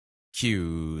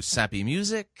Cue sappy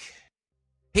music.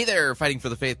 Hey there, Fighting for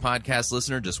the Faith podcast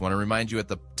listener. Just want to remind you at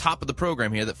the top of the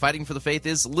program here that Fighting for the Faith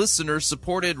is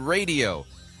listener-supported radio.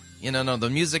 No,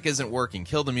 the music isn't working.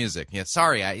 Kill the music. Yeah,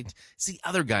 sorry, I see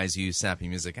other guys use sappy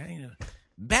music.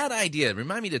 Bad idea.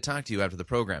 Remind me to talk to you after the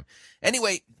program.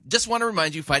 Anyway, just want to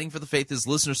remind you, Fighting for the Faith is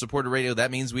listener-supported radio.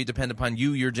 That means we depend upon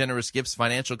you, your generous gifts,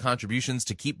 financial contributions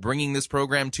to keep bringing this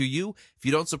program to you. If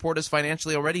you don't support us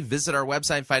financially already, visit our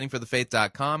website,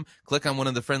 fightingforthefaith.com. Click on one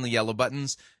of the friendly yellow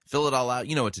buttons. Fill it all out.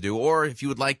 You know what to do. Or if you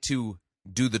would like to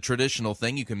do the traditional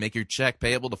thing, you can make your check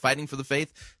payable to Fighting for the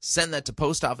Faith. Send that to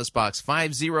Post Office Box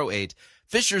 508,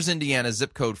 Fishers, Indiana,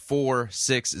 zip code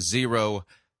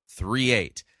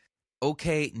 46038.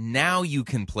 Okay, now you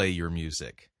can play your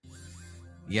music.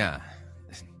 Yeah.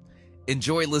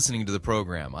 Enjoy listening to the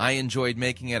program. I enjoyed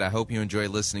making it. I hope you enjoy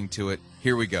listening to it.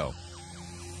 Here we go.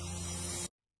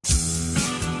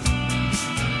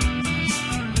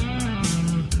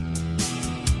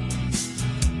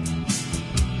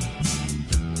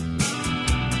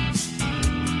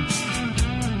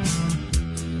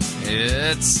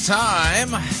 It's time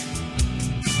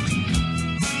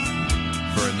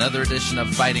for another edition of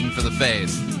Fighting for the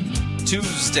Faith.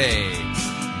 Tuesday,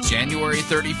 January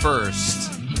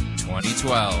 31st,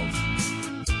 2012.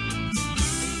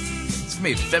 It's going to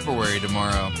be February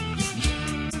tomorrow.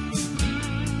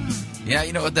 Yeah,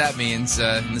 you know what that means.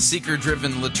 In the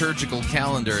seeker-driven liturgical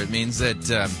calendar, it means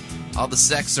that all the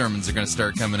sex sermons are going to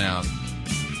start coming out.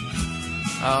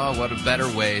 Oh, what a better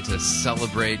way to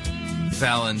celebrate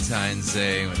Valentine's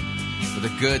Day with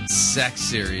a good sex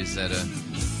series at a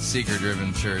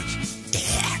seeker-driven church.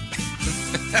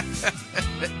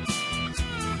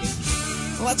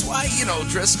 Well, that's why,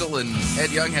 Driscoll and Ed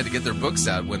Young had to get their books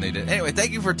out when they did. Anyway,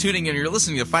 thank you for tuning in. You're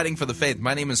listening to Fighting for the Faith.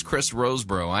 My name is Chris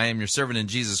Roseborough. I am your servant in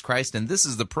Jesus Christ, and this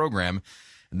is the program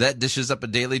that dishes up a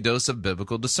daily dose of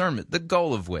biblical discernment, the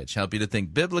goal of which help you to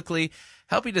think biblically,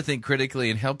 help you to think critically,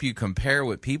 and help you compare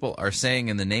what people are saying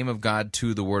in the name of God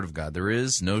to the Word of God. There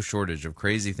is no shortage of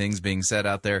crazy things being said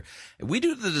out there. We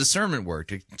do the discernment work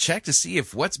to check to see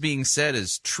if what's being said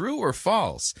is true or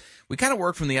false. We kind of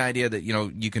work from the idea that,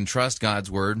 you can trust God's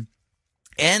Word,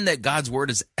 and that God's Word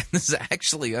is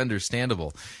actually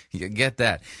understandable. You get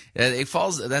that.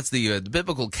 That's the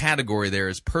biblical category there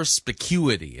is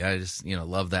perspicuity. I just,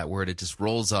 love that word. It just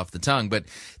rolls off the tongue. But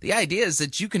the idea is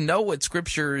that you can know what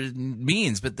Scripture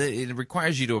means, but it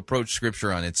requires you to approach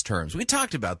Scripture on its terms. We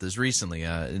talked about this recently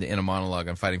in a monologue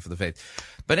on Fighting for the Faith.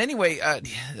 But anyway, oh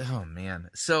man.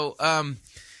 So,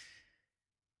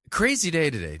 crazy day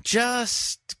today.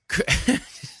 Just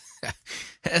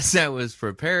as I was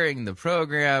preparing the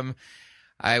program,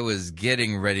 I was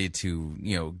getting ready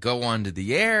to, go onto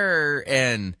the air,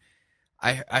 and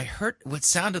I heard what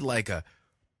sounded like a,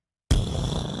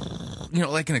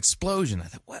 like an explosion. I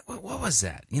thought, what was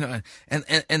that? And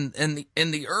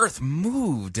the earth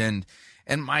moved, and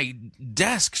my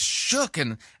desk shook,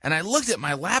 and I looked at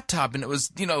my laptop, and it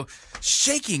was,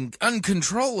 shaking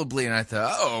uncontrollably, and I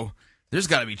thought, oh, there's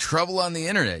got to be trouble on the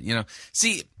internet,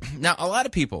 See, now a lot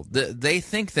of people, they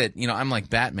think that, I'm like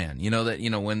Batman,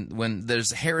 that, when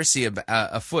there's heresy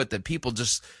afoot, that people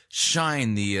just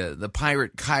shine the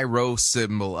pirate Cairo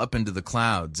symbol up into the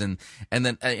clouds, and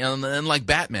then like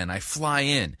Batman, I fly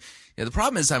in. The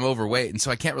problem is I'm overweight, and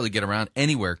so I can't really get around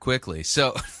anywhere quickly.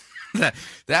 So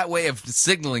that way of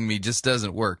signaling me just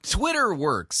doesn't work. Twitter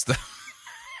works, though.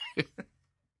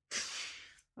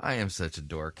 I am such a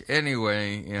dork.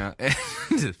 Anyway,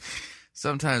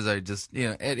 sometimes I just,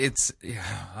 it's,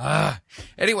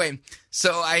 anyway,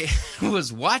 so I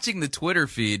was watching the Twitter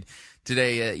feed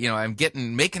today, I'm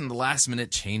making the last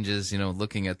minute changes,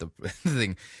 looking at the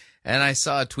thing, and I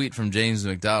saw a tweet from James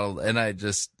McDonald, and I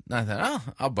thought, oh,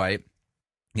 I'll bite,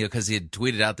 because he had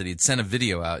tweeted out that he'd sent a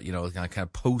video out, kind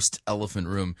of post-elephant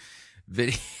room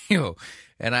video,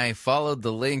 and I followed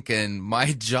the link, and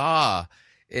my jaw,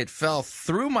 it fell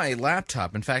through my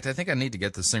laptop. In fact, I think I need to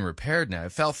get this thing repaired now.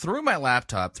 It fell through my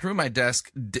laptop, through my desk,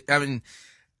 through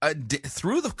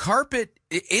the carpet,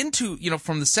 into,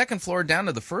 from the second floor down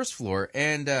to the first floor.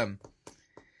 And, let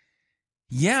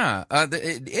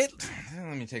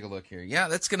me take a look here. Yeah,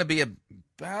 that's going to be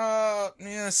about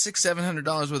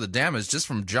 $600-700 worth of damage just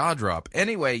from jaw drop.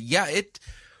 Anyway,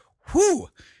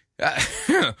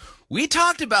 we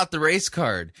talked about the race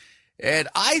card. And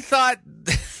I thought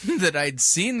that I'd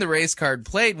seen the race card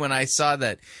played when I saw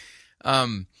that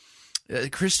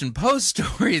Christian Post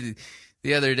story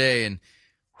the other day, and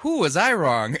was I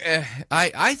wrong?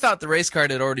 I thought the race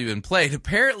card had already been played.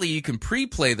 Apparently, you can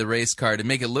pre-play the race card and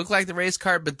make it look like the race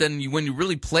card, but then when you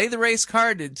really play the race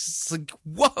card, it's like,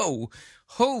 whoa,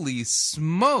 holy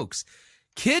smokes.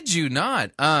 Kid you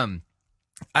not.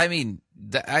 I mean,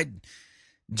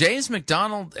 James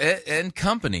McDonald and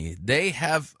company, they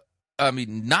have, I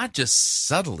mean, not just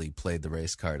subtly played the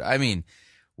race card. I mean,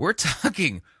 we're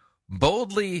talking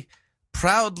boldly,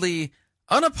 proudly,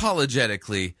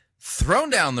 unapologetically thrown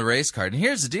down the race card. And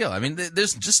here's the deal. I mean,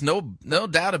 there's just no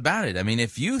doubt about it. I mean,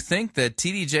 if you think that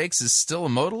T.D. Jakes is still a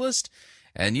modalist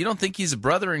and you don't think he's a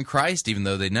brother in Christ, even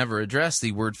though they never addressed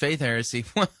the word faith heresy,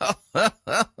 well,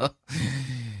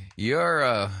 you're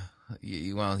a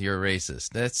racist.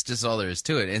 That's just all there is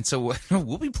to it. And so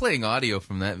we'll be playing audio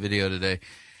from that video today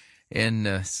in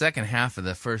the second half of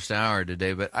the first hour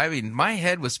today. But I mean, my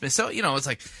head was so, it's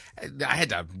like I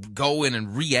had to go in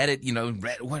and re-edit,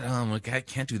 I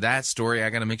can't do that story. I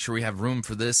got to make sure we have room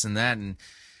for this and that. And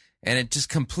it just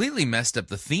completely messed up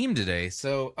the theme today.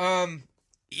 So,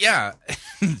 yeah,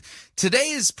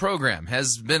 today's program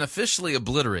has been officially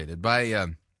obliterated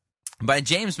by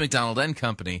James McDonald and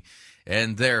company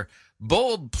and their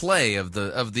bold play of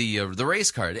the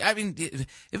race card. I mean,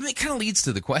 it kind of leads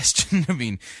to the question. I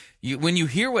mean, when you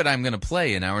hear what I'm going to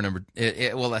play in hour number,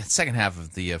 the second half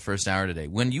of the first hour today,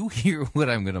 when you hear what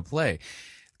I'm going to play, it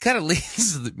kind of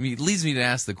leads me to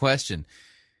ask the question: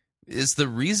 is the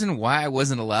reason why I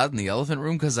wasn't allowed in the elephant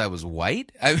room because I was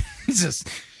white? I mean,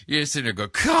 you're sitting there go,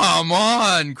 come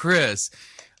on, Chris.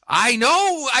 I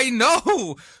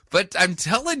know, but I'm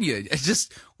telling you,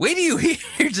 just wait till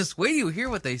you hear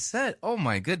what they said. Oh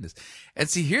my goodness. And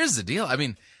see, here's the deal. I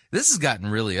mean, this has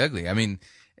gotten really ugly. I mean,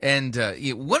 and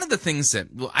one of the things that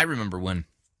I remember when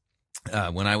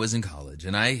I was in college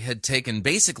and I had taken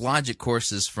basic logic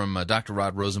courses from Dr.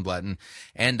 Rod Rosenblatt,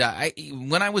 and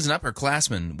when I was an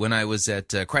upperclassman, when I was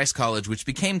at Christ College, which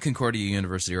became Concordia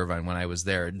University Irvine when I was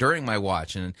there during my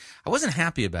watch, and I wasn't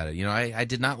happy about it. I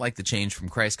did not like the change from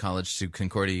Christ College to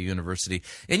Concordia University.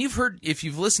 And you've heard, if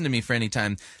you've listened to me for any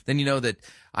time, then you know that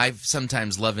I've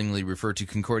sometimes lovingly referred to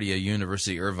Concordia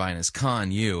University Irvine as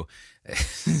Con U,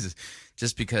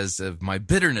 just because of my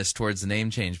bitterness towards the name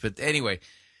change. But anyway,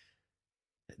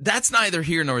 that's neither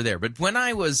here nor there. But when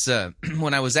I was at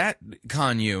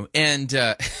Con U, and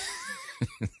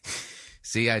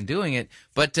see, I'm doing it.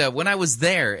 But when I was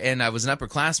there and I was an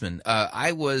upperclassman,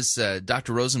 I was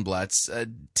Dr. Rosenblatt's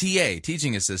TA,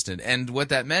 teaching assistant. And what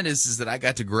that meant is that I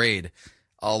got to grade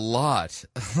a lot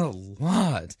of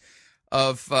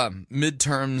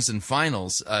midterms and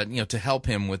finals, to help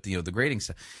him with the grading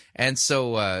stuff. And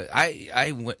so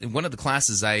one of the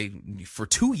classes for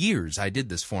 2 years I did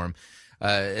this for him.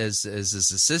 As his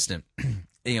assistant,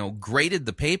 graded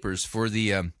the papers for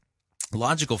the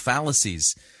logical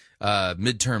fallacies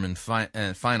midterm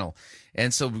and final,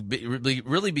 and so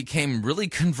really became really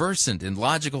conversant in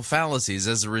logical fallacies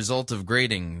as a result of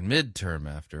grading midterm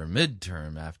after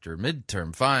midterm after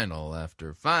midterm, final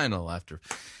after final after.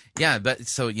 Yeah, but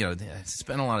so I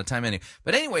spent a lot of time anyway.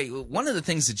 But anyway, one of the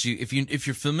things that if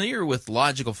you're familiar with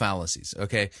logical fallacies,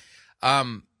 okay.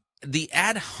 The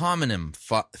ad hominem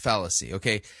fallacy,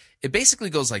 okay? It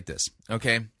basically goes like this,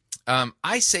 okay?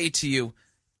 I say to you,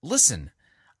 listen,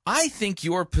 I think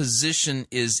your position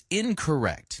is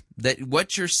incorrect, that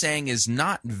what you're saying is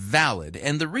not valid,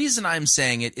 and the reason I'm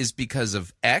saying it is because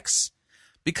of X,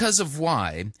 because of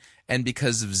Y, and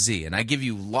because of Z. And I give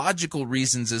you logical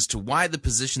reasons as to why the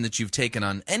position that you've taken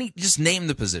on just name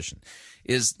the position,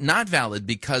 is not valid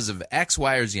because of X,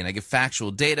 Y, or Z. And I give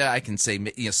factual data. I can say,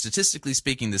 statistically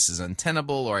speaking, this is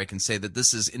untenable, or I can say that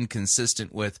this is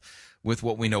inconsistent with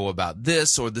what we know about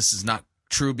this, or this is not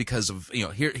true because of,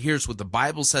 here's what the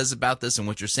Bible says about this, and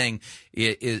what you're saying,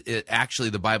 it actually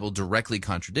the Bible directly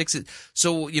contradicts it.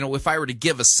 So, if I were to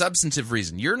give a substantive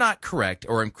reason, you're not correct,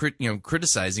 or I'm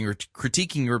criticizing or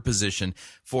critiquing your position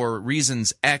for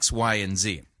reasons X, Y, and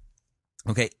Z.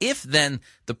 Okay, if then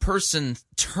the person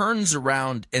turns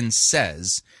around and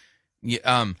says,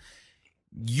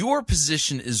 your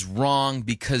position is wrong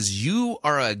because you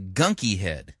are a gunky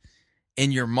head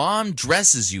and your mom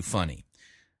dresses you funny.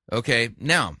 Okay,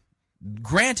 now,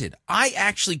 granted, I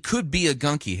actually could be a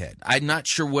gunky head. I'm not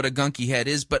sure what a gunky head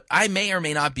is, but I may or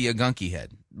may not be a gunky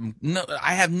head. No,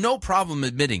 I have no problem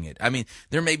admitting it. I mean,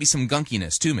 there may be some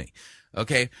gunkiness to me.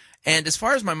 Okay, and as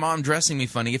far as my mom dressing me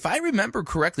funny, if I remember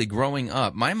correctly growing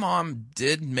up, my mom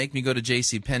did make me go to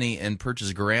JCPenney and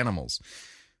purchase Garanimals.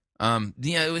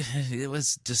 It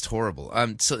was just horrible.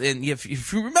 So, and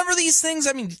if you remember these things,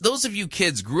 I mean, those of you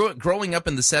kids growing up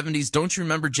in the 70s, don't you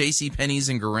remember JCPenney's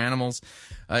and Garanimals?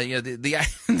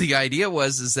 The idea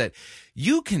was that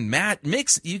you can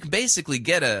you can basically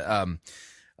get an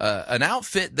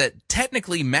outfit that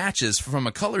technically matches from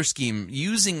a color scheme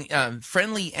using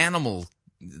friendly animal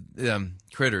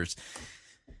critters.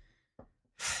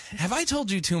 Have I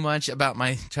told you too much about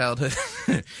my childhood?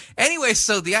 Anyway,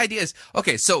 so the idea is,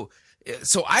 okay, so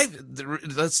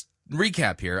let's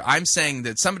recap here. I'm saying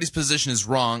that somebody's position is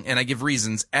wrong, and I give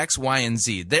reasons X, Y, and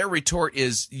Z. Their retort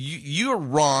is, you're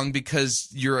wrong because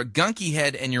you're a gunky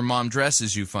head and your mom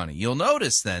dresses you funny. You'll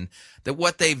notice then that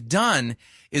what they've done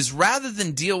is, rather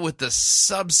than deal with the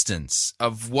substance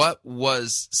of what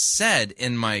was said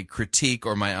in my critique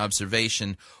or my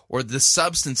observation or the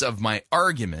substance of my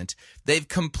argument, they've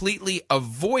completely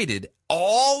avoided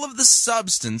all of the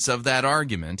substance of that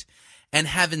argument and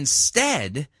have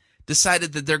instead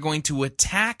decided that they're going to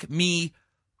attack me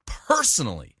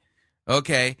personally,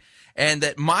 okay? And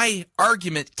that my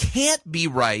argument can't be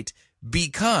right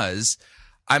because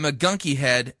I'm a gunky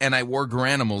head and I wore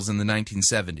Garanimals in the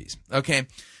 1970s, okay?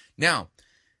 Now,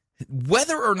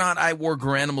 whether or not I wore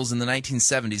Garanimals in the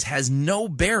 1970s has no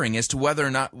bearing as to whether or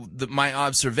not my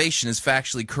observation is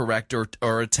factually correct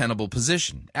or a tenable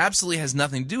position. Absolutely has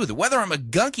nothing to do with it. Whether I'm a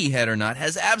gunky head or not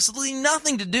has absolutely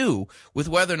nothing to do with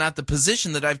whether or not the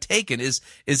position that I've taken is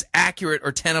accurate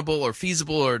or tenable or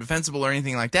feasible or defensible or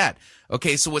anything like that.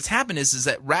 Okay, so what's happened is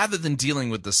that rather than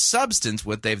dealing with the substance,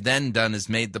 what they've then done is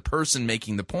made the person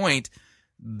making the point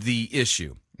the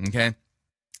issue, okay?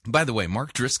 By the way,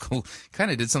 Mark Driscoll kind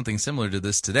of did something similar to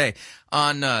this today.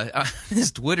 On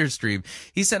his Twitter stream,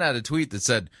 he sent out a tweet that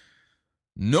said,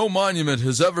 "No monument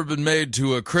has ever been made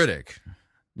to a critic."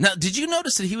 Now, did you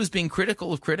notice that he was being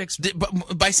critical of critics?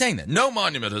 By saying that, no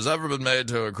monument has ever been made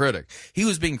to a critic. He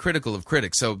was being critical of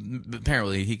critics. So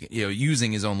apparently,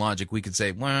 using his own logic, we could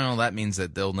say, well, that means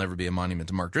that there'll never be a monument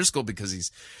to Mark Driscoll because he's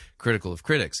critical of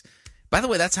critics. By the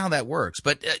way, that's how that works.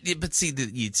 But see,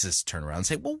 you just turn around and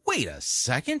say, well, wait a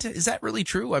second. Is that really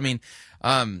true? I mean,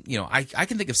 I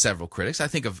can think of several critics. I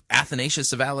think of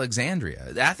Athanasius of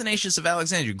Alexandria. Athanasius of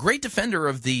Alexandria, great defender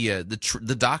of the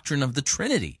doctrine of the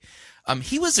Trinity.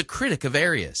 He was a critic of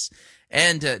Arius.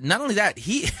 And not only that,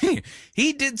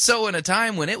 he did so in a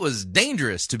time when it was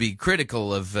dangerous to be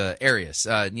critical of Arius.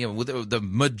 The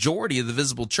majority of the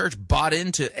visible church bought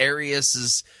into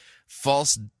Arius's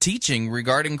false teaching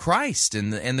regarding Christ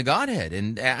and the Godhead.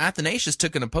 And Athanasius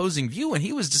took an opposing view, and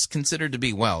he was just considered to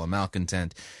be, well, a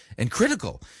malcontent and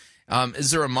critical.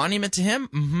 Is there a monument to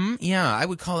him? Yeah, I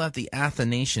would call that the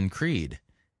Athanasian Creed.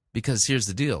 Because here's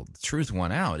the deal. The truth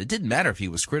won out. It didn't matter if he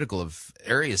was critical of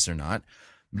Arius or not.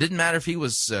 It didn't matter if he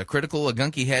was critical of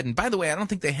gunky head. And by the way, I don't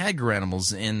think they had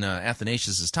Garanimals in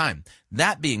Athanasius' time.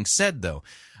 That being said, though,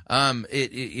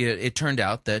 it turned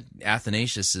out that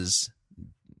Athanasius'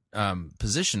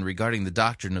 position regarding the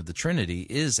doctrine of the Trinity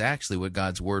is actually what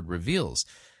God's Word reveals.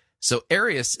 So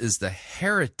Arius is the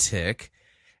heretic,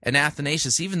 and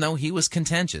Athanasius, even though he was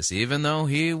contentious, even though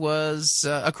he was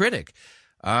a critic,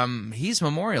 he's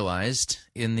memorialized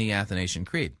in the Athanasian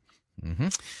Creed.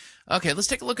 Okay, let's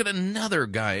take a look at another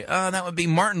guy. That would be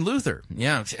Martin Luther.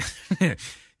 Yeah.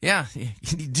 Yeah.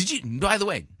 Did you, by the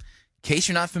way, in case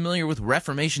you're not familiar with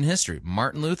Reformation history,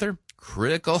 Martin Luther,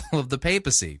 critical of the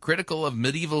papacy, critical of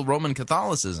medieval Roman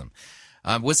Catholicism.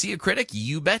 Was he a critic?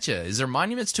 You betcha. Is there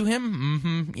monuments to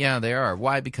him? Yeah, there are.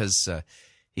 Why? Because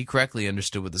he correctly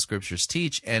understood what the scriptures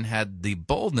teach and had the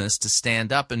boldness to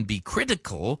stand up and be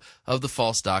critical of the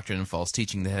false doctrine and false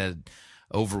teaching that had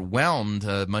overwhelmed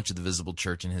much of the visible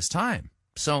church in his time.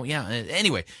 So, yeah,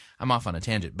 anyway, I'm off on a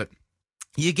tangent, but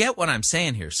you get what I'm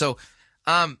saying here. So,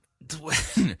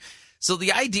 so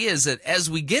the idea is that as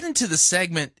we get into the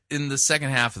segment in the second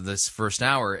half of this first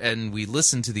hour and we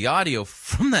listen to the audio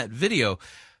from that video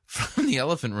from the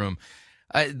Elephant Room,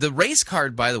 the race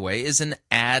card, by the way, is an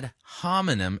ad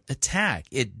hominem attack.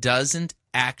 It doesn't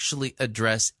actually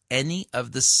address any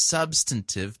of the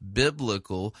substantive,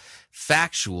 biblical,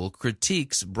 factual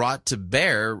critiques brought to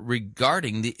bear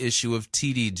regarding the issue of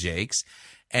T.D. Jakes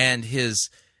and his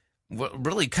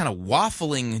really kind of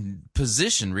waffling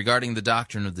position regarding the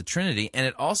doctrine of the Trinity, and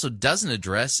it also doesn't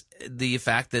address the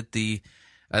fact that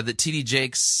that T.D.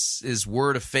 Jakes'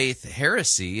 word of faith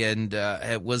heresy and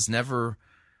it was never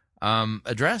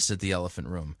addressed at the Elephant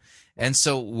Room. And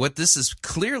so what this is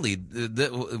clearly,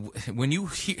 when you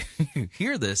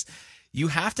hear this, you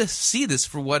have to see this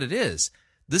for what it is.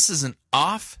 This is an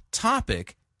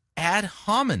off-topic ad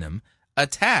hominem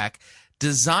attack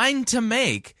designed to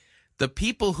make the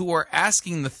people who are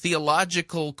asking the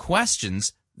theological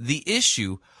questions the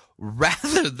issue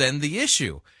rather than the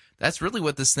issue. That's really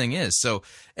what this thing is. So,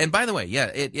 and by the way, yeah,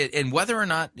 and whether or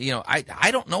not, I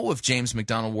don't know if James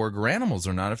McDonald wore Garanimals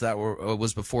or not, if that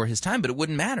was before his time, but it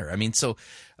wouldn't matter. I mean, so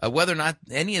whether or not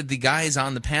any of the guys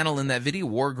on the panel in that video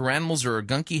wore Garanimals or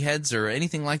gunky heads or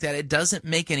anything like that, it doesn't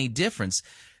make any difference.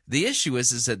 The issue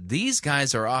is that these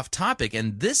guys are off topic,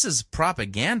 and this is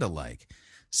propaganda-like.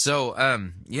 So,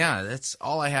 yeah, that's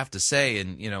all I have to say.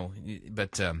 And,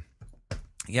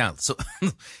 yeah, so,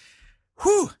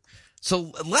 whew.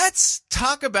 So let's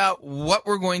talk about what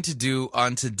we're going to do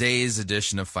on today's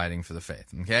edition of Fighting for the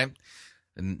Faith, okay?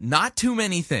 Not too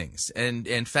many things. And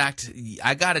in fact,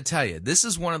 I got to tell you, this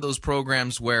is one of those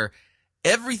programs where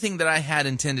everything that I had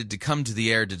intended to come to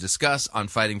the air to discuss on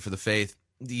Fighting for the Faith,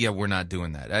 yeah, we're not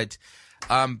doing that.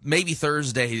 Maybe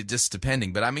Thursday, just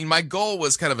depending. But I mean, my goal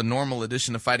was kind of a normal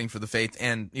edition of Fighting for the Faith.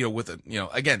 And,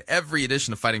 again, every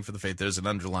edition of Fighting for the Faith, there's an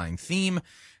underlying theme.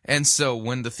 And so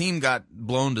when the theme got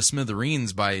blown to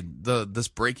smithereens by this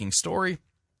breaking story,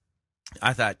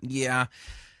 I thought, yeah,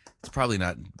 it's probably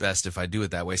not best if I do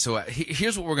it that way. So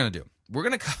here's what we're going to do. We're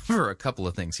going to cover a couple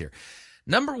of things here.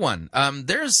 Number one,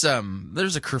 there's a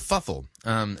kerfuffle,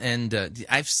 and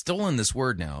I've stolen this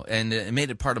word now, and it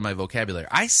made it part of my vocabulary.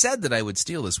 I said that I would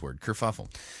steal this word, kerfuffle.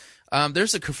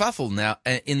 There's a kerfuffle now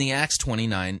in the Acts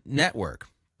 29 network.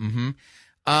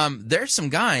 There's some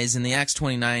guys in the Acts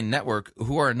 29 network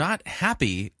who are not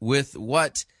happy with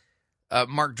what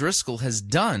Mark Driscoll has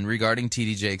done regarding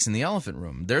T.D. Jakes in the Elephant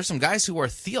Room. There's some guys who are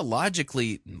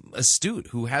theologically astute,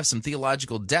 who have some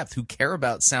theological depth, who care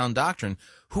about sound doctrine,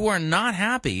 who are not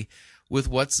happy with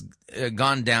what's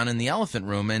gone down in the Elephant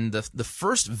Room. And the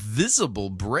first visible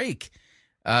break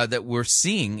that we're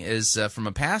seeing is from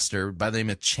a pastor by the name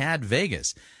of Chad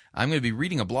Vegas. I'm going to be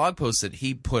reading a blog post that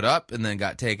he put up and then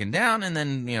got taken down. And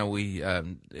then,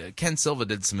 Ken Silva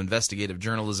did some investigative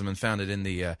journalism and found it in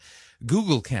the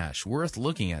Google cache, worth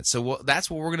looking at. So that's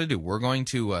what we're going to do. We're going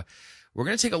to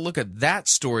take a look at that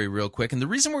story real quick. And the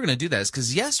reason we're going to do that is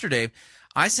because yesterday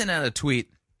I sent out a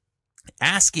tweet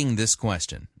asking this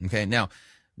question. Okay, now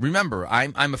remember,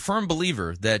 I'm a firm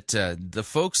believer that the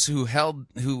folks who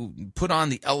put on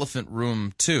the Elephant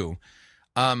Room 2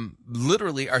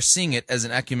 literally are seeing it as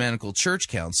an ecumenical church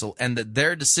council, and that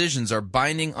their decisions are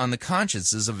binding on the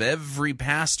consciences of every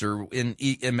pastor in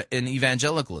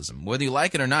evangelicalism. Whether you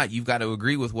like it or not, you've got to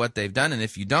agree with what they've done, and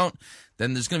if you don't,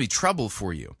 then there's going to be trouble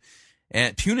for you,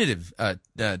 and punitive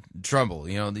trouble.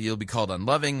 You'll be called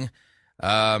unloving.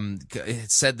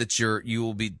 It said that you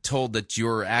will be told that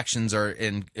your actions are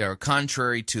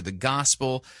contrary to the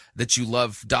gospel, that you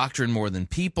love doctrine more than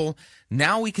people.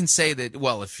 Now we can say that,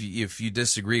 well, if you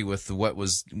disagree with what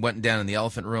went down in the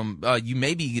Elephant Room, you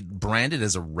may be branded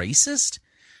as a racist.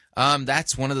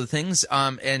 That's one of the things.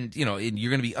 And you're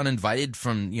going to be uninvited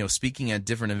from, speaking at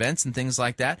different events and things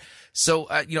like that. So,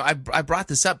 I brought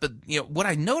this up, but, what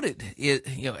I noted is,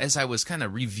 as I was kind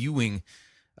of reviewing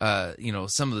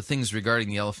some of the things regarding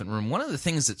the Elephant Room, one of the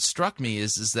things that struck me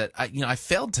is that I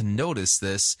failed to notice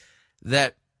this,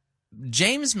 that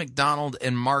James MacDonald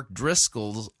and Mark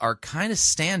Driscoll are kind of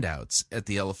standouts at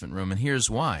the Elephant Room, and here's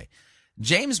why.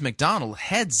 James MacDonald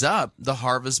heads up the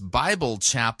Harvest Bible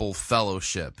Chapel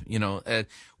Fellowship,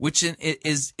 which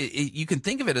you can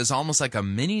think of it as almost like a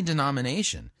mini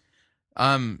denomination.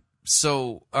 And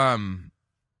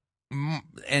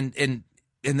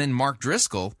then Mark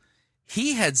Driscoll,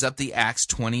 he heads up the Acts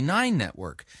 29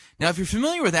 network. Now, if you're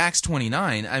familiar with Acts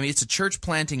 29, it's a church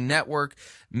planting network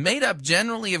made up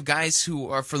generally of guys who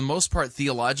are, for the most part,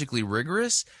 theologically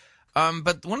rigorous.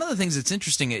 But one of the things that's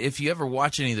interesting, if you ever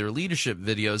watch any of their leadership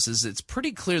videos, is it's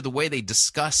pretty clear the way they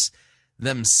discuss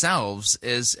themselves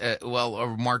is,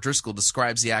 or Mark Driscoll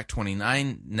describes the Act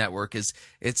 29 network as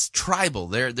it's tribal.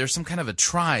 There's some kind of a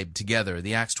tribe together,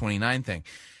 the Acts 29 thing.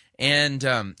 And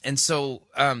so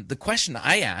the question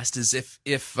I asked is if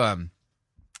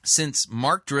since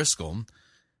Mark Driscoll,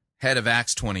 head of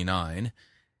Acts 29,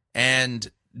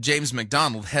 and James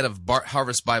MacDonald, head of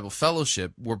Harvest Bible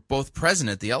Fellowship, were both present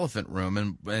at the Elephant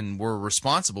Room and were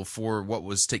responsible for what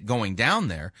was going down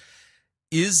there,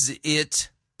 is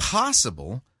it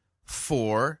possible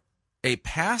for a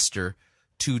pastor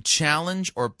to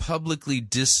challenge or publicly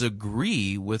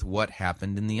disagree with what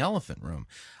happened in the Elephant Room?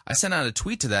 I sent out a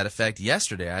tweet to that effect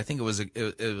yesterday. I think it was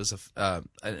an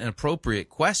appropriate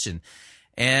question,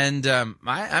 and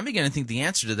I'm beginning to think the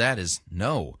answer to that is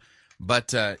no.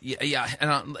 But yeah,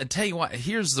 and I'll tell you what.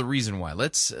 Here's the reason why.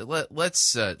 Let's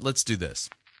do this.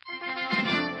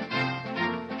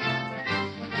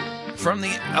 From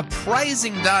the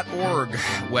uprising.org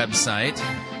website,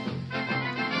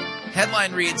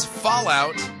 headline reads,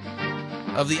 "Fallout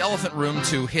of the Elephant Room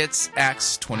 2 hits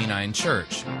Acts 29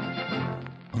 Church."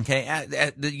 Okay,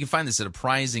 you can find this at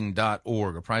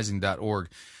uprising.org. Uprising.org.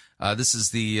 This is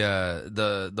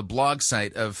the blog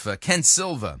site of Ken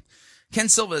Silva. Ken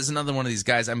Silva is another one of these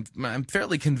guys. I'm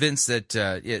fairly convinced that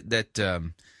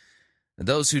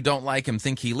those who don't like him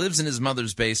think he lives in his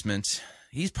mother's basement.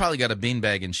 He's probably got a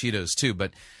beanbag and Cheetos too.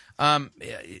 But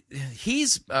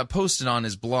He's posted on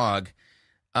his blog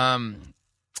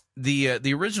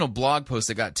the original blog post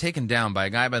that got taken down by a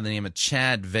guy by the name of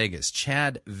Chad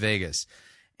Vegas.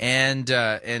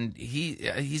 And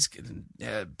he's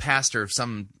a pastor of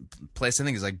some place. I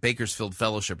think it's like Bakersfield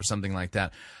Fellowship or something like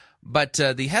that. But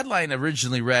the headline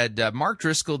originally read, Mark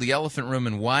Driscoll, The Elephant Room,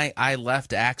 and Why I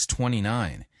Left Acts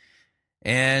 29.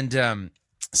 And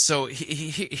so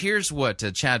here's what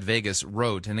Chad Vegas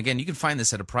wrote. And again, you can find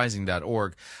this at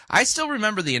apprising.org. I still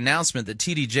remember the announcement that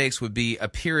T.D. Jakes would be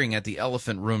appearing at the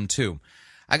Elephant Room too.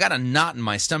 I got a knot in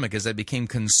my stomach as I became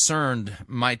concerned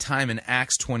my time in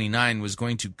Acts 29 was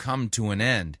going to come to an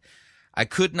end. I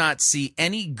could not see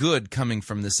any good coming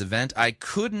from this event. I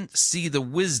couldn't see the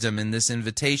wisdom in this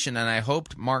invitation, and I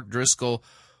hoped Mark Driscoll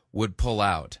would pull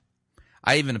out.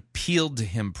 I even appealed to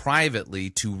him privately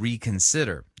to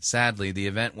reconsider. Sadly, the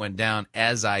event went down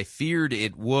as I feared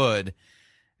it would,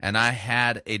 and I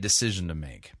had a decision to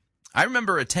make. I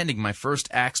remember attending my first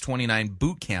Acts 29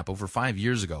 boot camp over 5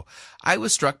 years ago. I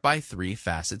was struck by three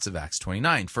facets of Acts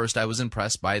 29. First, I was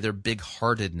impressed by their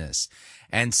big-heartedness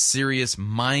and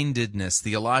serious-mindedness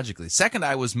theologically. Second,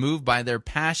 I was moved by their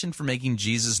passion for making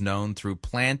Jesus known through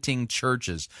planting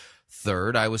churches.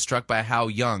 Third, I was struck by how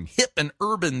young, hip, and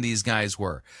urban these guys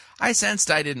were. I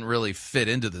sensed I didn't really fit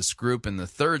into this group in the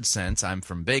third sense. I'm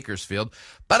from Bakersfield,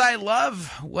 but I love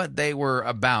what they were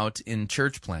about in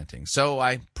church planting, so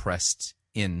I pressed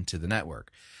into the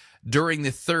network. During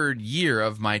the third year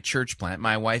of my church plant,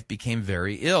 my wife became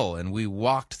very ill, and we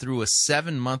walked through a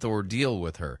 7-month ordeal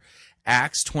with her.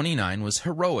 Acts 29 was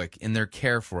heroic in their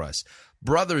care for us.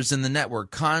 Brothers in the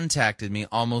network contacted me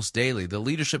almost daily. The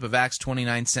leadership of Acts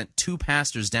 29 sent 2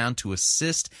 pastors down to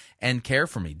assist and care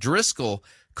for me. Driscoll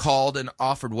called and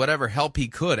offered whatever help he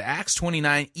could. Acts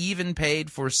 29 even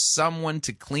paid for someone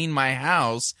to clean my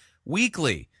house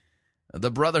weekly. The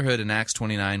brotherhood in Acts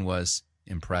 29 was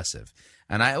impressive,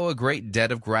 and I owe a great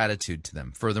debt of gratitude to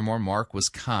them. Furthermore, Mark was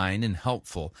kind and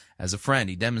helpful as a friend.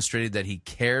 He demonstrated that he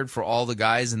cared for all the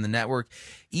guys in the network,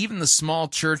 even the small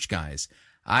church guys.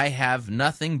 I have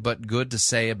nothing but good to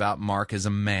say about Mark as a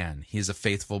man. He is a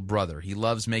faithful brother. He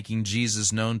loves making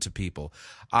Jesus known to people.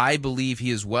 I believe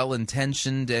he is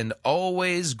well-intentioned and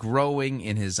always growing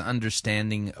in his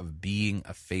understanding of being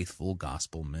a faithful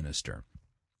gospel minister.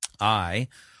 I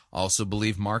also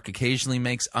believe Mark occasionally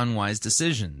makes unwise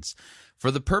decisions.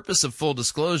 For the purpose of full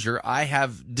disclosure, I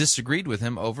have disagreed with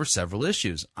him over several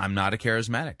issues. I'm not a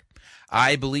charismatic.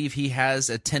 I believe he has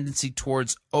a tendency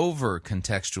towards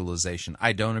over-contextualization.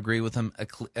 I don't agree with him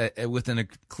with an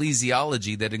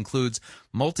ecclesiology that includes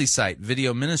multi-site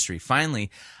video ministry. Finally,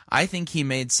 I think he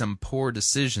made some poor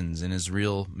decisions in his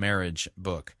Real Marriage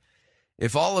book.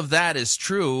 If all of that is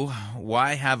true,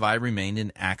 why have I remained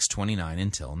in Acts 29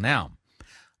 until now?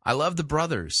 I love the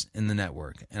brothers in the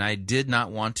network, and I did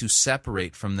not want to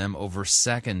separate from them over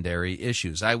secondary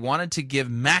issues. I wanted to give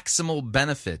maximal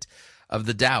benefit of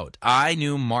the doubt. I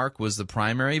knew Mark was the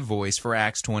primary voice for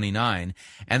Acts 29,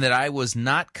 and that I was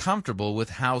not comfortable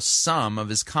with how some of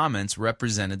his comments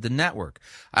represented the network.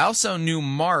 I also knew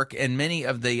Mark and many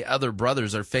of the other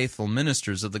brothers are faithful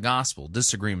ministers of the gospel,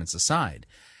 disagreements aside.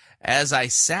 As I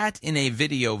sat in a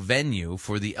video venue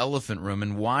for the Elephant Room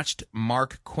and watched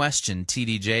Mark question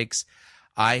T.D. Jakes,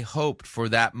 I hoped for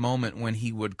that moment when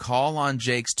he would call on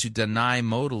Jakes to deny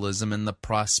modalism and the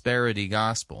prosperity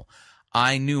gospel.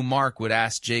 I knew Mark would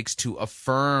ask Jakes to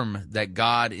affirm that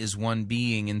God is one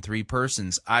being in 3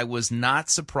 persons. I was not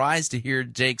surprised to hear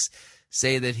Jakes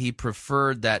say that he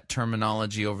preferred that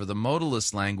terminology over the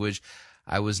modalist language.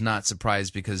 I was not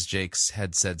surprised because Jakes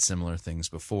had said similar things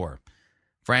before.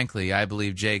 Frankly, I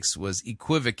believe Jakes was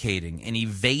equivocating and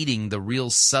evading the real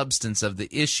substance of the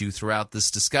issue throughout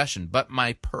this discussion. But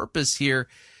my purpose here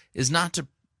is not to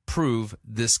prove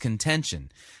this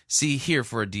contention. See here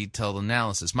for a detailed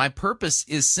analysis. My purpose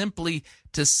is simply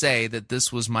to say that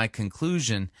this was my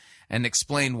conclusion and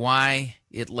explain why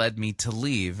it led me to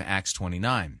leave Acts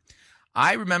 29.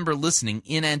 I remember listening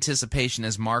in anticipation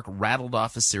as Mark rattled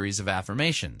off a series of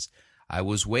affirmations. I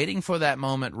was waiting for that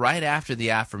moment right after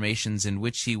the affirmations in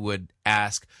which he would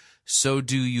ask, "So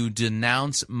do you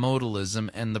denounce modalism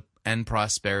and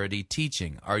prosperity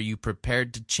teaching? Are you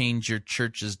prepared to change your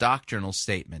church's doctrinal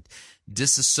statement,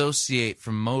 disassociate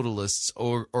from modalists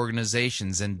or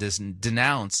organizations, and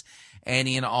denounce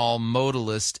any and all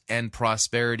modalist and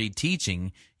prosperity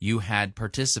teaching you had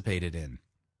participated in?"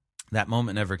 That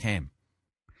moment never came.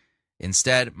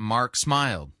 Instead, Mark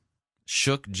smiled,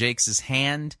 shook Jakes'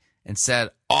 hand, and said,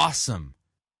 "Awesome."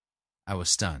 I was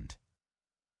stunned.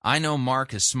 I know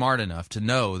Mark is smart enough to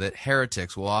know that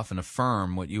heretics will often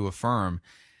affirm what you affirm,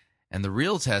 And the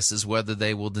real test is whether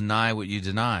they will deny what you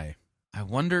deny. I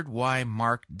wondered why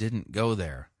Mark didn't go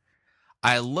there.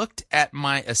 I looked at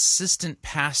my assistant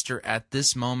pastor at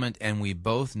this moment, and we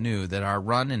both knew that our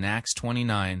run in Acts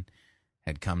 29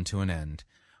 had come to an end.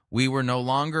 We were no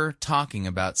longer talking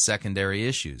about secondary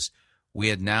issues. We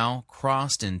had now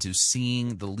crossed into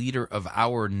seeing the leader of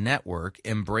our network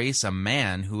embrace a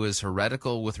man who is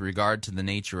heretical with regard to the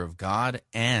nature of God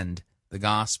and the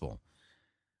gospel.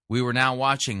 We were now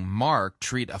watching Mark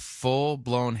treat a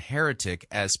full-blown heretic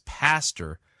as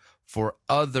pastor for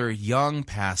other young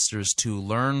pastors to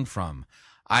learn from.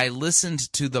 I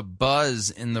listened to the buzz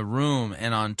in the room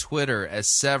and on Twitter as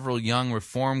several young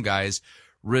reform guys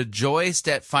rejoiced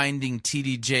at finding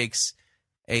T.D. Jakes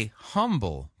a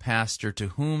humble pastor to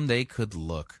whom they could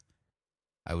look.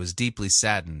 I was deeply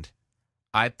saddened.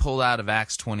 I pulled out of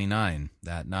Acts 29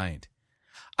 that night.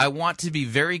 I want to be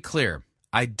very clear.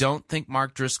 I don't think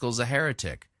Mark Driscoll's a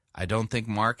heretic. I don't think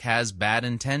Mark has bad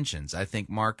intentions. I think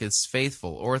Mark is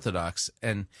faithful, orthodox,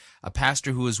 and a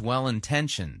pastor who is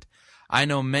well-intentioned. I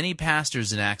know many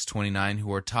pastors in Acts 29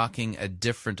 who are taking a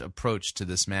different approach to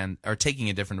this man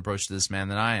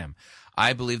than I am.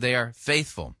 I believe they are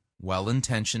faithful,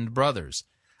 well-intentioned brothers.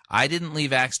 I didn't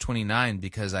leave Acts 29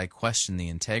 because I question the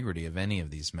integrity of any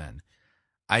of these men.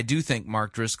 I do think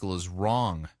Mark Driscoll is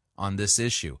wrong on this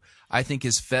issue. I think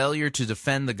his failure to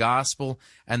defend the gospel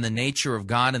and the nature of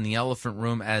God in the elephant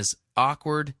room as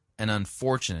awkward and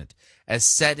unfortunate, as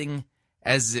setting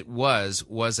as it was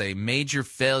a major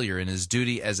failure in his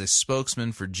duty as a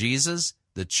spokesman for Jesus,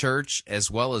 the church,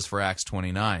 as well as for Acts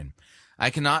 29. I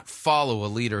cannot follow a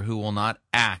leader who will not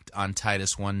act on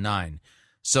Titus 1:9.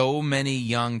 So many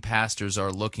young pastors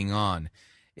are looking on.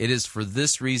 It is for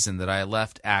this reason that I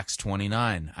left Acts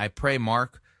 29. I pray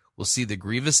Mark will see the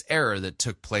grievous error that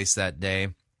took place that day.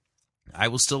 I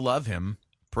will still love him,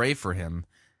 pray for him,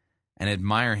 and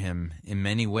admire him in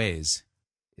many ways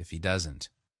if he doesn't.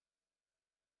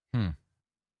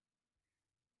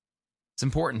 It's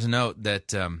important to note that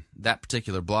that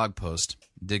particular blog post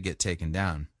did get taken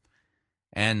down.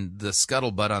 And the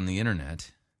scuttlebutt on the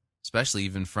internet, especially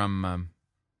even from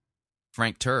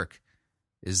Frank Turk,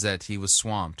 is that he was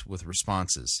swamped with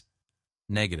responses,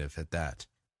 negative at that.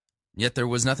 Yet there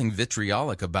was nothing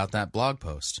vitriolic about that blog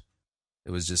post.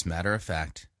 It was just matter of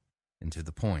fact and to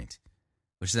the point,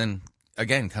 which then,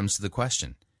 again, comes to the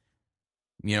question,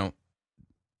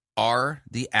 are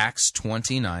the Acts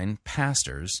 29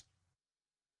 pastors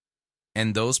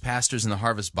and those pastors in the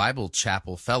Harvest Bible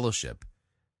Chapel Fellowship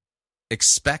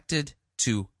expected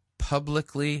to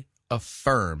publicly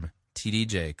affirm T.D.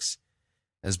 Jakes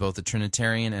as both a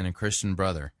Trinitarian and a Christian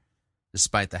brother,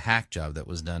 despite the hack job that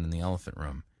was done in the elephant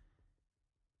room?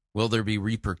 Will there be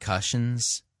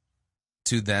repercussions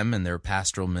to them and their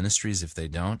pastoral ministries if they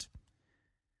don't?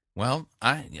 Well,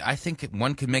 I think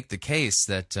one could make the case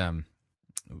that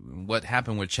what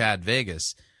happened with Chad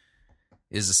Vegas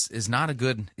is not a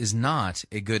good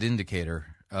indicator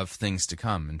of things to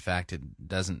come. In fact, it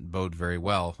doesn't bode very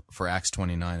well for Acts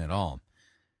 29 at all.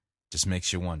 Just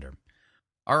makes you wonder.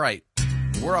 All right,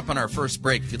 we're up on our first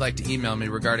break. If you'd like to email me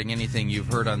regarding anything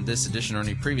you've heard on this edition or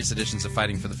any previous editions of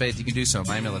Fighting for the Faith, you can do so.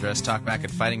 My email address,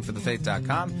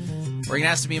 talkback@fightingforthefaith.com. Or you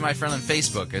can ask to be my friend on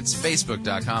Facebook. It's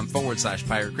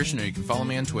facebook.com/Pirate Christian, or you can follow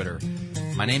me on Twitter.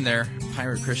 My name there,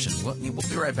 Pirate Christian. We'll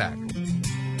be right back.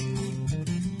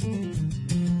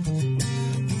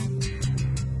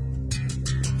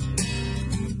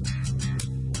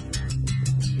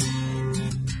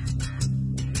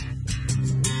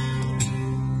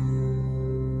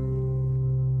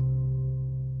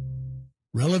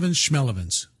 Relevance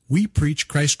Schmelevance. We preach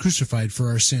Christ crucified for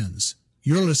our sins.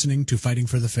 You're listening to Fighting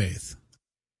for the Faith.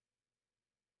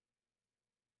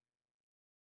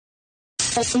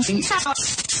 You're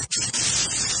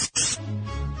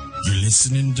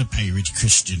listening to Pirate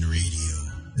Christian Radio.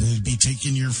 We'll be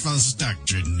taking your false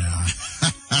doctrine now.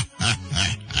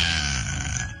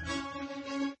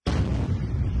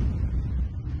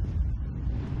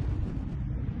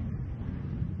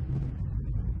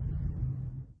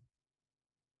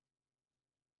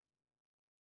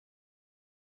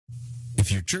 If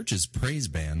your church's praise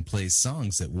band plays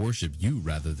songs that worship you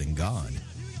rather than God,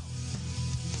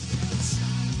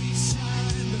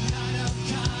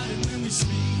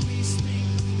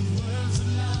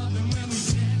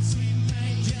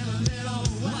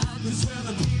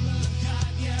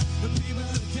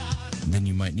 then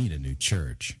you might need a new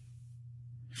church.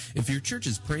 If your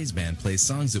church's praise band plays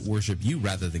songs that worship you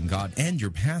rather than God, and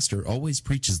your pastor always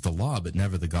preaches the law but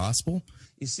never the gospel,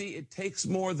 you see, it takes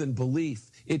more than belief.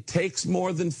 It takes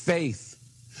more than faith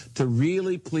to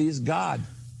really please God.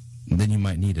 then you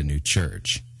might need a new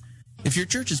church. If your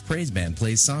church's praise band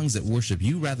plays songs that worship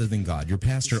you rather than God, your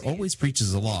pastor always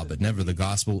preaches the law but never the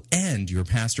gospel, and your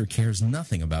pastor cares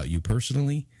nothing about you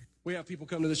personally. We have people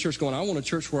come to this church going, I want a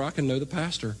church where I can know the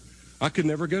pastor. I could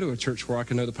never go to a church where I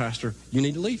can know the pastor. You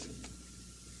need to leave.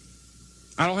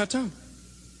 I don't have time.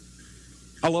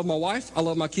 I love my wife, I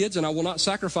love my kids, and I will not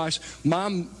sacrifice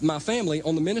my family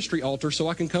on the ministry altar so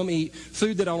I can come eat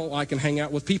food that I don't like and hang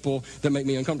out with people that make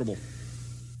me uncomfortable.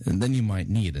 And then you might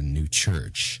need a new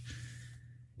church.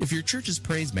 If your church's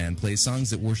praise band plays songs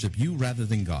that worship you rather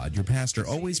than God, your pastor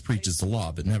always preaches the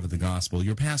law but never the gospel,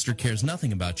 your pastor cares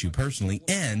nothing about you personally,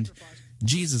 and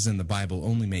Jesus and the Bible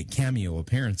only make cameo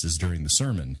appearances during the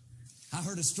sermon. I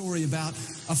heard a story about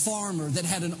a farmer that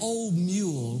had an old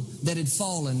mule that had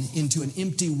fallen into an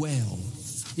empty well.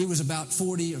 It was about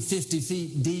 40 or 50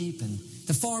 feet deep, and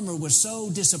the farmer was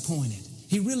so disappointed.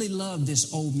 He really loved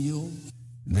this old mule.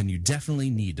 Then you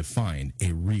definitely need to find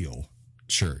a real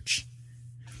church.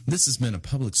 This has been a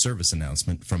public service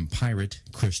announcement from Pirate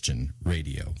Christian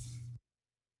Radio.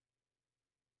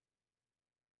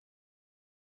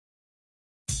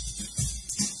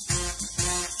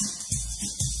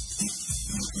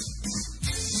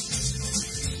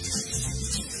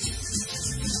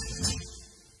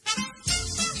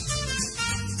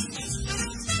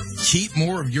 Keep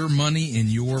more of your money in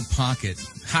your pocket.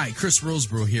 Hi, Chris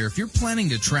Roseborough here. If you're planning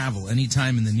to travel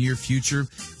anytime in the near future,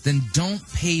 then don't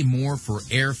pay more for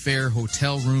airfare,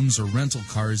 hotel rooms, or rental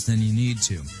cars than you need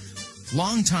to.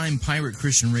 Longtime Pirate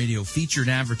Christian Radio featured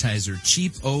advertiser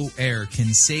Cheap O Air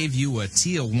can save you a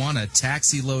Tijuana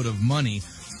taxi load of money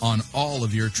on all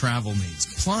of your travel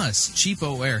needs. Plus, Cheap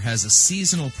O Air has a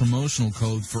seasonal promotional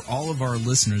code for all of our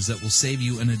listeners that will save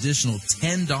you an additional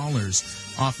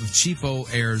 $10 off of Cheap O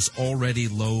Air's already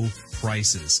low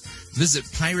prices. Visit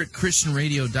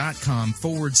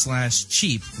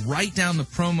piratechristianradio.com/cheap. Write down the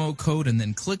promo code and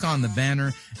then click on the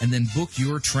banner and then book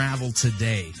your travel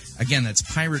today. Again, that's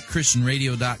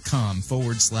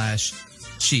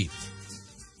piratechristianradio.com/cheap.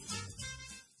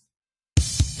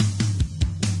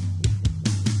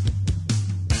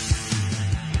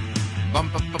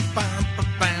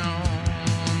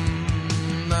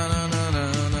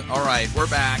 All right, we're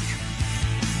back.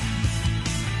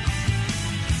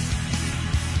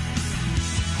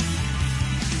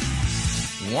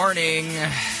 Warning,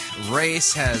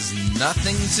 race has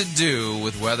nothing to do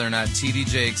with whether or not T.D.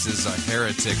 Jakes is a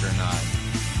heretic or not.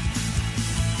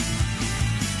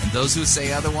 And those who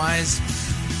say otherwise,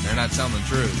 they're not telling the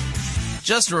truth.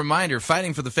 Just a reminder,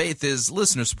 Fighting for the Faith is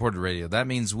listener-supported radio. That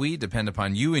means we depend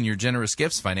upon you and your generous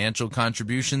gifts, financial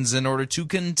contributions, in order to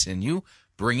continue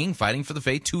bringing Fighting for the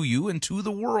Faith to you and to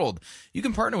the world. You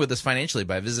can partner with us financially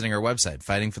by visiting our website,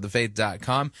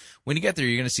 fightingforthefaith.com. When you get there,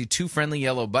 you're going to see two friendly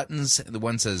yellow buttons. The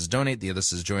one says Donate, the other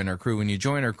says Join Our Crew. When you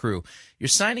join our crew, you're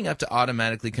signing up to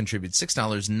automatically contribute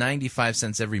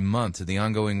 $6.95 every month to the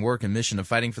ongoing work and mission of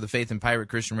Fighting for the Faith and Pirate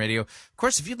Christian Radio. Of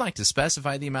course, if you'd like to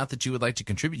specify the amount that you would like to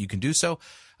contribute, you can do so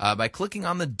by clicking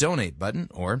on the Donate button,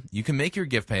 or you can make your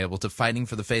gift payable to Fighting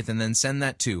for the Faith and then send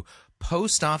that to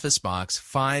Post Office Box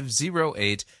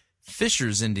 508,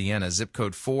 Fishers, Indiana, zip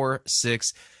code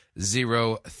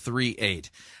 46038.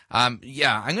 I'm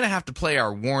going to have to play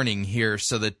our warning here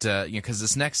so that, because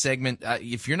this next segment,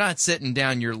 if you're not sitting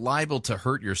down, you're liable to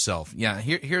hurt yourself. Yeah,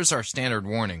 here's our standard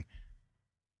warning.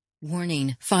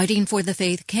 Warning, Fighting for the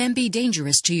Faith can be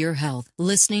dangerous to your health.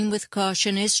 Listening with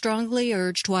caution is strongly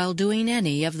urged while doing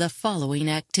any of the following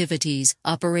activities: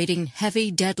 operating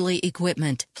heavy, deadly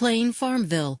equipment, playing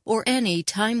Farmville, or any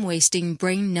time-wasting,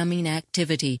 brain-numbing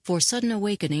activity. For sudden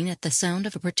awakening at the sound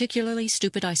of a particularly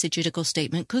stupid eisegetical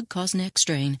statement could cause neck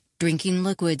strain. Drinking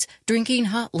liquids, drinking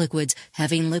hot liquids,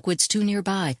 having liquids too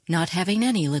nearby, not having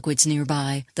any liquids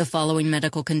nearby. The following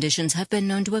medical conditions have been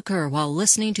known to occur while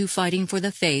listening to Fighting for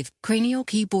the Faith: cranial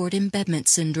keyboard embedment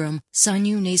syndrome,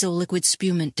 sinunasal liquid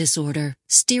spumant disorder,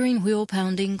 steering wheel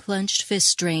pounding clenched fist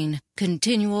strain,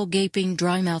 continual gaping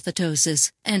dry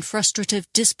mouthatosis, and frustrative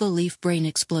disbelief brain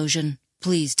explosion.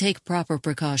 Please take proper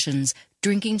precautions.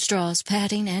 Drinking straws,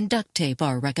 padding, and duct tape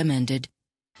are recommended.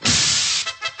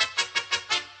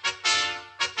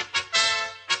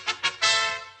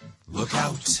 Look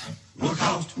out, look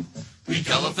out, Greek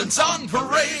elephants on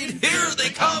parade, here they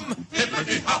come,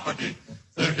 Hippity-hoppity,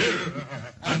 they're here,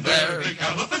 and there are Greek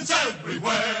elephants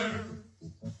everywhere.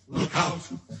 Look out,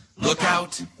 look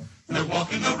out, they're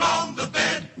walking around the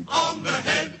bed, on their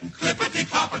head,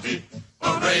 clippity-cloppity,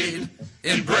 parade,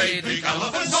 in braid, Greek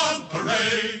elephants on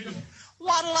parade.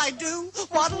 What'll I do,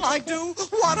 what'll I do,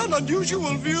 what an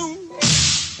unusual view.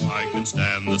 I can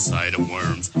stand the sight of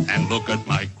worms and look at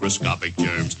microscopic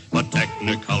germs, but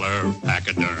Technicolor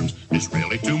pachyderms is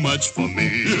really too much for me.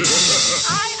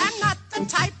 I am not the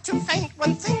type to faint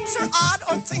when things are odd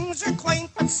or things are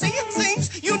quaint, but seeing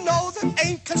things you know that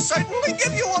ain't can certainly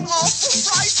give you an awful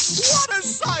fright. What a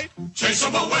sight! Chase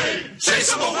 'em away,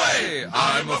 chase 'em away,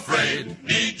 I'm afraid.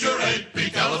 Need your aid,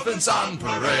 pink elephants on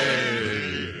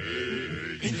parade.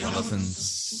 Pink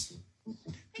elephants.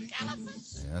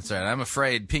 Yeah, that's right. I'm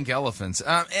afraid. Pink elephants.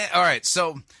 All right.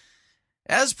 So,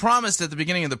 as promised at the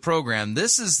beginning of the program,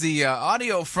 this is the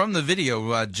audio from the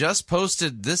video just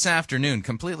posted this afternoon.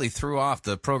 Completely threw off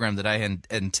the program that I had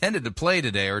intended to play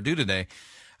today or do today,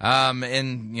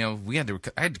 and you know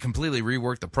I had to completely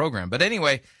rework the program. But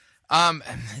anyway,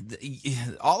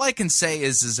 all I can say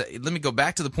is let me go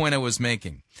back to the point I was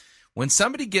making. When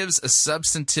somebody gives a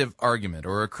substantive argument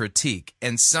or a critique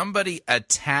and somebody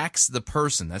attacks the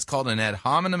person, that's called an ad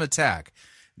hominem attack.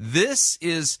 This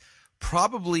is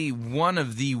probably one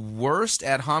of the worst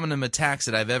ad hominem attacks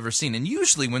that I've ever seen. And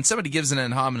usually when somebody gives an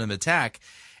ad hominem attack,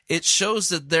 it shows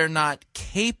that they're not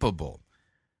capable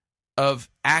of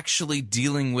actually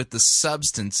dealing with the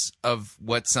substance of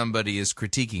what somebody is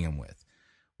critiquing them with.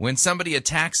 When somebody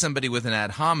attacks somebody with an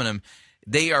ad hominem,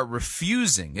 they are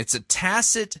refusing. It's a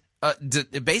tacit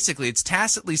basically, it's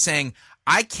tacitly saying,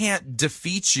 I can't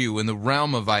defeat you in the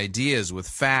realm of ideas with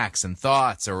facts and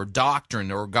thoughts or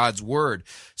doctrine or God's word,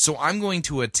 so I'm going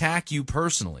to attack you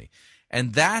personally.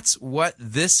 And that's what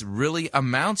this really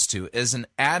amounts to, is an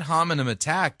ad hominem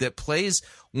attack that plays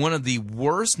one of the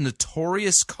worst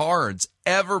notorious cards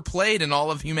ever played in all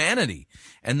of humanity,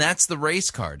 and that's the race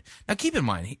card. Now, keep in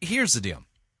mind, here's the deal.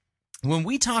 When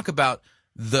we talk about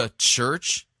the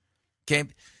church, okay,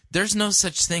 there's no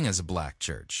such thing as a black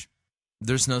church.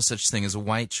 There's no such thing as a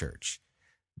white church.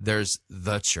 There's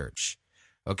the church.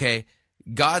 Okay?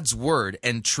 God's word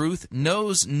and truth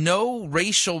knows no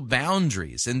racial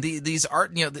boundaries. And these are,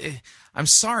 I'm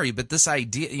sorry, but this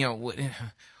idea,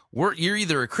 you're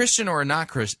either a Christian or a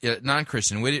non-Christian.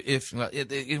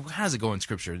 How does it go in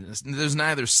Scripture? There's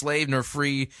neither slave nor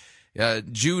free,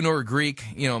 Jew nor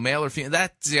Greek, male or female.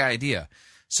 That's the idea.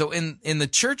 So in the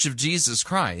Church of Jesus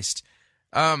Christ,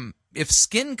 if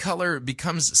skin color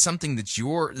becomes something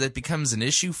that becomes an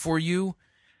issue for you,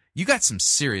 you got some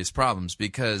serious problems,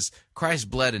 because Christ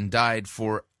bled and died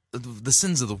for the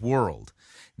sins of the world.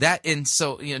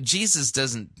 Jesus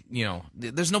doesn't,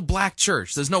 there's no black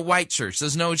church, there's no white church,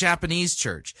 there's no Japanese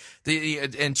church.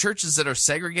 And churches that are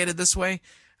segregated this way,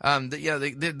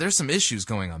 there's some issues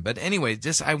going on. But anyway,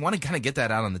 I want to kind of get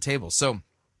that out on the table. So,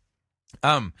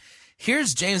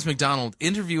 here's James MacDonald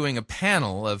interviewing a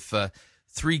panel of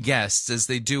 3 guests as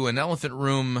they do an Elephant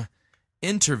Room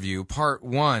interview, part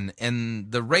 1, and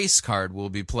the race card will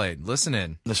be played. Listen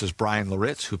in. This is Brian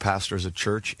Loritz, who pastors a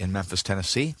church in Memphis,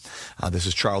 Tennessee. This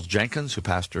is Charles Jenkins, who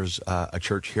pastors a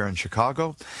church here in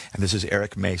Chicago. And this is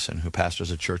Eric Mason, who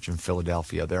pastors a church in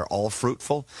Philadelphia. They're all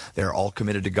fruitful. They're all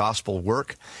committed to gospel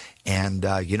work. And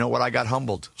you know what? I got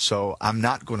humbled. So I'm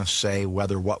not going to say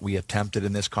whether what we attempted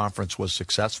in this conference was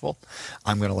successful.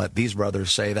 I'm going to let these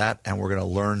brothers say that, and we're going to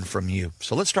learn from you.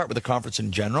 So let's start with the conference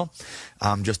in general.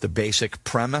 Just the basic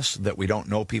premise that we don't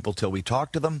know people till we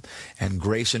talk to them, and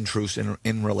grace and truth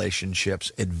in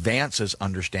relationships advances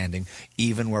understanding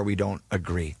even where we don't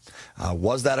agree.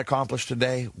 Was that accomplished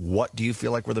today? What do you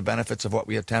feel like were the benefits of what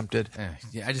we attempted?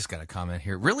 Yeah, I just got a comment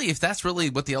here. Really, if that's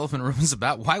really what the Elephant Room is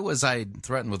about, why was I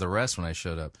threatened with arrest when I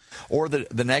showed up? Or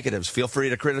the negatives. Feel free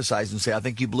to criticize and say, I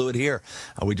think you blew it here.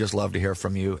 We just love to hear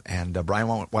from you. And Brian,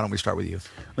 why don't we start with you?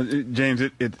 James,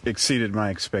 it exceeded my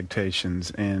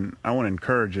expectations, and I want to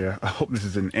encourage you. I hope this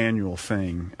is an annual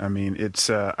thing. I mean, it's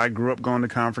I grew up going to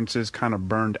conferences, kind of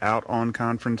burned out on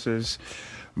conferences,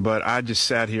 but I just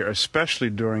sat here, especially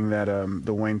during that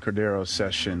the Wayne Cordero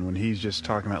session, when he's just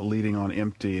talking about leading on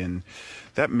empty, and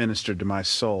that ministered to my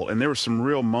soul. And there were some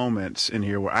real moments in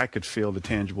here where I could feel the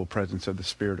tangible presence of the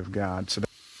Spirit of God. So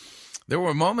there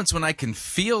were moments when I can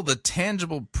feel the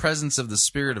tangible presence of the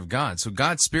Spirit of God. So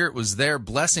God's Spirit was there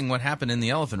blessing what happened in the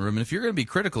Elephant Room. And if you're going to be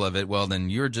critical of it, well, then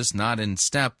you're just not in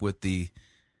step with the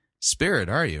Spirit,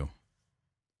 are you?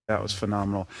 That was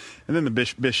phenomenal. And then the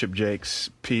Bishop Jakes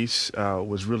piece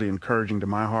was really encouraging to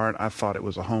my heart. I thought it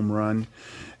was a home run.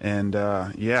 And,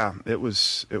 it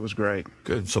was great.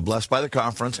 Good. So blessed by the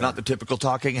conference, not the typical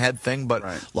talking head thing, but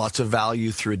lots of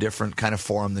value through a different kind of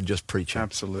forum than just preaching.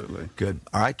 Absolutely. Good.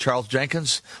 All right, Charles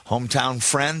Jenkins, hometown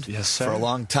friend. Yes, sir. For a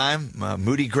long time.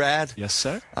 Moody grad. Yes,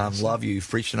 sir. Love you. You've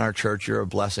preached in our church. You're a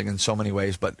blessing in so many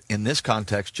ways. But in this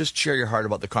context, just share your heart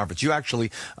about the conference. You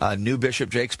actually knew Bishop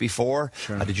Jakes before.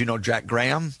 Sure. Did you know Jack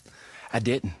Graham? I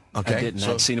didn't. Okay. I didn't.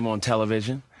 I'd seen him on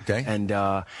television. Okay. And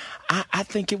I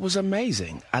think it was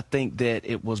amazing. I think that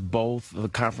the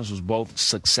conference was both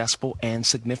successful and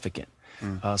significant.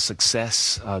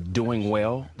 Success, doing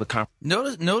well.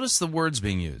 Notice the words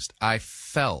being used. I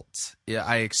felt,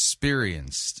 I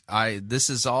experienced. This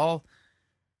is all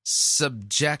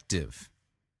subjective.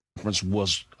 Conference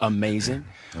was amazing,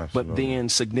 but then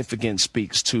significant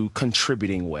speaks to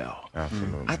contributing well.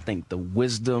 Absolutely. I think the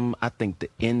wisdom, I think the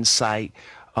insight.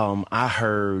 I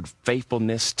heard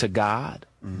faithfulness to God,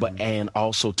 and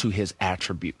also to His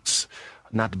attributes.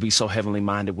 Not to be so heavenly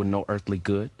minded with no earthly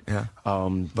good. Yeah.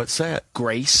 But say it.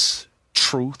 Grace,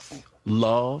 truth,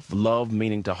 love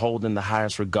meaning to hold in the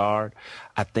highest regard.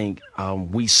 I think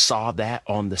we saw that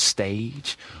on the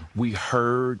stage. We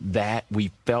heard that.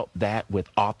 We felt that with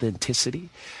authenticity.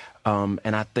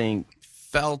 And I think...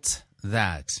 Felt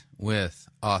that with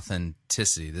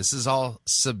authenticity. This is all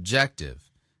subjective.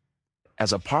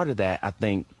 As a part of that, I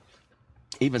think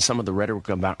even some of the rhetoric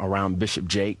around Bishop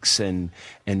Jakes and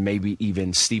maybe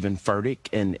even Stephen Furtick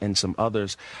and some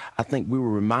others, I think we were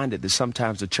reminded that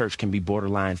sometimes the church can be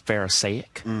borderline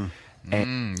Pharisaic.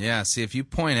 Yeah, see, if you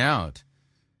point out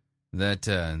that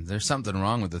there's something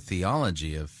wrong with the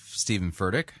theology of Stephen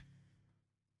Furtick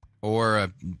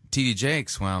or T.D.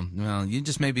 Jakes, well, you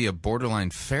just may be a borderline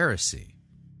Pharisee.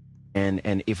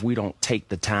 And if we don't take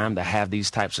the time to have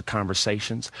these types of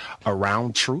conversations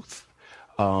around truth,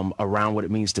 around what it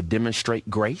means to demonstrate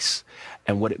grace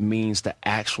and what it means to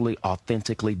actually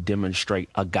authentically demonstrate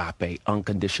agape,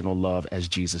 unconditional love as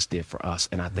Jesus did for us.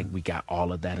 And I think we got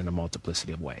all of that in a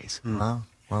multiplicity of ways. Well,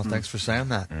 thanks for saying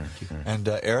that. And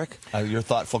Eric, your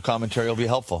thoughtful commentary will be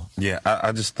helpful. Yeah,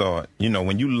 I just thought,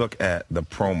 when you look at the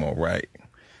promo, right,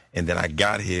 and then I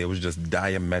got here, it was just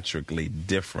diametrically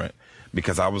different.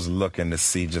 Because I was looking to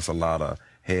see just a lot of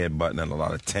headbutting and a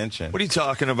lot of tension. What are you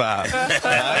talking about?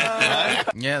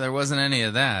 Yeah, there wasn't any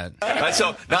of that. Right,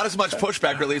 so not as much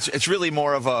pushback, really. It's really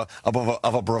more of a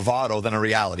bravado than a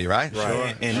reality, right?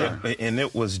 Right. And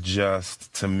it was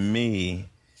just, to me,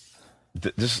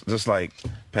 just like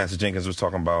Pastor Jenkins was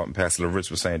talking about and Pastor LaRich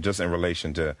was saying, just in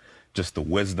relation to just the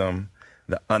wisdom,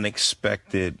 the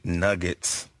unexpected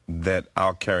nuggets that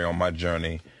I'll carry on my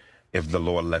journey if the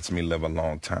Lord lets me live a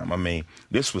long time. I mean,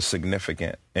 this was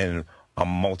significant in a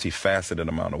multifaceted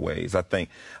amount of ways. I think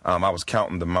I was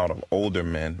counting the amount of older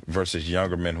men versus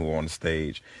younger men who were on the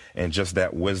stage, and just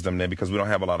that wisdom there, because we don't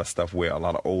have a lot of stuff where a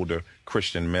lot of older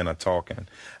Christian men are talking.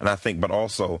 And I think, but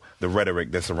also the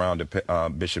rhetoric that surrounded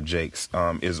Bishop Jakes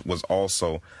was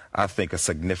also, I think, a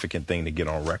significant thing to get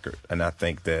on record. And I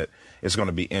think that it's going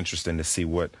to be interesting to see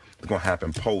what's going to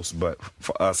happen post. But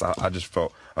for us, I just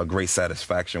felt a great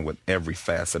satisfaction with every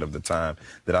facet of the time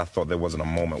that I thought there wasn't a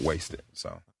moment wasted.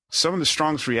 So some of the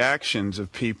strongest reactions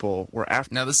of people were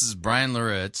Now, this is Brian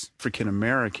Loritz. African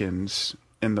Americans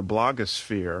in the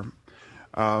blogosphere,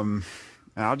 and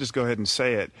I'll just go ahead and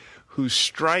say it, who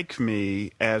strike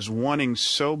me as wanting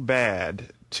so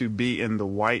bad to be in the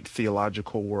white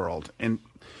theological world. And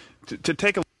to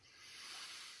take a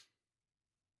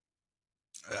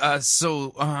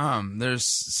So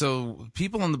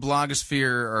people in the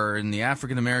blogosphere or in the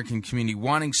African American community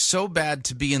wanting so bad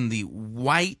to be in the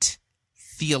white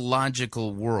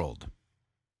theological world.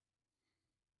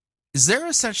 Is there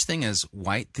a such thing as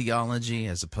white theology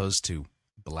as opposed to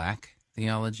black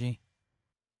theology?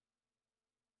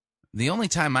 The only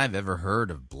time I've ever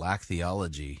heard of black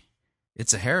theology,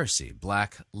 it's a heresy,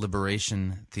 black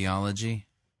liberation theology.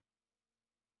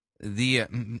 This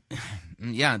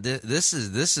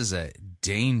is a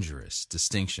dangerous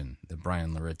distinction that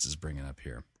Brian Loritz is bringing up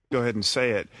here. Go ahead and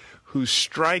say it, who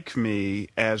strike me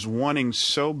as wanting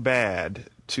so bad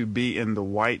to be in the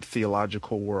white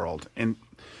theological world. And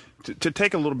to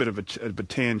take a little bit of a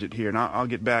tangent here, and I'll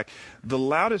get back, the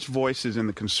loudest voices in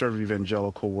the conservative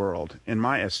evangelical world, in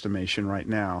my estimation right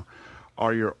now,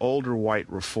 are your older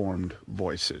white Reformed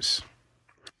voices.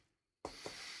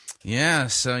 Yeah,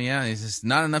 so there's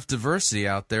not enough diversity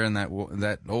out there in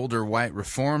that older white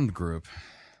Reformed group.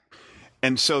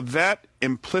 And so that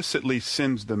implicitly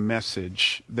sends the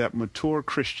message that mature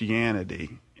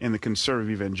Christianity in the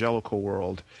conservative evangelical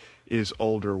world is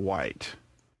older white.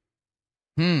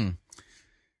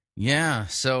 Yeah,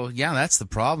 so that's the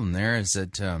problem there, is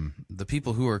that the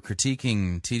people who are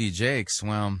critiquing T.D. Jakes,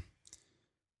 well,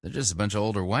 they're just a bunch of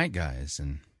older white guys,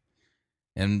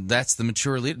 and that's the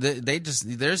mature leader.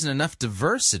 There isn't enough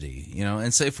diversity,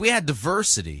 and so if we had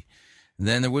diversity,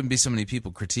 then there wouldn't be so many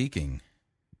people critiquing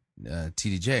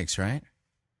T.D. Jakes, right?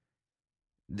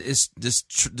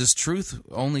 Does truth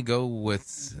only go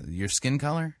with your skin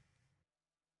color?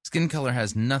 Skin color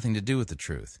has nothing to do with the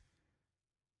truth.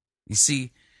 You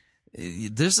see,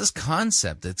 there's this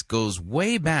concept that goes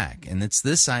way back, and it's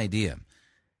this idea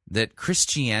that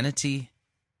Christianity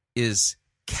is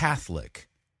Catholic,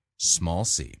 small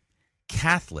c.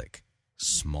 Catholic,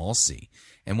 small c.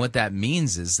 And what that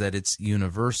means is that it's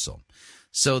universal.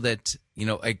 So that,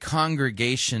 a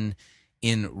congregation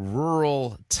in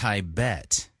rural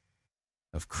Tibet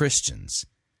of Christians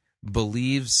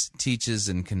believes, teaches,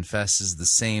 and confesses the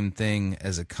same thing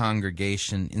as a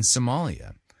congregation in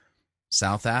Somalia,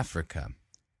 South Africa,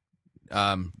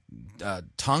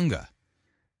 Tonga,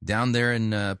 down there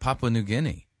in Papua New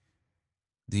Guinea,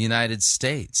 the United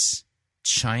States,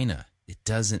 China. It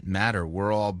doesn't matter.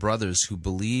 We're all brothers who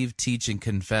believe, teach, and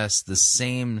confess the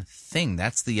same thing.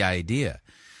 That's the idea.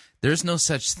 There's no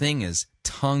such thing as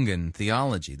Tongan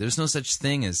theology. There's no such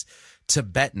thing as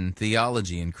Tibetan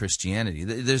theology in Christianity.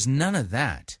 There's none of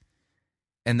that.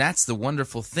 And that's the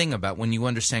wonderful thing about when you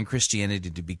understand Christianity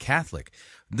to be Catholic.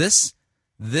 This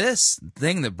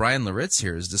thing that Bryan Loritts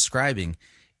here is describing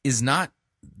is not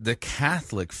the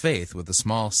Catholic faith with a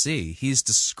small c. He's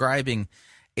describing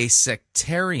a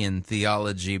sectarian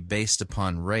theology based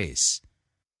upon race.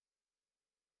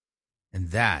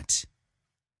 And that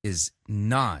is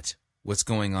not what's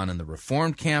going on in the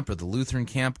Reformed camp or the Lutheran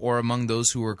camp or among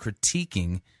those who are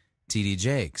critiquing T.D.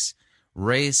 Jakes.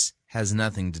 Race has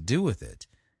nothing to do with it.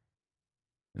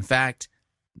 In fact,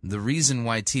 the reason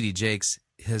why T.D. Jakes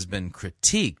has been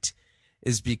critiqued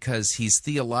is because he's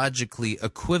theologically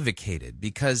equivocated,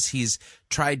 because he's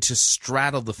tried to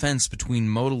straddle the fence between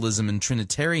modalism and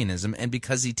Trinitarianism, and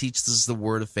because he teaches the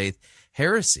word of faith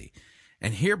heresy.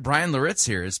 And here, Bryan Loritts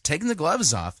here is taking the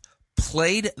gloves off,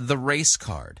 played the race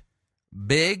card,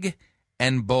 big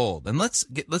and bold. And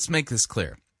let's make this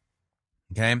clear,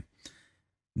 okay?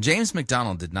 James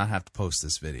MacDonald did not have to post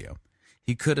this video.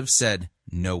 He could have said,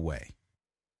 no way,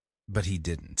 but he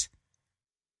didn't.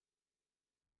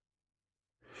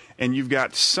 And you've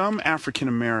got some African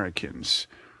Americans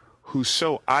who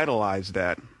so idolize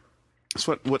that. It's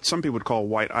what some people would call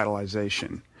white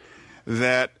idolization,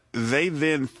 that they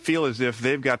then feel as if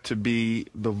they've got to be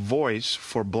the voice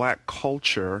for black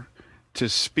culture to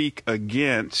speak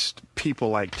against people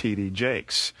like T.D.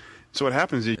 Jakes. So what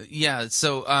happens is... Yeah,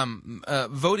 so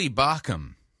Vodi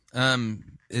Bakum,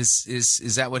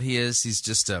 is that what he is?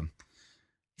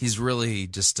 He's really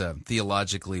just a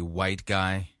theologically white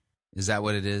guy. Is that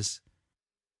what it is?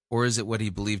 Or is it what he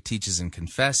believed, teaches, and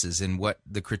confesses, and what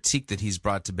the critique that he's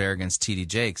brought to bear against T.D.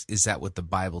 Jakes, is that what the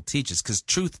Bible teaches? Because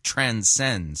truth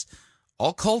transcends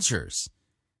all cultures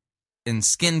in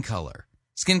skin color.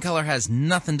 Skin color has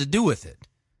nothing to do with it.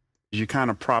 You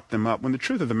kind of prop them up, when the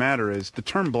truth of the matter is the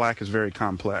term black is very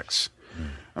complex.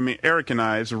 I mean, Eric and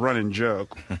I, it's a running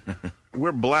joke.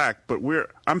 We're black, but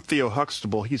I'm Theo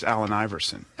Huxtable. He's Allen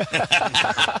Iverson.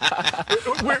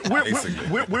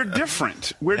 we're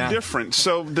different. We're different.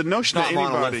 So the notion that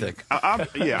anybody,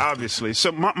 obviously.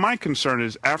 So my concern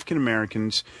is African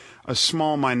Americans, a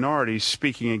small minority,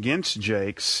 speaking against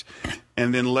Jakes,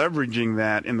 and then leveraging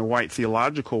that in the white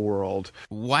theological world.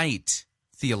 White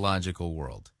theological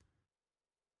world,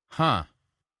 huh?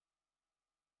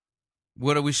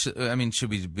 What do we? Should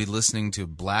we be listening to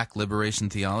black liberation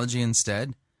theology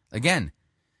instead? Again,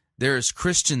 there is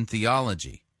Christian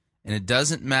theology, and it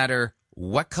doesn't matter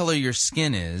what color your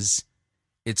skin is.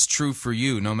 It's true for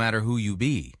you, no matter who you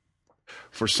be.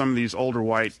 For some of these older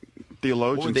white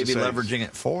theologians, what would they be leveraging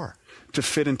it for? To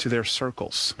fit into their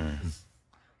circles. Mm-hmm.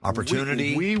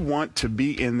 Opportunity. We want to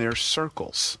be in their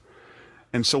circles,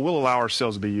 and so we'll allow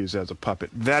ourselves to be used as a puppet.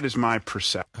 That is my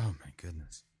perception. Oh my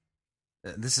goodness.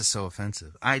 This is so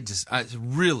offensive. I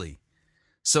really.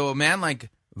 So a man like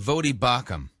Vodi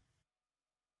Bakum,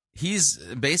 he's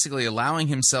basically allowing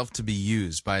himself to be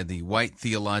used by the white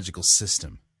theological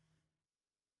system.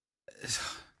 This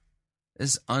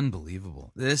is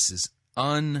unbelievable. This is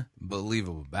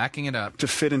unbelievable. Backing it up. To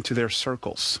fit into their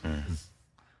circles. Mm-hmm.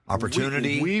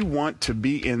 Opportunity. We want to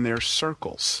be in their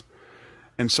circles.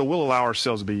 And so we'll allow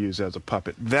ourselves to be used as a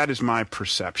puppet. That is my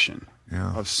perception.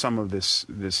 Yeah. Of some of this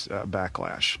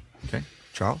backlash. Okay,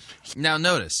 Charles? Now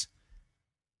notice,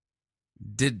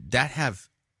 did that have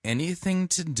anything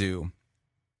to do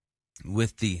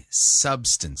with the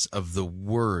substance of the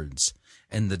words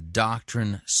and the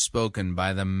doctrine spoken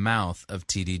by the mouth of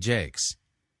T.D. Jakes?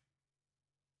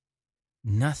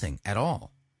 Nothing at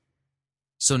all.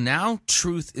 So now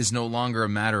truth is no longer a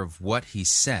matter of what he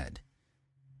said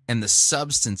and the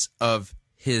substance of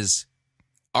his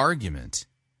argument.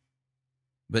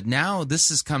 But now this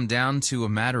has come down to a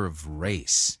matter of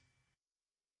race.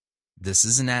 This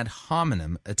is an ad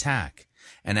hominem attack.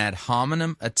 An ad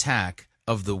hominem attack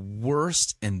of the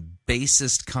worst and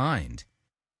basest kind.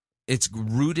 It's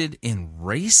rooted in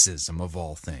racism, of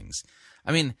all things.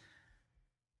 I mean,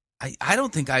 I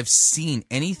don't think I've seen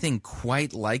anything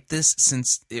quite like this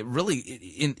since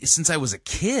I was a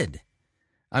kid.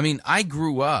 I mean, I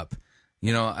grew up,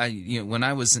 when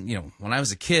I was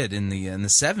a kid in the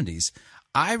 70s,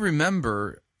 I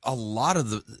remember a lot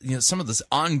of some of this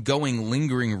ongoing,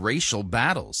 lingering racial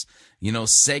battles.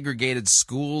 Segregated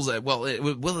schools. What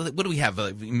do we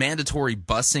have? Mandatory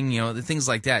busing. Things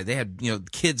like that. They had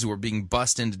kids who were being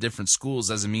bused into different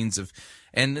schools as a means of,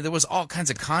 and there was all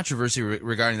kinds of controversy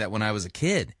regarding that when I was a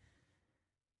kid.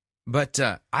 But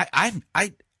I'm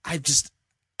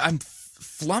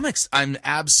flummoxed. I'm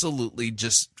absolutely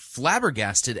just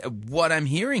flabbergasted at what I'm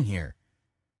hearing here.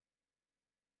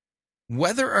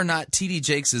 Whether or not T.D.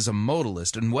 Jakes is a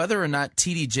modalist and whether or not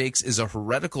T.D. Jakes is a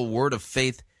heretical word of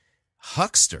faith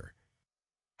huckster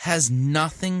has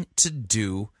nothing to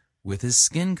do with his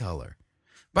skin color.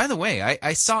 By the way,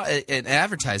 I saw an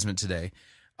advertisement today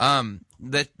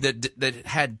that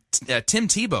had Tim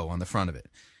Tebow on the front of it.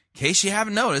 In case you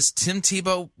haven't noticed, Tim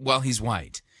Tebow, well, he's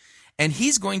white. And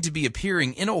he's going to be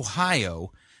appearing in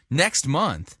Ohio next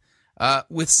month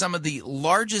with some of the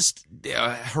largest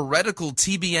heretical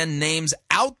TBN names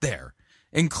out there,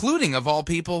 including, of all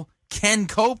people, Ken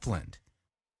Copeland.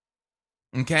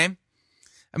 Okay?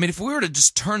 I mean, if we were to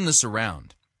just turn this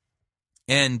around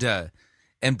and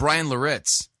Brian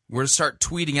Loritz were to start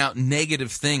tweeting out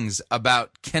negative things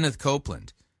about Kenneth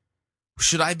Copeland,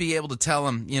 should I be able to tell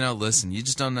him, listen, you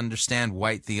just don't understand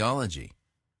white theology,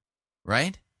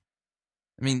 right?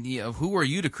 I mean, who are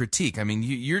you to critique? I mean,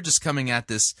 you're just coming at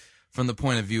this from the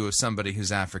point of view of somebody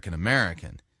who's African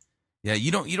American. Yeah,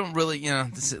 you don't really,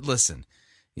 listen,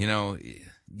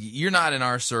 you're not in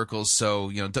our circles, so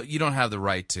you don't have the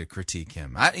right to critique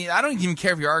him. I don't even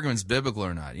care if your argument's biblical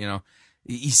or not.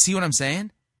 You see what I'm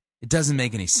saying? It doesn't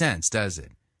make any sense, does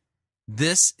it?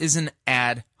 This is an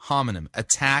ad hominem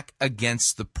attack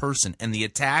against the person, and the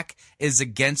attack is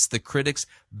against the critics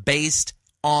based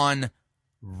on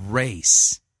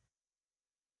race.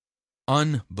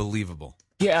 Unbelievable.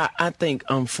 Yeah, I think,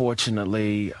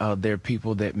 unfortunately, there are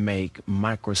people that make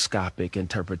microscopic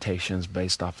interpretations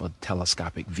based off a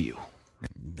telescopic view.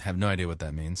 Have no idea what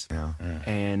that means. Yeah.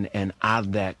 And out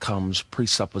of that comes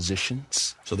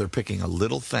presuppositions. So they're picking a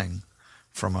little thing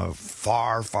from a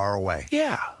far, far away.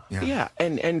 Yeah.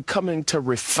 And coming to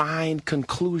refined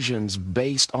conclusions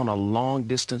based on a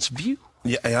long-distance view.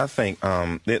 Yeah, I think,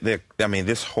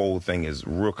 this whole thing is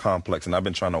real complex, and I've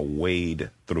been trying to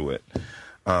wade through it.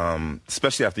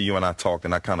 Especially after you and I talked,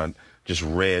 and I kind of just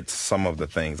read some of the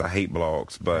things. I hate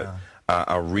blogs, but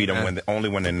I read them only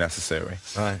when they're necessary.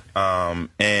 Right.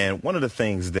 And one of the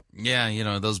things that...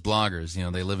 Yeah, those bloggers,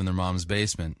 they live in their mom's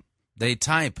basement. They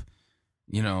type,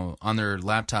 on their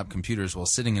laptop computers while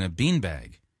sitting in a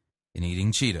beanbag and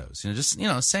eating Cheetos.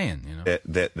 Saying,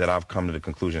 That I've come to the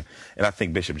conclusion, and I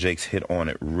think Bishop Jakes hit on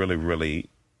it really, really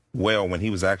well when he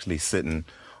was actually sitting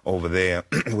over there,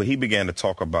 when he began to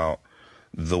talk about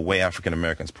the way African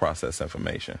Americans process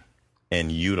information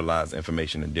and utilize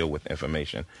information and deal with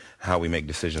information, how we make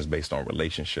decisions based on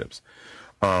relationships.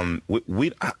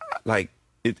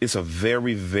 It's a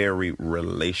very, very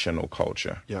relational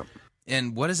culture. Yep.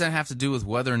 And what does that have to do with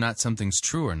whether or not something's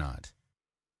true or not?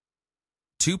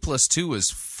 2 + 2 is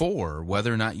 4,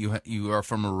 whether or not you are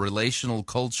from a relational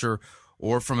culture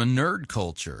or from a nerd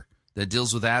culture that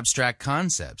deals with abstract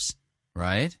concepts,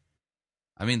 right?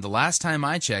 I mean, the last time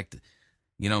I checked,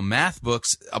 math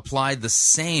books applied the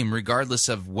same regardless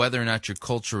of whether or not your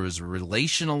culture is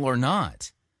relational or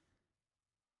not.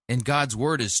 And God's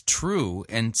word is true,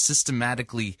 and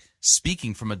systematically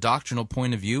speaking from a doctrinal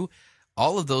point of view,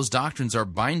 all of those doctrines are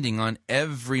binding on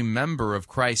every member of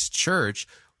Christ's church,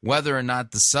 whether or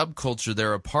not the subculture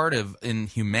they're a part of in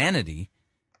humanity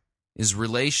is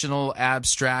relational,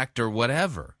 abstract, or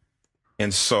whatever.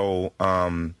 And so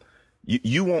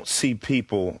you won't see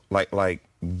people like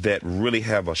that really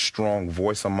have a strong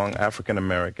voice among African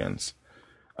Americans,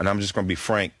 and I'm just going to be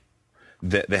frank,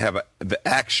 that they have the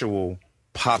actual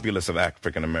populace of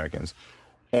African Americans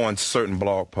on certain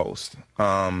blog posts.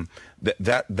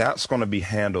 That's going to be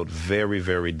handled very,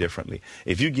 very differently.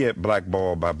 If you get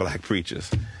blackballed by black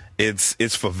preachers,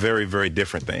 it's for very, very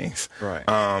different things. Right.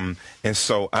 And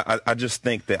so I just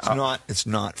think that it's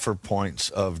not for points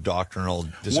of doctrinal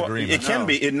disagreement. Well, it can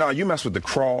be. You mess with the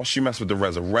cross, you mess with the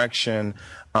resurrection.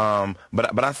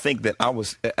 But I think that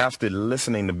after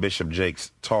listening to Bishop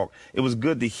Jakes talk, it was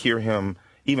good to hear him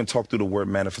even talk through the word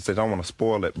manifestation. I don't want to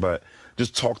spoil it, but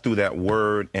just talk through that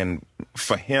word. And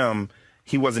for him,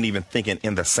 he wasn't even thinking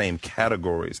in the same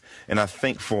categories. And I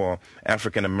think for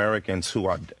African Americans who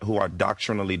are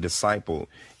doctrinally discipled.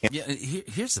 Yeah,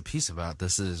 here's the piece about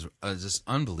this is just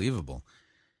unbelievable,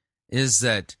 is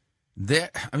that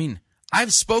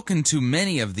I've spoken to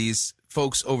many of these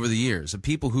folks over the years, of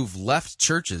people who've left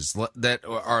churches that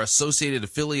are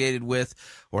affiliated with,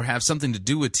 or have something to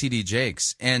do with T.D.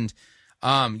 Jakes. And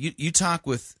you talk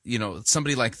with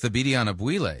somebody like Thabiti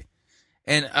Anyabwile,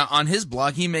 and on his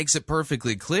blog he makes it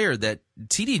perfectly clear that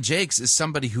T.D. Jakes is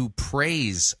somebody who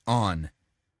preys on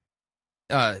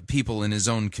people in his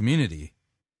own community,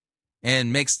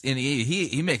 and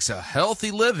he makes a healthy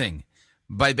living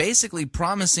by basically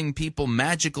promising people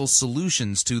magical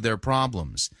solutions to their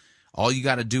problems. All you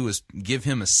got to do is give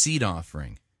him a seed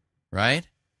offering, right?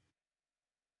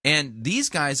 And these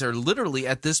guys are literally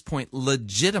at this point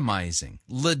legitimizing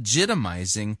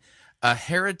a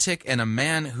heretic and a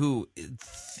man who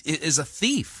is a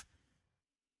thief.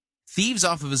 Thieves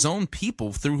off of his own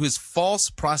people through his false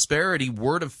prosperity,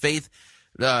 word of faith,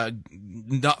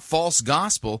 false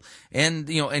gospel,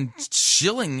 and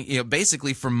shilling,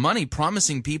 basically for money,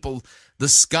 promising people the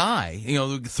sky.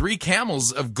 3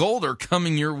 camels of gold are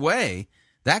coming your way,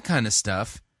 that kind of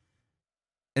stuff.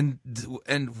 And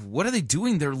what are they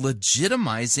doing? They're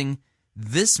legitimizing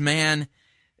this man.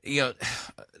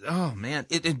 Oh man,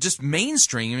 it just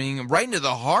mainstreaming right into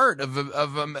the heart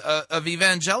of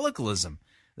evangelicalism.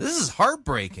 This is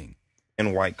heartbreaking.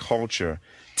 In white culture,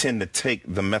 tend to take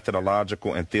the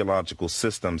methodological and theological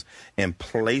systems and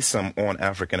place them on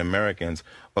African Americans,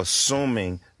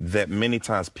 assuming that many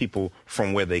times people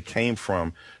from where they came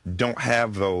from don't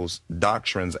have those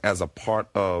doctrines as a part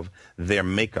of their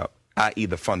makeup, i.e.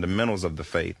 the fundamentals of the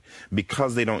faith,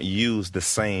 because they don't use the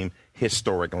same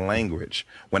historic language.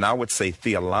 When I would say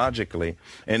theologically,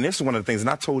 and this is one of the things, and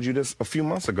I told you this a few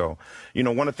months ago,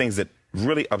 one of the things that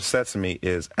really upsets me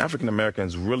is African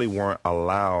Americans really weren't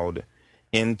allowed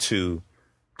into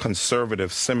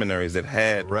conservative seminaries that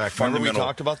had Remember we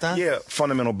talked about that? Yeah,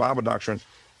 fundamental Bible doctrine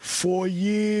for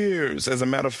years. As a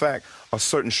matter of fact, a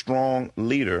certain strong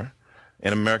leader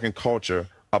in American culture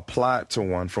applied to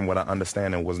one, from what I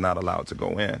understand, and was not allowed to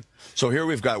go in. So here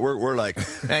we're like,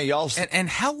 hey, y'all. And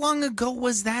how long ago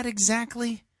was that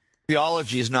exactly?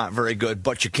 Theology is not very good,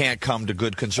 but you can't come to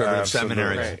good conservative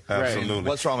seminaries. Right. Absolutely.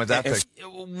 What's wrong with that picture?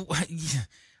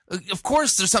 Of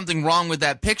course there's something wrong with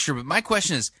that picture, but my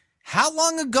question is, how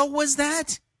long ago was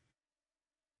that?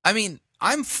 I mean,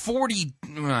 I'm 40.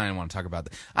 I don't want to talk about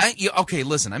that. Okay,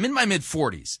 listen, I'm in my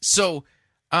mid-40s. So,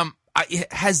 I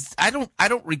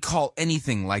don't recall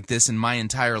anything like this in my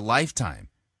entire lifetime.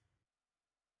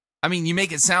 I mean, you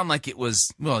make it sound like it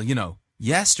was,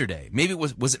 yesterday. Maybe it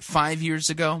was it 5 years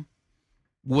ago?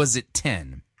 Was it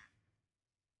 10?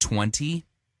 20?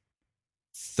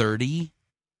 30?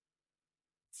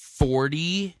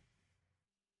 40?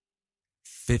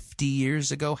 50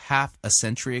 years ago? Half a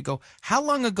century ago? How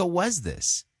long ago was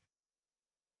this?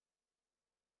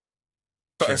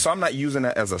 So I'm not using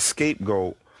that as a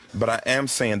scapegoat, but I am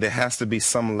saying there has to be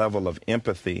some level of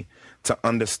empathy to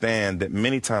understand that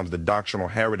many times the doctrinal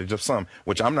heritage of some,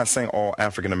 which I'm not saying all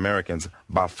African Americans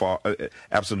by far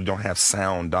absolutely don't have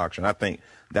sound doctrine. I think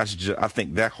that's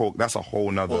a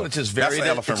whole nother. Well, it's as varied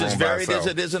as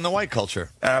it is in the white culture.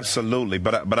 Absolutely,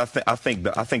 but I think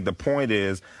the point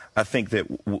is, I think that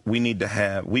we need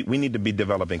to be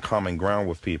developing common ground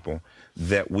with people,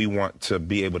 that we want to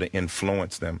be able to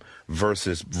influence them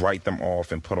versus write them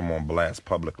off and put them on blast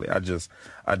publicly. I just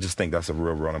think that's a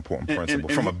real important principle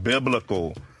from a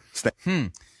biblical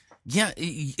standpoint. Yeah,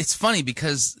 it's funny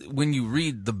because when you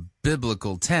read the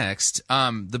biblical text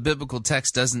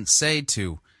doesn't say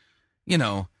to,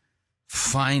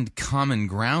 find common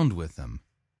ground with them.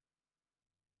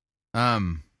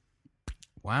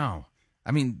 Wow.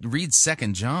 I mean, read 2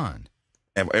 John.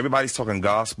 And everybody's talking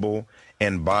gospel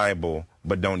and Bible,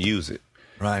 but don't use it.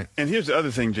 Right. And here's the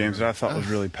other thing, James, that I thought was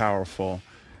really powerful.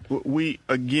 We,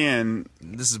 again...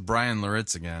 This is Brian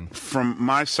Loritz again. From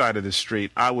my side of the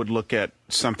street, I would look at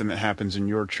something that happens in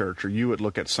your church, or you would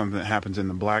look at something that happens in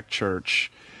the black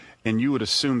church, and you would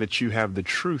assume that you have the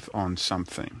truth on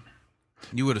something.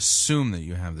 You would assume that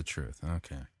you have the truth.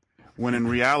 Okay. When in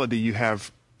reality, you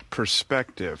have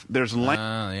perspective. There's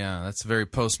yeah, that's a very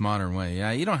postmodern way.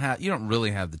 Yeah, you don't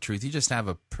really have the truth. You just have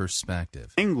a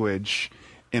perspective. Language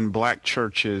in black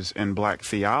churches and black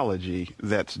theology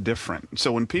that's different.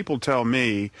 So when people tell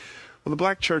me, well, the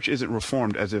black church isn't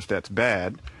reformed, as if that's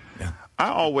bad, yeah. I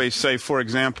always say, for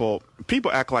example, people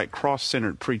act like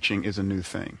cross-centered preaching is a new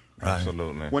thing. Right.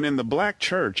 Absolutely. When in the black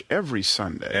church, every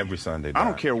Sunday, I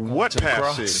don't care what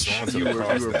passage you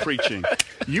were preaching,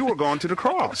 You were going to the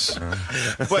cross.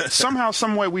 But somehow,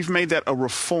 some way, we've made that a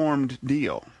reformed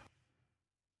deal.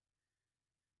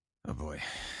 Oh, boy.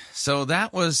 So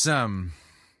that was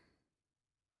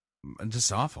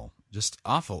just awful. Just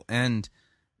awful. And,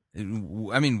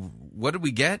 I mean, what did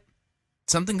we get?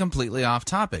 Something completely off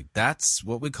topic. That's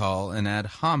what we call an ad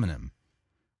hominem.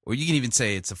 Or you can even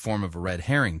say it's a form of a red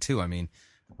herring, too. I mean,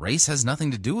 race has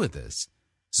nothing to do with this.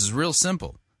 This is real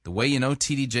simple. The way you know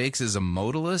T.D. Jakes is a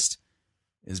modalist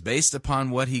is based upon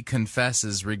what he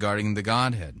confesses regarding the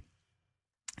Godhead.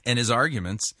 And his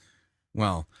arguments,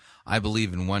 well, I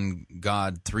believe in one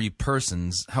God, three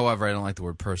persons. However, I don't like the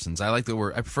word persons. I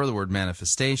prefer the word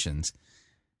manifestations.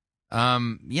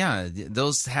 Yeah,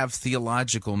 those have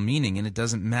theological meaning, and it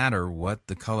doesn't matter what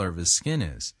the color of his skin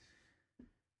is.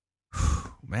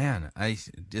 Man,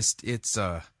 it's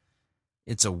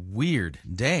a weird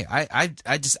day.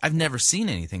 I've never seen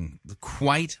anything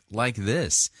quite like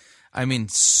this. I mean,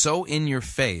 so in your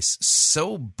face,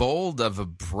 so bold of a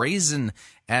brazen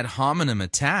ad hominem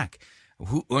attack.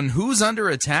 Who's under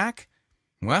attack?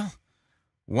 Well,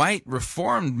 white,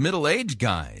 reformed, middle-aged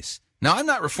guys. Now, I'm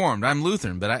not reformed. I'm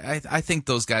Lutheran, but I think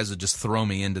those guys would just throw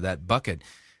me into that bucket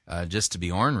just to be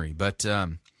ornery. But,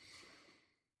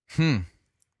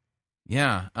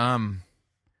 yeah,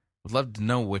 would love to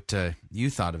know what you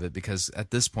thought of it, because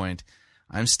at this point,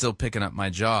 I'm still picking up my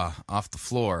jaw off the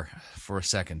floor for a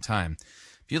second time.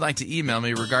 If you'd like to email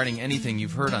me regarding anything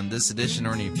you've heard on this edition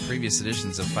or any previous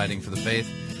editions of Fighting for the Faith,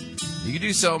 you can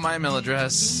do so. My email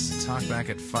address,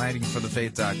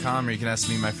 talkback@fightingforthefaith.com, or you can ask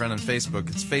me, my friend, on Facebook.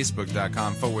 It's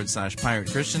facebook.com/Pirate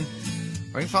Christian.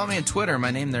 Or you can follow me on Twitter.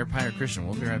 My name there, Pirate Christian.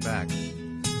 We'll be right back.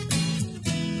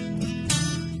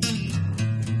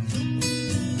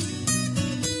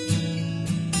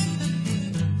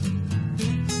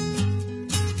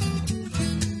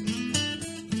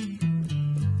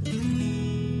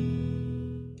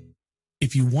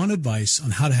 If you want advice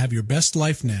on how to have your best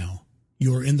life now,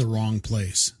 you're in the wrong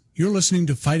place. You're listening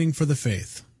to Fighting for the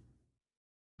Faith.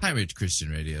 Pirate Christian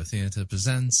Radio Theater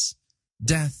presents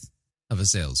Death of a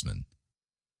Salesman.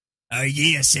 Are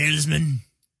ye a salesman?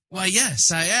 Why,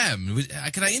 yes, I am.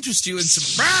 Can I interest you in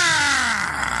some...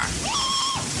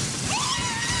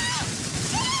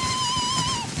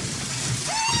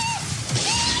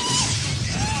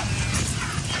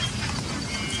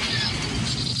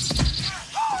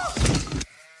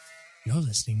 You're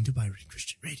listening to Pirate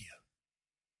Christian Radio.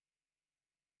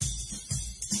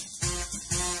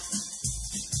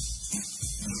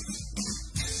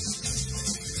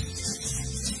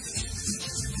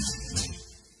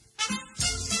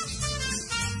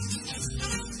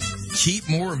 Keep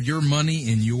more of your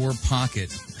money in your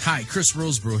pocket. Hi, Chris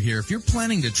Roseborough here. If you're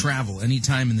planning to travel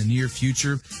anytime in the near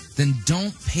future, then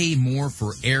don't pay more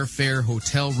for airfare,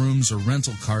 hotel rooms, or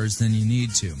rental cars than you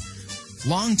need to.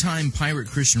 Longtime Pirate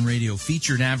Christian Radio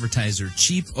featured advertiser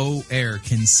Cheap O Air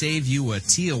can save you a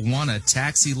Tijuana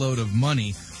taxi load of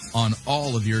money on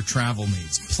all of your travel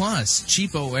needs. Plus,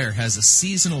 Cheap O Air has a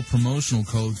seasonal promotional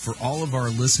code for all of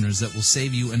our listeners that will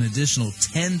save you an additional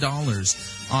 $10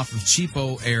 off of Cheap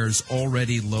O Air's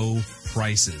already low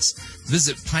prices.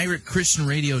 Visit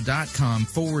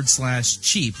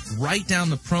piratechristianradio.com/cheap. Write down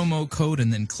the promo code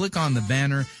and then click on the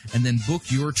banner and then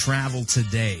book your travel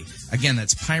today. Again,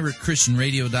 that's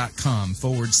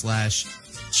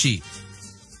piratechristianradio.com/cheap.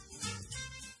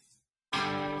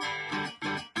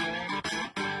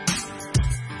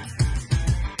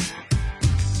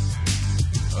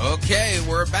 Okay,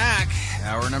 we're back.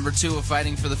 Hour number 2 of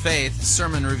Fighting for the Faith.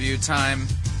 Sermon review time.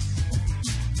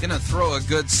 Gonna throw a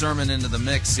good sermon into the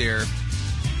mix here.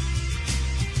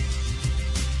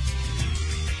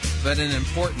 But an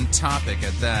important topic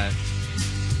at that.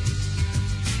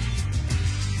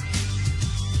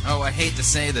 Oh, I hate to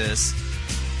say this.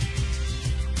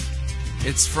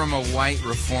 It's from a white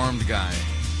reformed guy.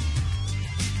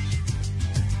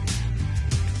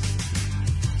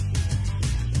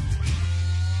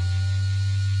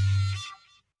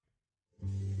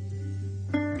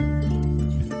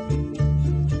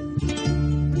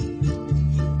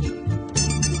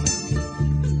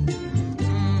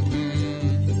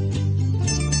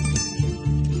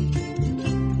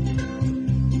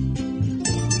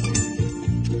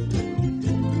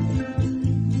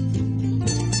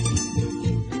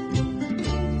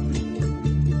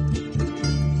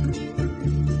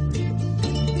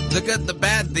 The good, the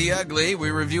bad, the ugly.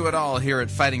 We review it all here at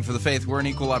Fighting for the Faith. We're an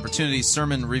equal opportunity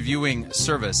sermon reviewing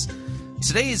service.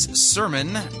 Today's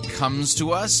sermon comes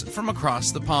to us from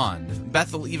across the pond.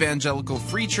 Bethel Evangelical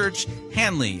Free Church,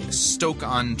 Hanley,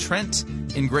 Stoke-on-Trent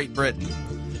in Great Britain.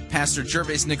 Pastor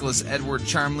Gervase Nicholas Edward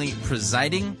Charmley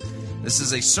presiding. This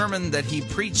is a sermon that he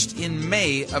preached in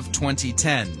May of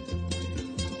 2010.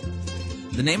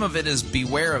 The name of it is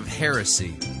Beware of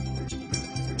Heresy.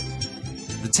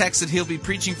 The text that he'll be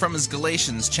preaching from is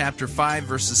Galatians chapter 5,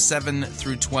 verses 7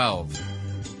 through 12.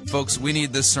 Folks, we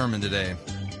need this sermon today.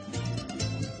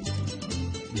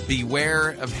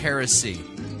 Beware of heresy.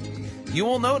 You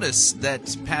will notice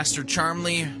that Pastor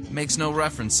Charmley makes no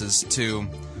references to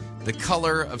the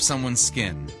color of someone's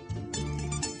skin.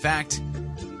 In fact,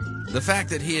 the fact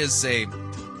that he is a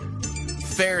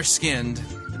fair-skinned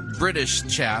British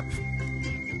chap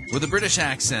with a British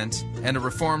accent and a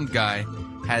Reformed guy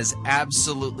has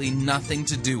absolutely nothing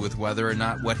to do with whether or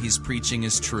not what he's preaching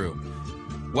is true.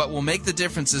 What will make the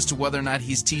difference as to whether or not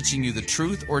he's teaching you the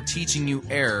truth or teaching you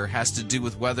error has to do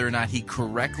with whether or not he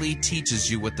correctly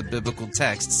teaches you what the biblical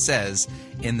text says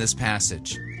in this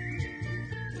passage.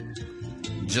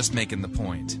 Just making the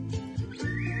point.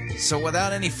 So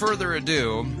without any further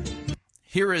ado,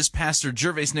 here is Pastor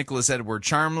Gervase Nicholas Edward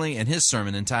Charmley and his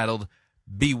sermon entitled,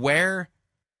 Beware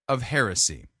of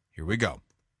Heresy. Here we go.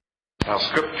 Our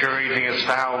scripture reading is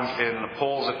found in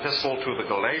Paul's epistle to the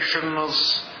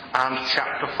Galatians and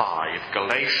chapter 5.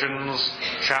 Galatians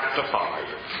chapter 5.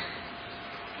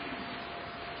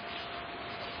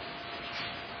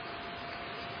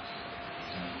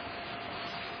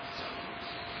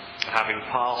 Having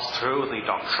passed through the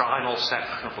doctrinal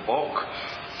section of the book,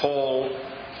 Paul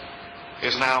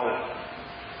is now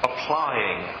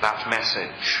applying that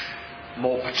message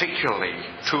more particularly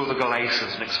to the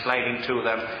Galatians and explaining to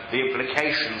them the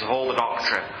implications of all the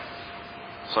doctrine.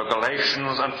 So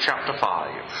Galatians and chapter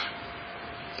 5.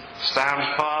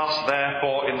 Stand fast,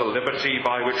 therefore, in the liberty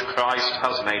by which Christ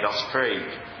has made us free,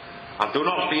 and do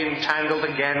not be entangled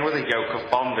again with a yoke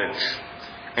of bondage.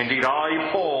 Indeed,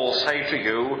 I, Paul, say to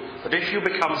you that if you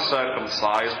become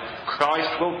circumcised,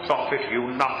 Christ will profit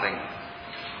you nothing.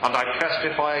 And I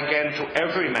testify again to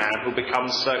every man who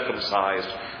becomes circumcised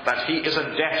that he is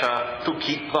a debtor to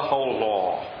keep the whole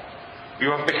law. You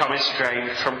have become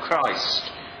estranged from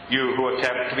Christ. You who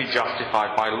attempt to be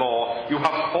justified by law, you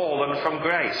have fallen from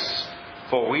grace.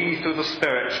 For we, through the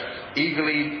Spirit,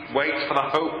 eagerly wait for the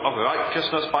hope of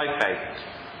righteousness by faith.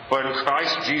 For in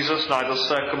Christ Jesus neither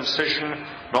circumcision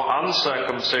nor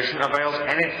uncircumcision avails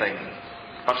anything,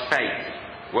 but faith,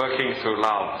 working through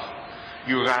love.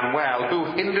 You ran well.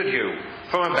 Who hindered you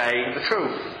from obeying the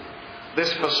truth?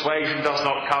 This persuasion does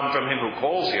not come from him who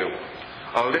calls you.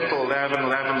 A little leaven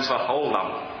leavens the whole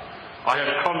lump. I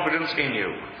have confidence in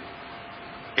you,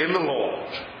 in the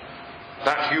Lord,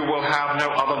 that you will have no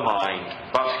other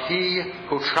mind, but he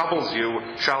who troubles you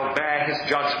shall bear his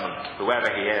judgment, whoever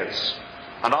he is.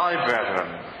 And I,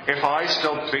 brethren, if I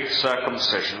still preach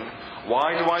circumcision,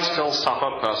 why do I still suffer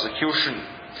persecution?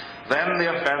 Then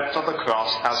the offence of the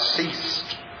cross has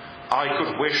ceased. I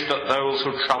could wish that those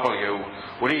who trouble you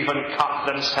would even cut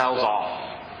themselves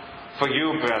off. For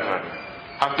you, brethren,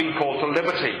 have been called to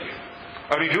liberty.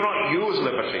 Only do not use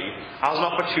liberty as an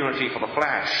opportunity for the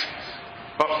flesh,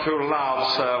 but through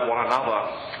love serve one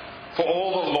another. For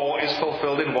all the law is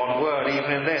fulfilled in one word,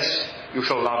 even in this, you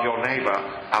shall love your neighbour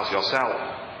as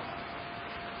yourself.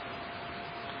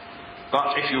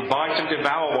 But if you bite and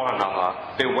devour one another,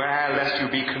 beware lest you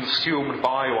be consumed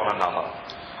by one another.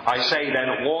 I say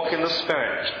then, walk in the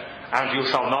Spirit, and you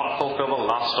shall not fulfill the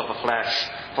lust of the flesh.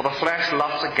 For the flesh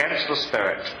lusts against the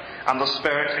Spirit, and the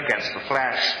Spirit against the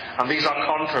flesh, and these are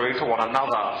contrary to one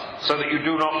another, so that you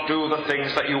do not do the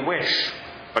things that you wish.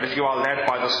 But if you are led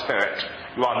by the Spirit,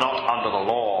 you are not under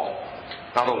the law.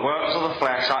 Now the works of the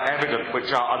flesh are evident,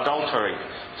 which are adultery,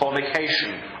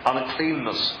 fornication,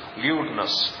 uncleanness,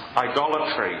 lewdness,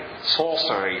 idolatry,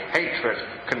 sorcery, hatred,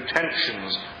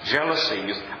 contentions,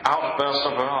 jealousies, outbursts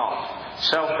of wrath,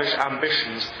 selfish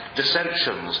ambitions,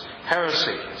 dissensions,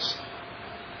 heresies,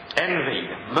 envy,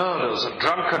 murders,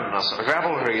 drunkenness,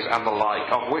 revelries, and the like,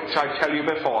 of which I tell you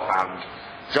beforehand,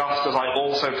 just as I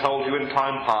also told you in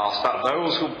time past, that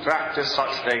those who practice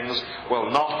such things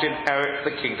will not inherit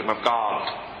the kingdom of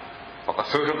God. But the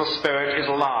fruit of the Spirit is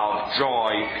love,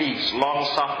 joy, peace,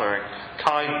 long-suffering,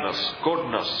 kindness,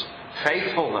 goodness,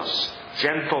 faithfulness,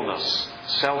 gentleness,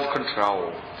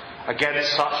 self-control.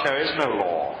 Against such there is no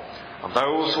law. And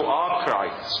those who are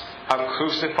Christ's have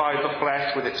crucified the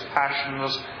flesh with its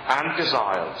passions and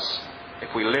desires.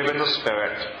 If we live in the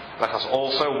Spirit, let us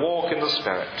also walk in the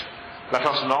Spirit. Let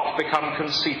us not become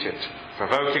conceited,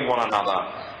 provoking one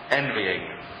another, envying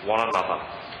one another.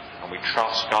 And we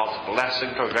trust God's blessing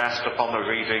to rest upon the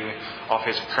reading of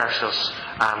his precious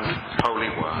and holy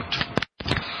word.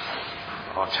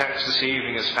 Our text this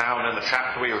evening is found in the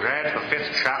chapter we read, the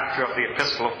 5th chapter of the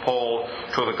Epistle of Paul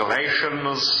to the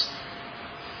Galatians,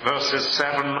 verses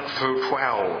 7 through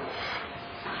 12.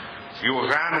 You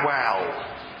ran well.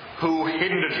 Who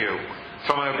hindered you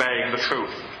from obeying the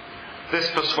truth? This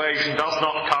persuasion does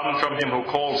not come from him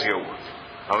who calls you.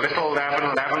 A little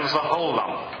leaven leavens the whole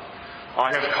lump.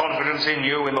 I have confidence in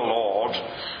you in the Lord,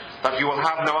 that you will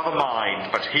have no other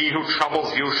mind, but he who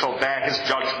troubles you shall bear his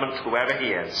judgment, whoever he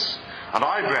is. And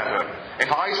I, brethren,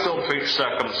 if I still preach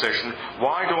circumcision,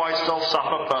 why do I still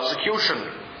suffer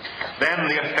persecution? Then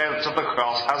the offence of the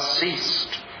cross has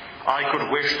ceased. I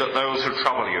could wish that those who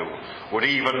trouble you would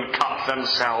even cut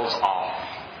themselves off.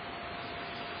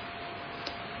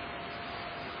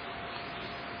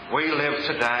 We live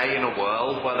today in a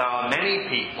world where there are many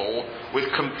people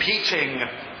with competing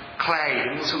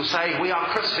claims who say we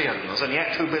are Christians and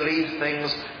yet who believe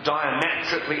things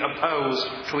diametrically opposed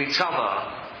to each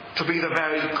other to be the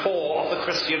very core of the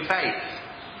Christian faith.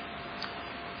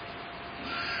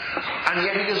 And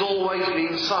yet it has always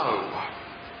been so.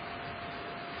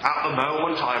 At the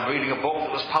moment I am reading a book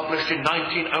that was published in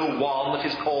 1901 that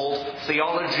is called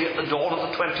Theology at the Dawn of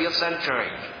the 20th Century.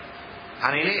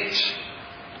 And in it,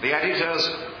 the editors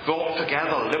brought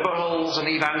together liberals and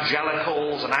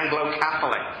evangelicals and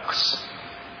Anglo-Catholics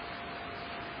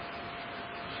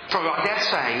to write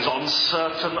essays on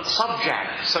certain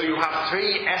subjects. So you have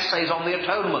 3 essays on the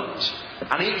atonement,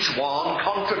 and each one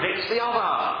contradicts the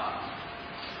other.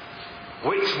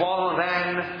 Which one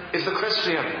then is the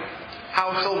Christian?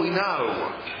 How shall we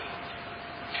know?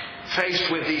 Faced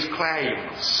with these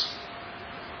claims,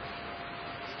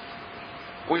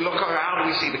 we look around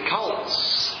and we see the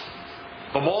cults.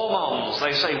 The Mormons,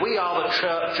 they say, we are the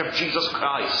Church of Jesus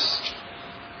Christ.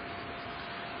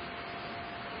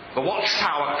 The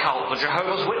Watchtower cult, the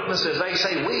Jehovah's Witnesses, they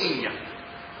say, we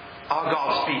are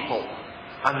God's people,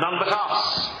 and none but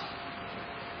us.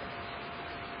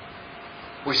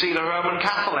 We see the Roman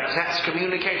Catholics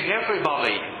excommunicating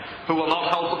everybody who will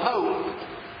not hold the Pope.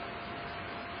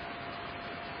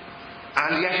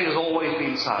 And yet it has always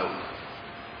been so.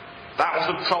 That was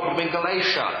the problem in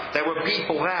Galatia. There were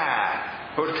people there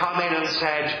who had come in and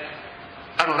said,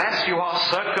 unless you are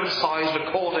circumcised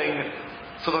according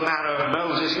to the manner of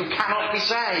Moses, you cannot be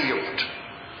saved.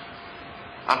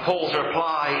 And Paul's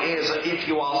reply is that if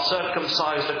you are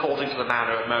circumcised according to the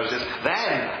manner of Moses,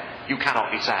 then you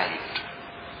cannot be saved.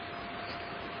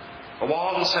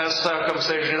 One says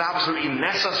circumcision is absolutely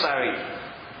necessary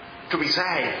to be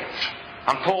saved.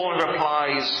 And Paul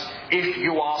replies, if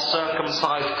you are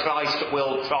circumcised, Christ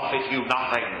will profit you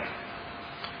nothing.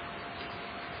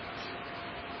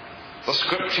 The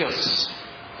Scriptures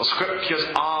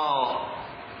are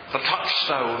the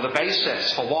touchstone, the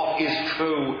basis for what is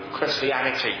true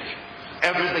Christianity.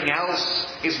 Everything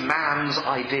else is man's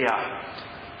idea.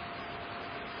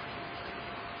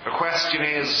 The question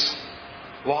is,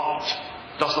 what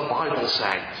does the Bible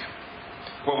say?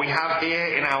 Well, we have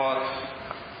here in our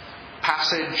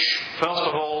passage, first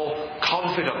of all,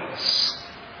 confidence.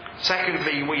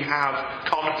 Secondly, we have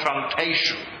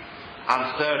confrontation.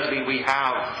 And thirdly, we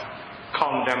have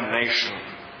condemnation.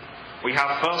 We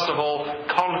have, first of all,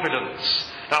 confidence.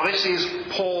 Now, this is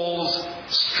Paul's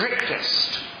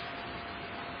strictest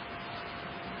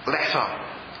letter.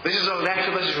 This is a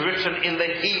letter that is written in the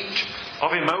heat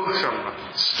of emotion,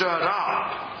 stirred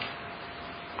up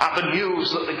at the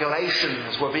news that the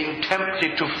Galatians were being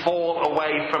tempted to fall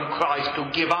away from Christ, to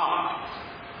give up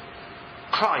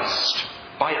Christ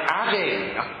by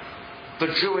adding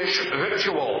the Jewish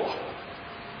ritual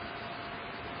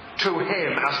to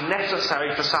him as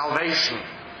necessary for salvation.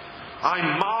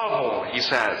 I marvel, he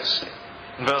says,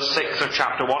 in verse 6 of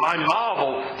chapter 1, I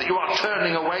marvel that you are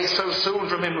turning away so soon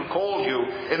from him who called you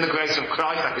in the grace of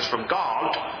Christ, that is from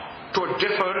God, to a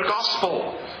different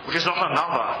gospel, which is not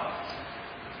another.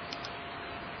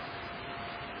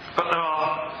 But there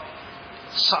are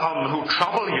some who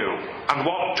trouble you and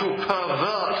want to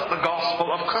pervert the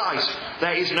gospel of Christ.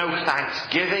 There is no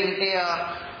thanksgiving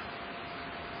here,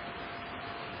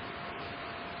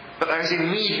 but there is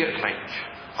immediately,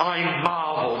 I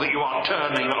marvel that you are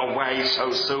turning away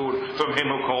so soon from him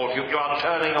who called you. You are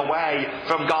turning away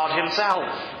from God himself.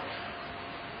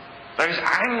 There is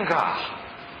anger.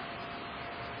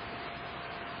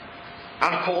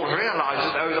 And Paul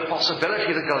realizes there is a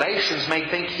possibility the Galatians may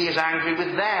think he is angry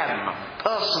with them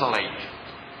personally.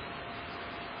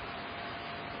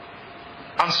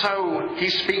 And so he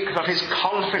speaks of his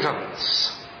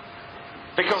confidence,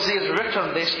 because he has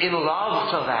written this in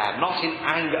love to them, not in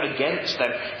anger against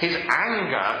them. His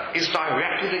anger is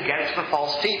directed against the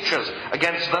false teachers,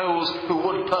 against those who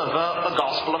would pervert the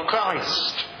gospel of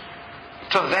Christ.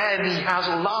 To them he has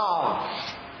love.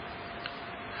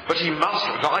 But he must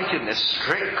write in this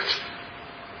strict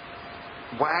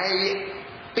way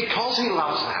because he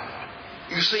loves them.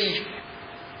 You see,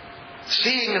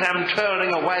 seeing them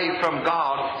turning away from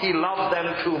God, he loved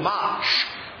them too much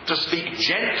to speak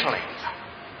gently.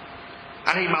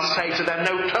 And he must say to them,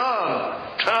 no,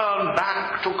 turn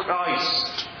back to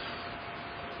Christ.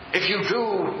 If you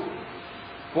do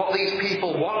what these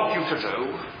people want you to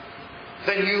do,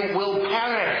 then you will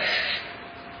perish.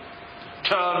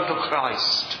 Turn to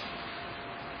Christ.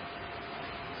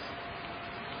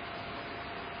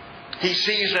 He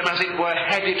sees them, as it were,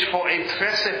 headed for a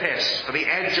precipice, for the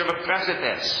edge of a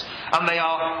precipice. And they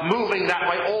are moving that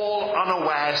way, all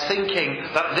unawares, thinking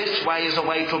that this way is a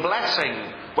way to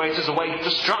blessing, where it is a way to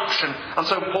destruction. And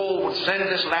so Paul would send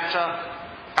this letter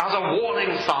as a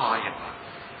warning sign,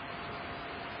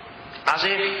 as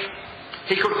if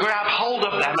he could grab hold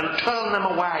of them and turn them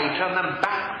away, turn them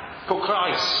back to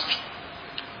Christ.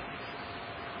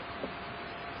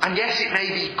 And yes, it may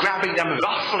be grabbing them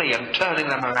roughly and turning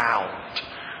them around,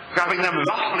 grabbing them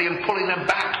roughly and pulling them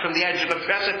back from the edge of the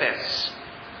precipice.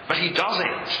 But he does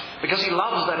it because he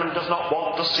loves them and does not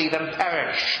want to see them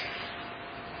perish.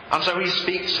 And so he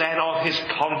speaks then of his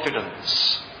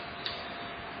confidence.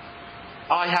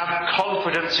 I have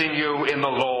confidence in you in the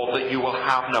Lord that you will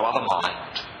have no other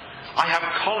mind. I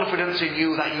have confidence in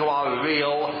you that you are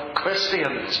real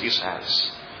Christians, he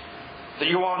says. That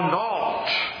you are not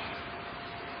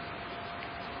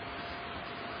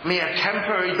mere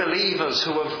temporary believers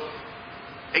who have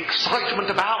excitement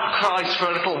about Christ for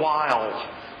a little while,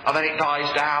 and then it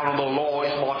dies down and the law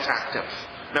is more attractive.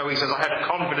 No, he says, I have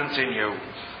confidence in you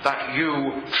that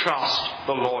you trust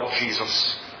the Lord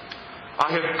Jesus.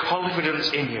 I have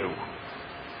confidence in you.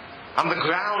 And the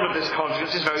ground of this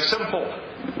confidence is very simple.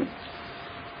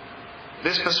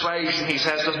 This persuasion, he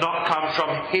says, does not come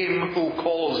from him who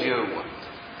calls you.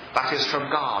 That is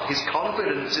from God. His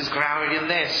confidence is grounded in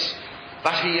this,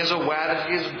 that he is aware that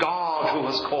it is God who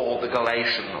has called the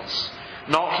Galatians,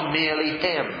 not merely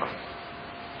him.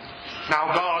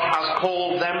 Now, God has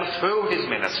called them through his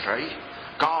ministry.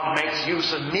 God makes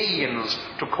use of means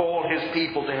to call his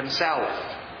people to himself.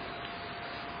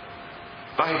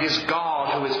 But it is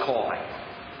God who is calling.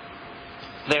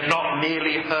 They have not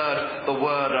merely heard the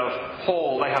word of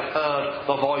Paul, they have heard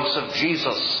the voice of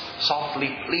Jesus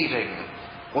softly pleading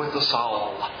with the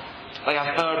soul. They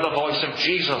have heard the voice of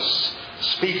Jesus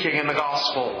speaking in the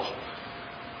gospel.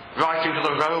 Writing to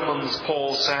the Romans,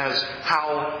 Paul says,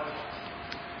 how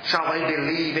shall they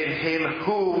believe in him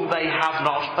whom they have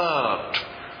not heard?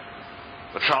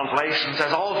 The translation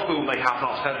says, of whom they have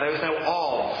not heard. There is no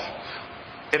of.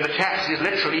 In the text it is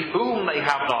literally, whom they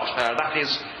have not heard. That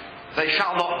is, they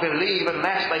shall not believe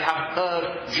unless they have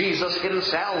heard Jesus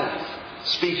himself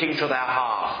speaking to their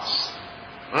hearts.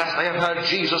 Unless they have heard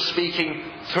Jesus speaking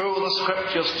through the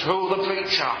Scriptures, through the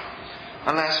preacher.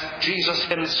 Unless Jesus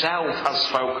himself has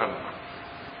spoken.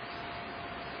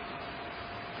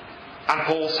 And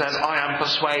Paul says, I am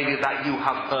persuaded that you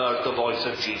have heard the voice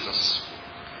of Jesus.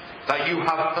 That you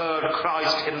have heard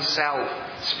Christ himself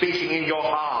speaking in your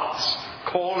hearts,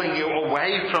 calling you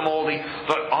away from all the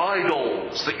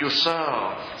idols that you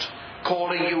served,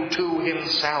 calling you to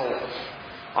himself.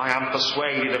 I am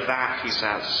persuaded of that, he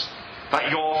says, that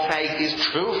your faith is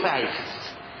true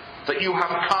faith, that you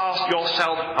have cast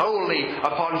yourself wholly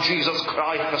upon Jesus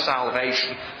Christ for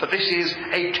salvation, that this is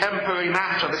a temporary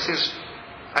matter, this is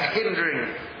a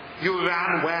hindering. You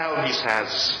ran well, he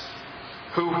says.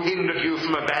 Who hindered you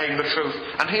from obeying the truth?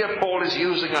 And here Paul is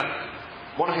using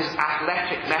one of his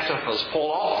athletic metaphors.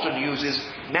 Paul often uses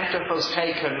metaphors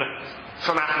taken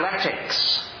from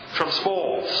athletics, from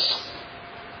sports.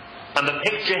 And the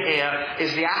picture here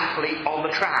is the athlete on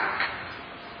the track,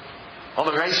 on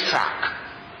the racetrack.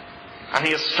 And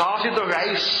he has started the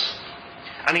race,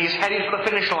 and he is headed for the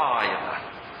finish line.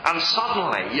 And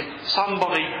suddenly,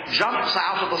 somebody jumps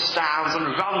out of the stands and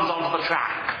runs onto the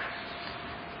track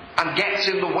and gets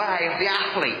in the way of the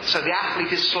athlete. So the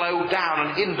athlete is slowed down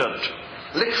and hindered.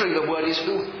 Literally, the word is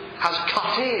who has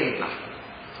cut in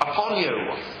upon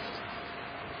you.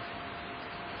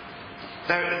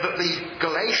 The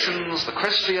Galatians, the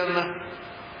Christian,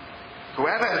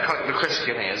 whoever the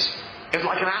Christian is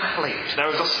like an athlete. There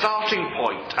is a starting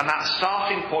point, and that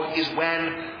starting point is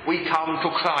when we come to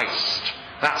Christ.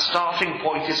 That starting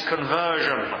point is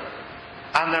conversion.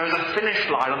 And there is a finish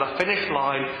line, and the finish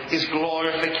line is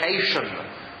glorification.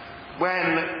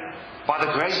 When, by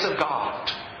the grace of God,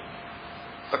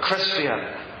 the Christian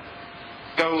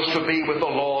goes to be with the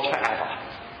Lord forever.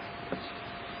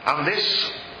 And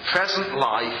this present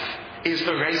life is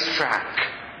the racetrack.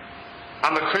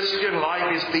 And the Christian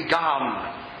life is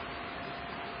begun.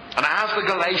 And as the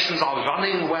Galatians are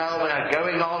running well, they are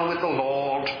going on with the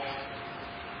Lord,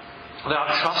 They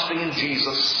are trusting in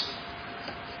Jesus.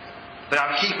 They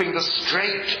are keeping the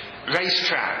straight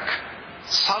racetrack.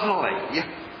 Suddenly,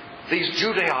 these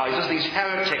Judaizers, these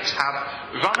heretics,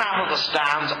 have run out of the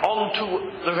stands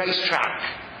onto the racetrack,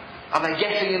 and they're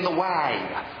getting in the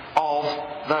way of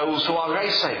those who are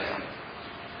racing.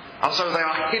 And so they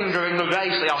are hindering the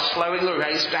race, they are slowing the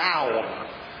race down.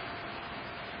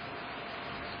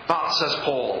 But, says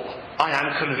Paul, I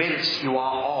am convinced you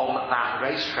are on that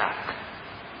racetrack.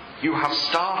 You have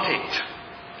started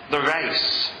the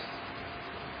race.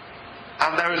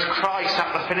 And there is Christ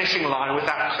at the finishing line with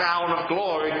that crown of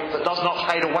glory that does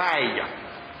not fade away.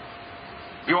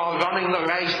 You are running the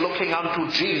race looking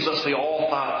unto Jesus, the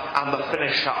author and the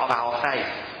finisher of our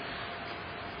faith.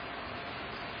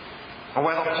 And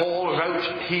whether Paul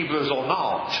wrote Hebrews or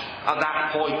not, at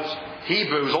that point,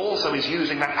 Hebrews also is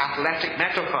using that athletic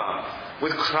metaphor,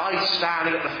 with Christ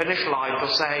standing at the finish line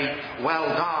to say, well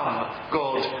done,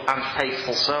 good and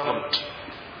faithful servant.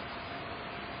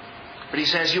 But he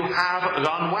says, you have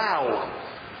run well.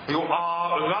 You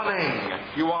are running.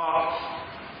 You are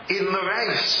in the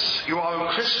race. You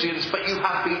are Christians, but you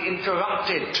have been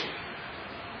interrupted.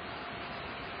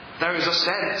 There is a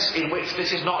sense in which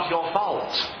this is not your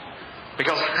fault.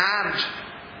 Because had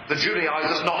the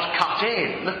Judaizers not cut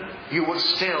in, you would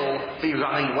still be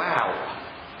running well.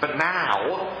 But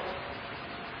now,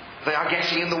 they are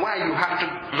getting in the way. You have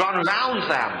to run round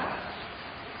them.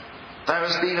 There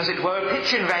has been, as it were, a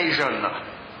pitch invasion.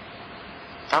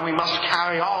 And we must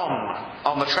carry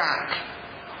on the track.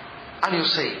 And you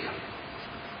see,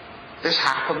 this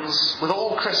happens with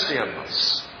all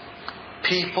Christians.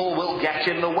 People will get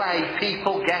in the way.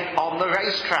 People get on the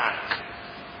racetrack.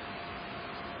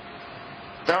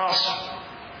 There are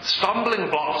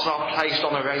stumbling blocks are placed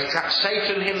on the racetrack.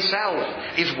 Satan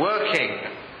himself is working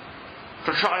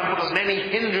to try and put as many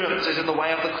hindrances in the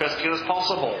way of the Christian as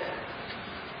possible.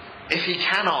 If he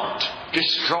cannot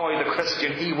destroy the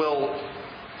Christian, he will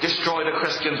destroy the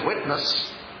Christian's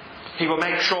witness. He will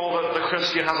make sure that the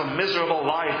Christian has a miserable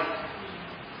life.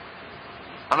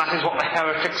 And that is what the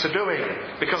heretics are doing.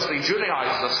 Because the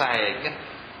Judaizers are saying,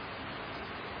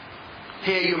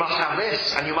 here you must have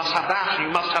this, and you must have that, and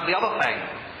you must have the other thing.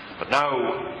 But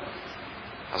no,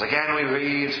 as again we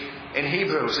read in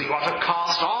Hebrews, that you are to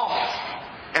cast off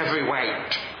every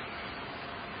weight.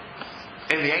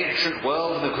 In the ancient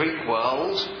world, in the Greek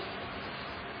world,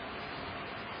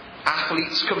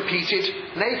 athletes competed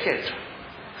naked.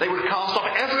 They would cast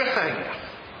off everything,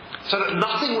 so that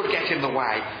nothing would get in the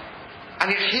way. And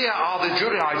yet here are the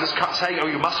Judaizers saying, oh,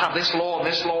 you must have this law and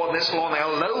this law and this law, and they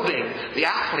are loading the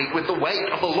athlete with the weight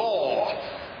of the law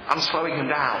and slowing him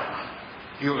down.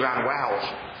 You ran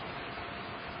well.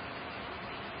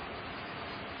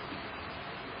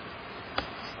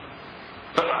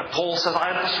 But Paul says,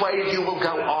 I am persuaded you will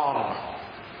go on.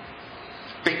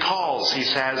 Because, he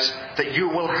says, that you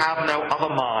will have no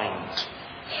other mind.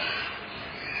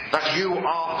 That you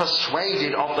are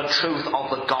persuaded of the truth of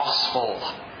the gospel.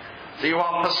 That you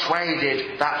are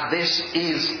persuaded that this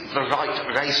is the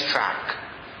right racetrack.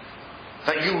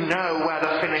 That you know where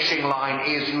the finishing line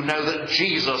is. You know that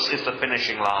Jesus is the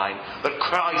finishing line. That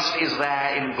Christ is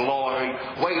there in glory,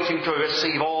 waiting to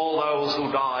receive all those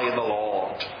who die in the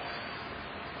Lord.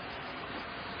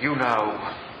 You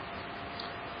know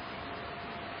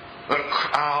that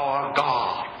our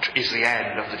God is the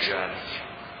end of the journey.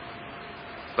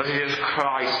 That it is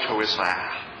Christ who is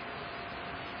there.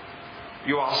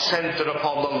 You are centered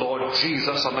upon the Lord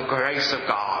Jesus and the grace of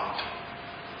God.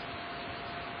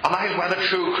 And that is where the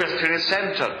true Christian is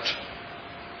centered.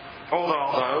 Oh, there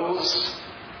are those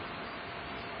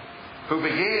who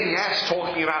begin, yes,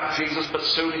 talking about Jesus, but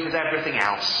soon it is everything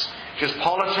else. It is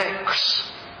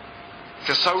politics. It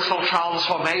is social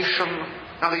transformation.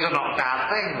 Now, these are not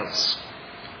bad things.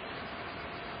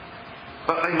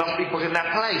 But they must be put in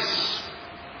their place.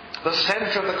 The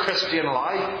centre of the Christian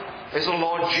life is the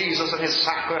Lord Jesus and his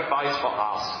sacrifice for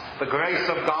us. The grace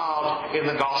of God in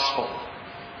the gospel.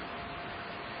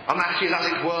 And that is, as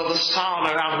it were, the sun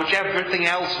around which everything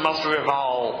else must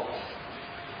revolve.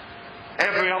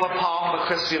 Every other part of the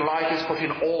Christian life is put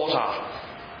in order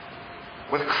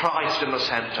with Christ in the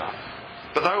centre.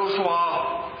 But those who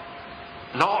are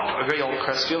not real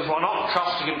Christians, who are not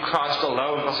trusting in Christ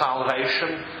alone for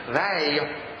salvation, they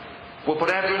will put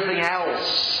everything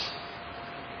else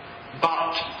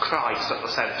but Christ at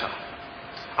the centre,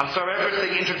 and throw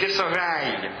everything into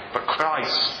disarray, but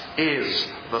Christ is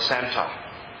the centre.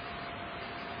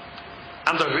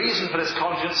 And the reason for this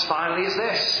conscience finally is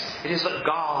this. It is that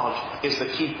God is the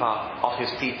keeper of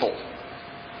his people.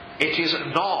 It is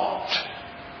not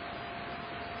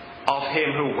of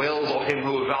him who wills or him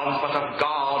who runs, but of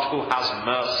God who has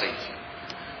mercy.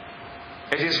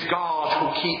 It is God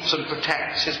who keeps and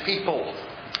protects his people.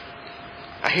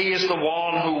 He is the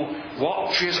one who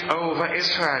watches over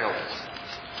Israel.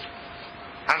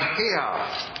 And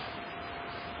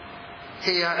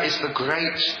here is the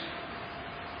great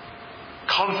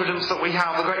confidence that we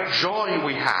have, the great joy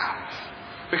we have.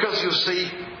 Because you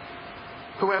see,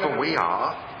 whoever we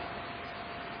are,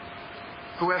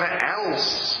 whoever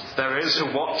else there is who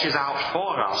watches out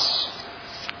for us,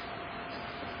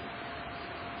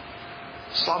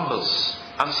 slumbers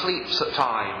and sleeps at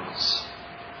times.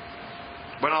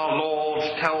 When our Lord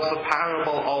tells the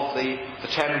parable of the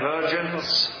 10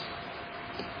 virgins,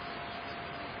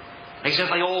 he says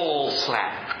they all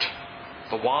slept.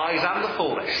 The wise and the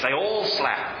foolish, they all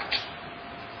slept.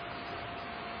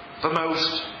 The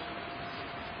most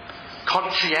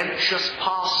conscientious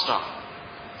pastor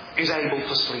is able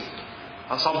to sleep,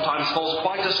 and sometimes falls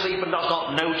quite asleep and does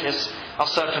not notice a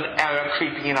certain error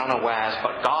creeping in unawares,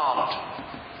 but God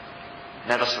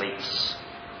never sleeps.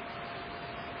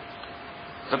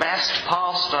 The best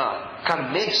pastor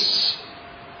can miss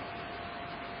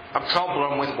a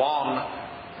problem with one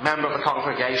member of the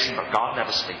congregation, but God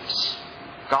never sleeps.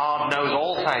 God knows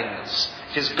all things.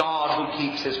 It is God who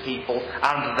keeps his people,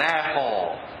 and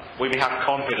therefore we may have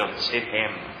confidence in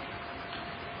him.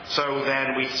 So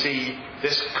then we see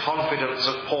this confidence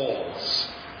of Paul's.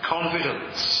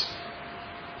 Confidence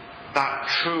that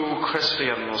true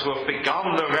Christians who have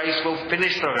begun the race will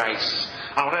finish the race.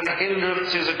 And whatever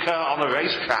hindrances occur on the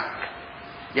racetrack,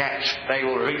 yet they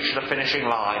will reach the finishing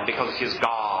line because it is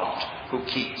God who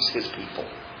keeps his people.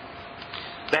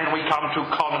 Then we come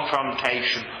to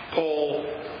confrontation. Paul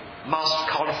must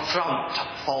confront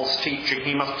false teaching.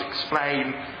 He must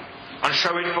explain and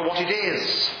show it for what it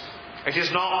is. It is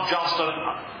not just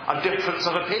a difference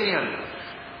of opinion.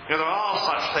 You know, there are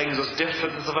such things as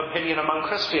differences of opinion among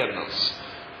Christians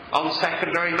on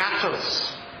secondary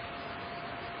matters.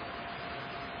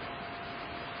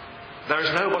 There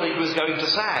is nobody who is going to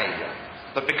say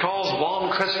that because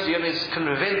one Christian is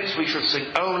convinced we should sing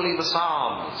only the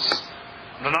Psalms,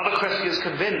 and another Christian is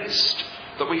convinced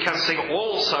that we can sing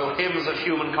also hymns of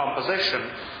human composition,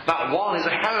 that one is a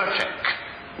heretic.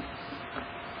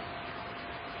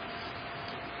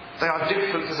 There are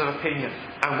differences of opinion,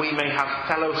 and we may have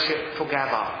fellowship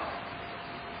together.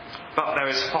 But there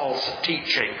is false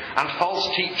teaching, and false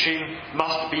teaching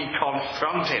must be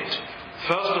confronted.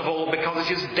 First of all,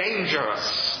 because it is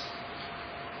dangerous.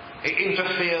 It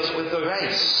interferes with the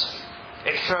race.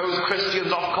 It throws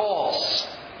Christians off course.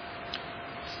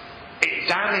 It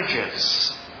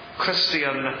damages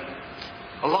Christian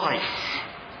life.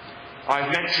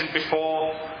 I've mentioned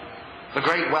before the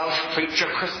great Welsh preacher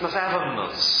Christmas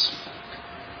Evans.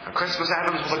 And Christmas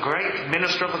Evans was a great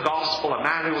minister of the gospel, a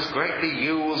man who was greatly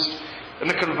used in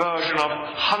the conversion of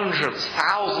hundreds,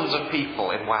 thousands of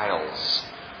people in Wales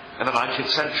in the 19th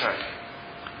century.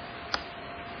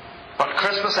 But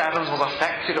Christmas Evans was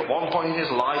affected at one point in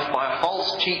his life by a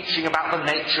false teaching about the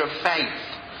nature of faith,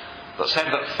 that said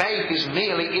that faith is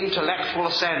merely intellectual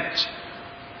assent.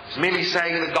 It's merely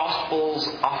saying the Gospels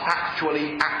are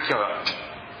factually accurate.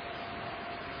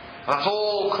 And that's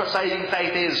all saving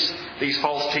faith is, these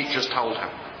false teachers told him.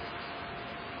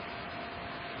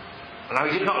 And now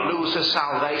he did not lose his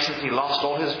salvation, he lost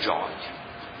all his joy.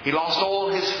 He lost all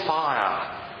his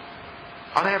fire.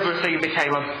 And everything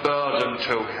became a burden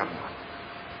to him.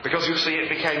 Because you see, it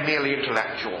became merely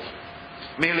intellectual.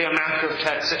 Merely a matter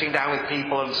of sitting down with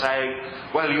people and saying,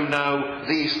 well, you know,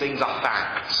 these things are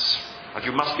facts. And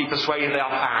you must be persuaded they are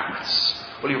facts.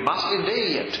 Well, you must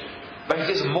indeed. But it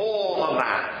is more than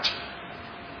that.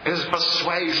 It is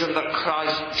persuasion that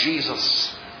Christ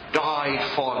Jesus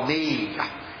died for me,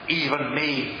 even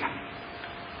me.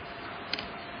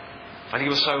 And he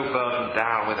was so burdened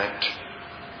down with it.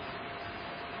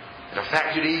 It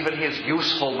affected even his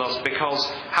usefulness, because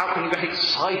how can you get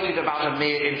excited about a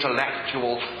mere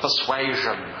intellectual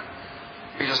persuasion?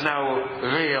 It has no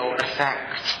real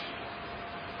effect.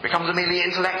 It becomes a merely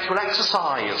intellectual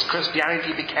exercise.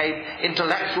 Christianity became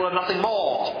intellectual and nothing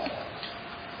more.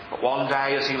 But one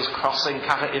day, as he was crossing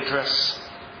Cadair Idris,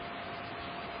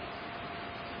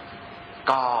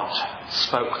 God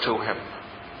spoke to him.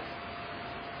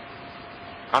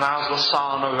 And as the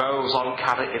sun arose on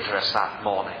Cadair Idris that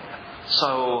morning,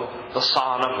 so the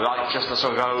Son of Righteousness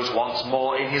arose once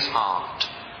more in his heart,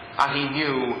 and he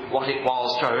knew what it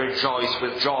was to rejoice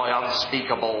with joy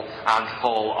unspeakable and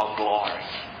full of glory.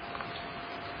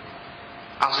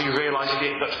 As he realized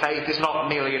that faith is not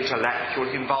merely intellectual,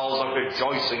 it involves a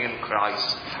rejoicing in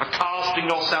Christ, a casting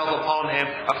yourself upon him,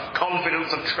 a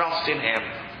confidence of trust in him.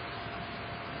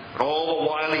 But all the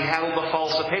while he held the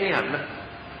false opinion,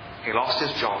 he lost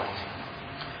his joy.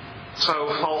 So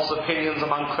false opinions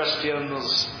among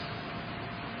Christians,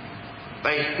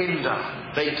 they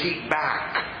hinder, they keep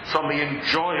back from the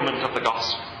enjoyment of the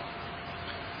gospel.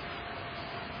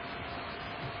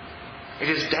 It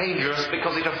is dangerous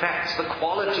because it affects the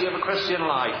quality of a Christian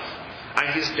life. And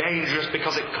it is dangerous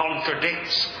because it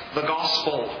contradicts the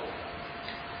gospel.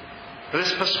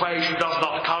 This persuasion does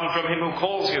not come from him who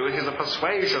calls you. It is a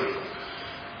persuasion.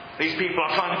 These people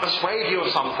are trying to persuade you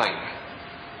of something.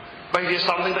 But it is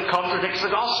something that contradicts the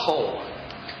gospel.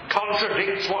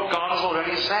 Contradicts what God has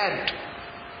already said.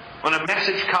 When a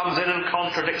message comes in and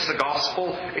contradicts the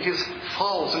gospel, it is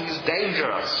false and it is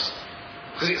dangerous.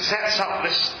 Because it sets up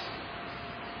this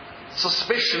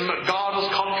suspicion that God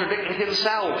has contradicted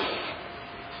himself.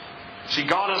 See,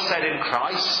 God has said in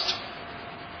Christ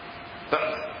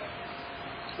that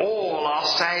all are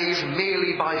saved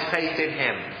merely by faith in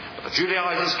him. But the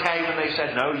Judaizers came and they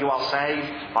said, no, you are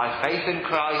saved by faith in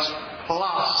Christ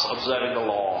plus observing the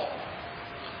law.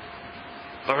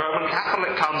 The Roman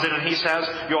Catholic comes in and he says,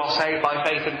 you are saved by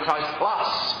faith in Christ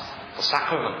plus the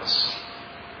sacraments,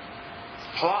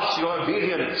 plus your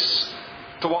obedience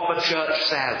to what the church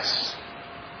says.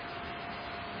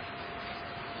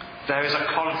 There is a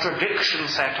contradiction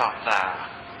set up there.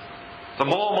 The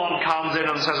Mormon comes in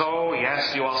and says, oh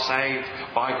yes, you are saved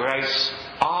by grace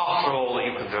after all that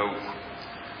you can do.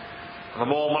 And the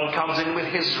Mormon comes in with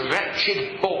his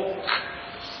wretched book,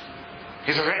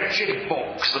 his wretched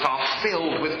books that are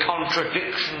filled with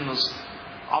contradictions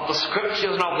of the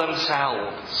scriptures and of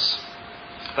themselves.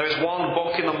 There is one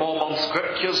book in the Mormon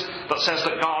scriptures that says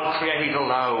that God created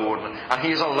alone, and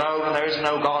he is alone and there is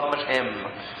no God but him.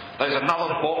 There's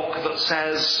another book that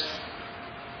says,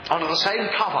 under the same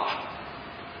cover,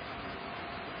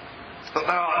 that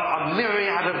there are a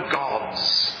myriad of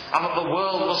gods, and that the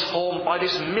world was formed by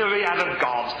this myriad of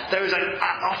gods. There is an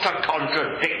utter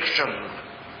contradiction.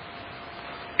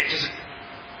 It is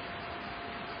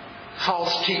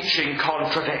false teaching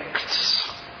contradicts,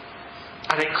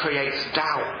 and it creates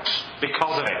doubt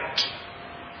because of it.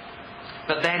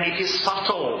 But then it is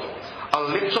subtle. A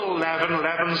little leaven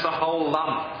leavens the whole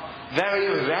lump. Very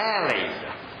rarely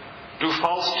do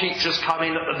false teachers come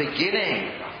in at the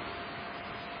beginning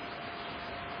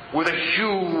with a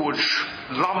huge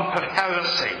lump of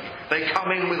heresy. They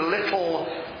come in with little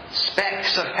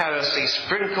specks of heresy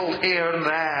sprinkled here and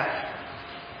there.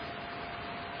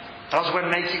 As when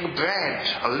making bread,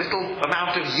 a little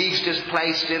amount of yeast is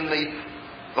placed in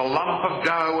the lump of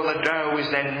dough, and the dough is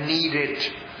then kneaded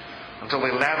until the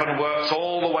leaven works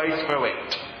all the way through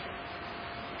it.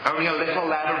 Only a little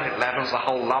leaven, it leavens the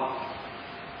whole lump.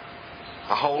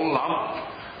 The whole lump,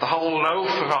 the whole loaf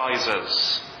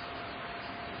rises.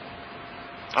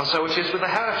 And so it is with the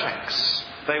heretics.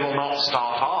 They will not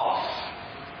start off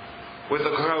with the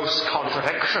gross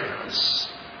contradictions,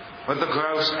 with the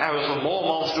gross errors. The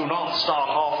Mormons do not start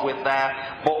off with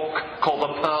their book called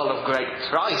The Pearl of Great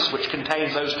Price, which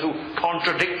contains those two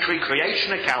contradictory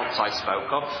creation accounts I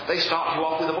spoke of. They start you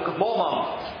off with the Book of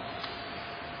Mormon,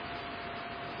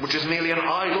 which is merely an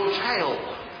idle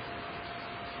tale.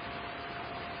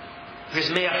 It is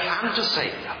mere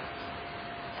fantasy,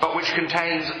 but which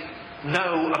contains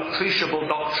no appreciable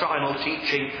doctrinal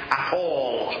teaching at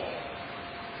all.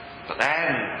 But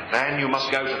then you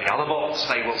must go to the other books,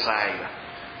 they will say.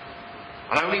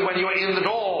 And only when you are in the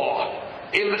door,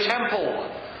 in the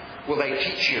temple, will they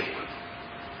teach you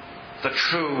the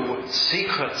true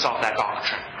secrets of their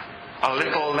doctrine. A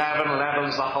little leaven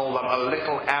leavens the whole lump. A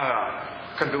little error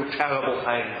can do terrible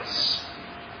things.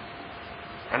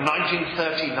 In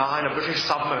 1939, a British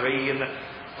submarine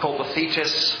called the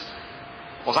Thetis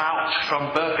was out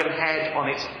from Birkenhead on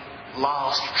its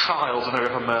last trials in the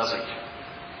River Mersey,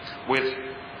 with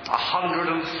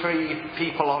 103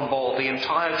 people on board, the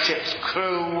entire ship's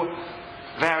crew,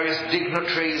 various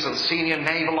dignitaries and senior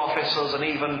naval officers and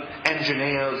even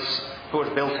engineers who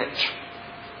had built it.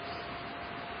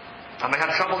 And they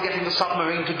had trouble getting the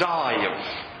submarine to dive.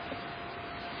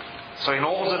 So in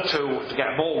order to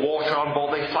get more water on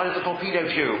board, they flooded the torpedo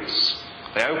tubes.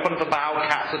 They opened the bow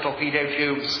caps of the torpedo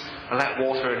tubes and let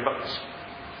water in. But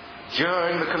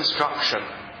during the construction,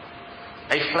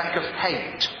 a fleck of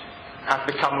paint had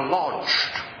become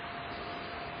lodged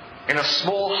in a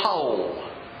small hole.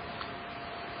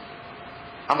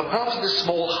 And the purpose of this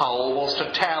small hole was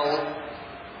to tell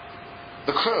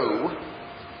the crew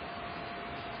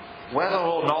whether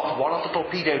or not one of the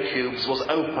torpedo tubes was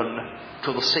open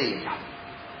to the sea.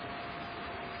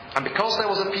 And because there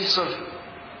was a piece of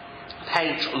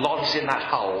paint lodged in that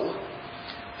hole,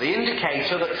 the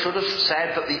indicator that should have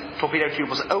said that the torpedo tube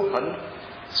was open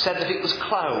said that it was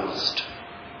closed.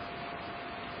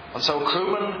 And so a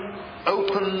crewman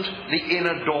opened the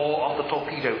inner door of the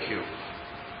torpedo tube.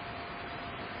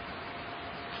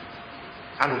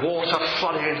 And water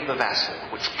flooded into the vessel,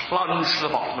 which plunged to the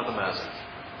bottom of the Mersey.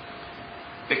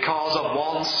 Because of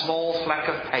one small fleck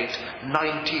of paint,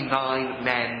 99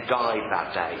 men died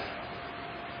that day.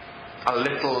 A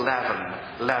little leaven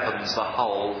leavens the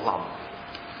whole lump.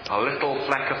 A little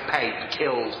fleck of paint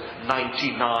killed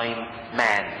 99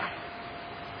 men.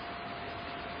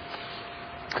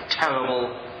 A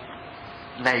terrible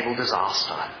naval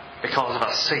disaster because of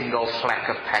a single fleck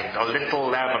of paint. A little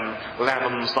leaven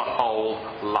leavens the whole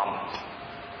lump.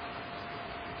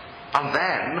 And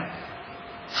then,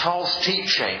 false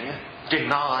teaching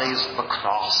denies the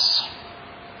cross.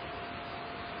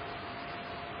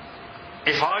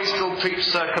 If I still preach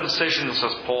circumcision,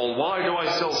 says Paul, why do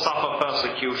I still suffer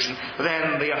persecution?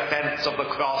 Then the offence of the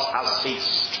cross has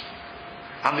ceased.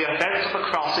 And the offence of the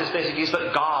cross is this: it is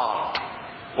that God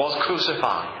was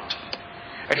crucified.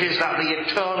 It is that the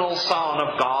eternal Son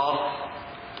of God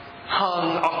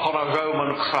hung upon a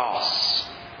Roman cross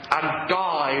and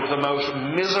died the most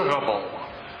miserable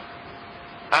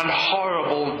and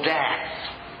horrible death.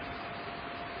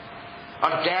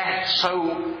 A death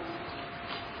so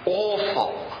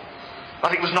awful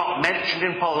that it was not mentioned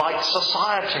in polite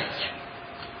society.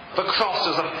 The cross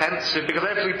is offensive because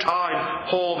every time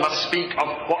Paul must speak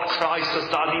of what Christ has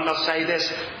done, he must say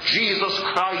this: Jesus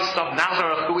Christ of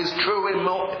Nazareth, who is true and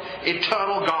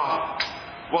eternal God,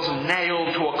 was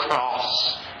nailed to a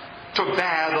cross to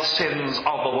bear the sins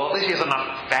of the world. This is an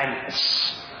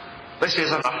offence. This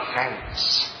is an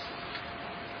offence.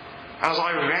 As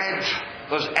I read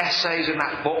those essays in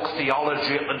that book,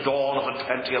 Theology at the Dawn of the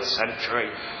 20th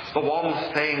Century, the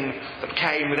one thing that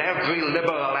came with every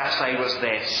liberal essay was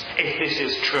this: if this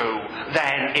is true,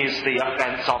 then is the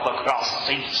offence of the cross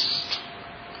ceased.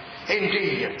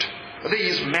 Indeed,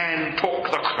 these men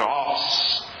took the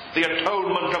cross, the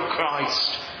atonement of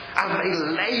Christ, and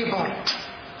they laboured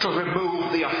to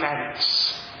remove the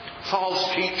offence.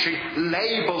 False teaching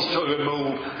labours to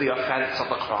remove the offence of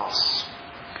the cross.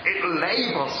 It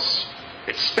labours.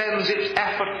 It spends its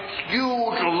effort.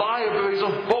 Huge libraries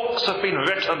of books have been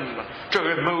written to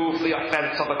remove the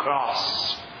offence of the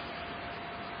cross.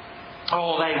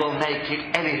 Oh, they will make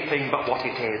it anything but what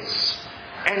it is.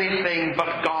 Anything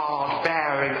but God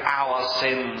bearing our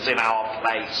sins in our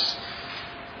place.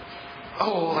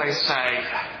 Oh, they say,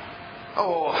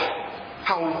 oh,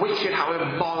 how wicked, how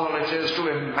immoral it is to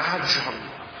imagine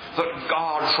that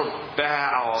God should bear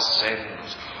our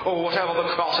sins. Oh, whatever the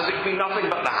cross is, it can be nothing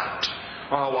but that.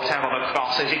 Oh, whatever the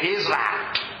cross is, it is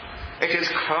that. It is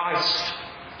Christ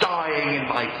dying in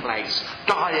my place,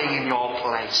 dying in your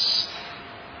place.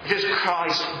 It is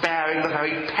Christ bearing the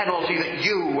very penalty that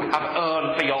you have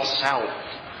earned for yourself.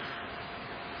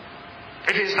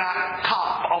 It is that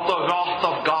cup of the wrath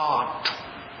of God,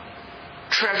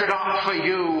 treasured up for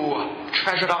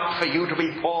you to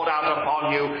be poured out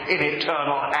upon you in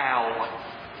eternal hell.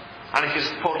 And it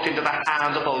is put into the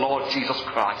hand of the Lord Jesus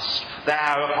Christ,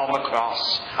 there upon the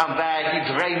cross. And there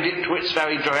he drained it to its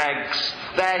very dregs.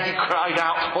 There he cried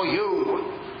out for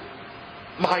you.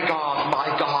 My God,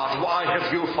 why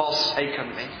have you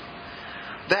forsaken me?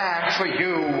 There for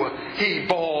you he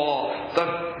bore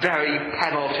the very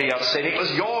penalty of sin. It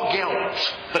was your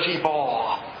guilt that he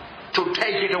bore to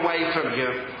take it away from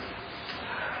you.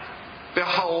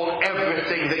 Behold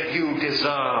everything that you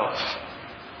deserve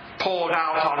poured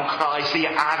out on Christ, the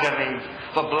agony,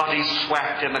 the bloody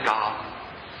sweat in the garden.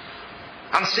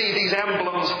 And see these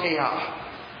emblems here.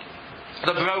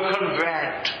 The broken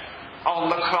bread on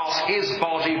the cross, his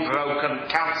body broken,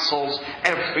 cancels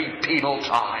every penal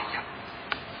tie.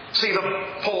 See the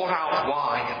poured out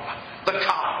wine, the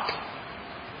cup.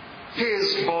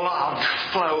 His blood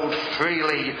flowed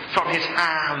freely from his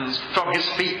hands, from his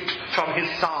feet, from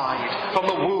his side, from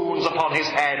the wounds upon his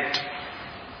head,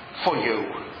 for you.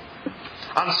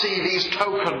 And see, these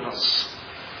tokens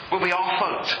will be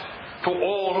offered to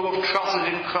all who have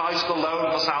trusted in Christ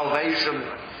alone for salvation.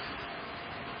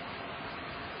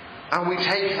 And we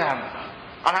take them.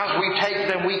 And as we take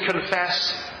them, we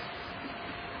confess,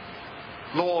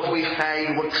 Lord, we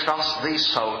fain would trust thee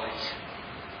solely.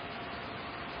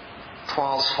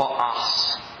 'Twas for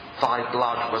us thy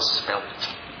blood was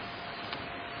spilt.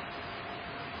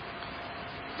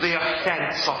 The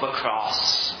offence of the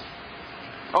cross.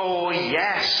 Oh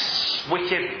yes,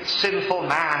 wicked, sinful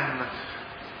man,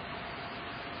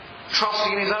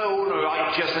 trusting in his own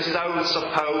righteousness, his own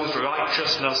supposed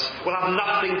righteousness, will have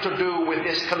nothing to do with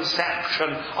this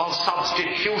conception of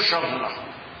substitution.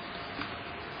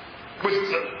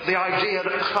 with the idea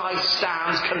that Christ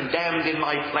stands condemned in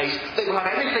my place. They will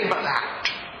have anything but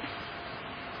that.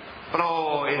 But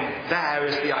there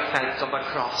is the offence of the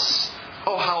cross.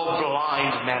 Oh, how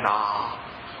blind men are.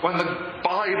 When the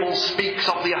Bible speaks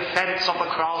of the offence of the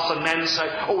cross and men say,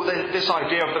 oh, this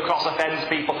idea of the cross offends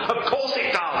people. Of course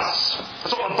it does.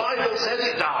 That's what the Bible says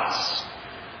it does.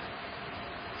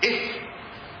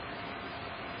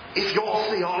 If your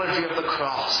theology of the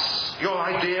cross, your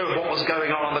idea of what was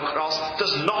going on the cross,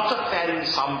 does not offend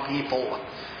some people,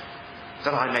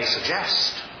 then I may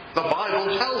suggest the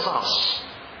Bible tells us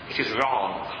it is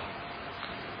wrong.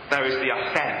 There is the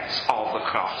offence of the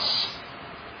cross.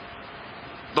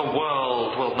 The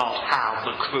world will not have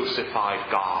the crucified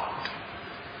God,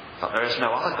 but there is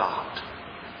no other God.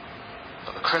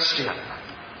 But the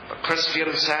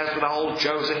Christian says with old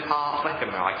Joseph Hart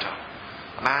Flickenreiter,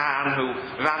 a man who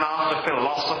ran after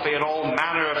philosophy and all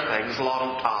manner of things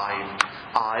long time,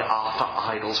 I after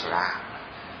idols ran,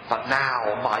 but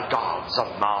now my God's a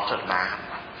martyred man.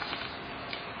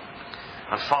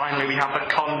 And finally we have the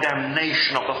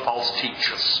condemnation of the false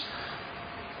teachers.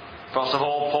 First of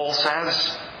all, Paul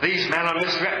says, these men are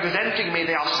misrepresenting me.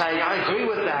 They are saying, I agree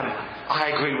with them.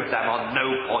 I agree with them on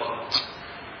no point.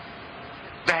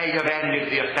 They have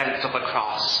ended the offence of the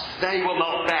cross. They will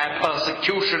not bear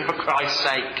persecution for Christ's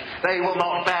sake. They will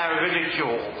not bear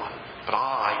ridicule. But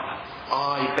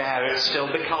I bear it still,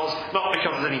 not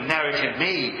because of any merit in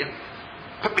me,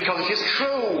 but because it is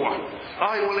true.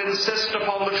 I will insist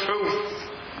upon the truth,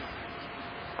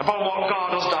 upon what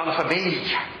God has done for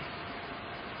me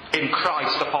in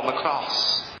Christ upon the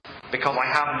cross, because I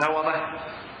have no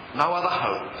other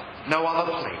hope, no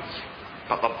other plea,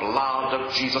 but the blood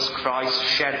of Jesus Christ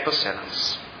shed for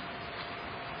sinners.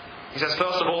 He says,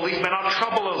 first of all, these men are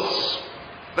troublers.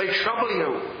 They trouble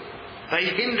you. They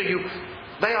hinder you.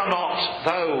 They are not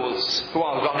those who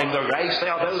are running the race. They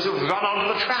are those who run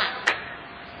onto the track.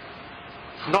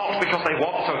 Not because they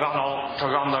want to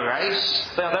run the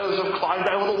race. They are those who have climbed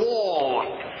over the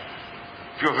wall.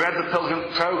 If you have read the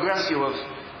Pilgrim's Progress, you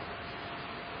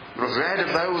have read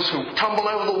of those who tumble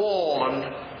over the wall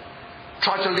and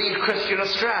try to lead Christian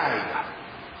astray.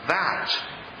 That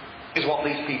is what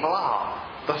these people are.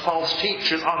 The false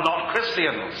teachers are not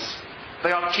Christians.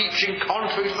 They are teaching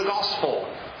contrary to the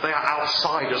gospel. They are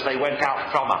outsiders. They went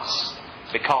out from us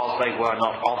because they were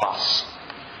not of us.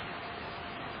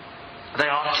 They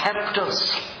are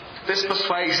tempters. This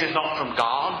persuasion is not from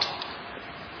God.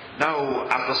 No,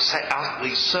 as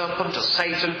the serpent, as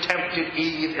Satan tempted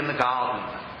Eve in the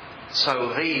garden,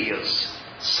 so these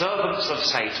servants of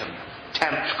Satan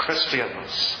tempt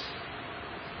Christians.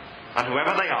 And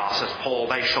whoever they are, says Paul,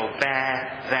 they shall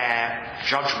bear their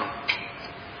judgment.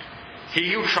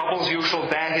 He who troubles you shall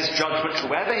bear his judgment,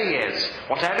 whoever he is,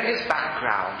 whatever his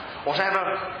background,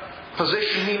 whatever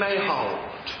position he may hold,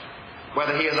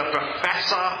 whether he is a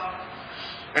professor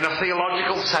in a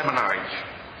theological seminary,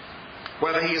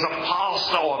 whether he is a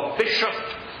pastor or a bishop,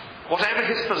 whatever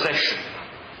his position,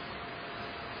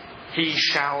 he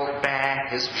shall bear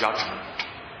his judgment.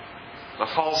 The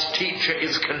false teacher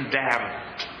is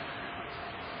condemned,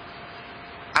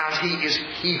 and he is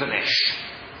heathenish.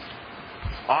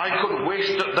 I could wish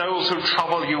that those who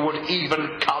trouble you would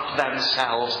even cut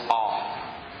themselves off.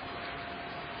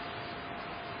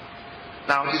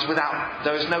 Now,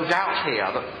 there is no doubt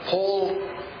here that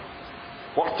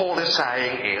what Paul is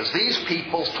saying is, these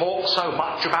people talk so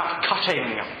much about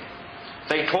cutting.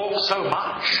 They talk so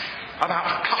much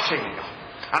about cutting,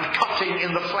 and cutting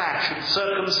in the flesh, in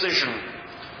circumcision.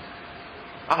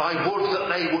 And I would that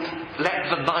they would let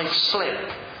the knife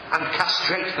slip and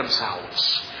castrate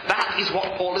themselves. That is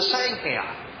what Paul is saying here.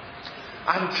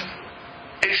 And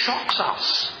it shocks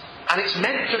us, and it's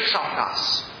meant to shock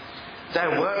us.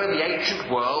 There were in the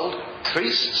ancient world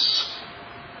priests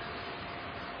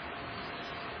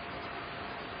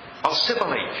of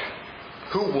Cybele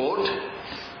who would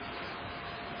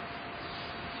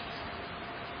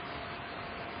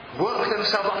work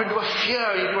themselves up into a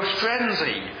fury, into a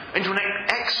frenzy, into an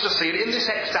ecstasy. And in this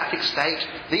ecstatic state,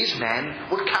 these men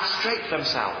would castrate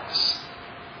themselves.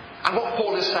 And what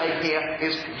Paul is saying here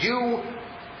is, you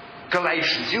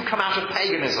Galatians, you come out of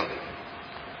paganism.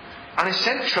 And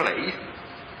essentially,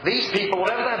 these people,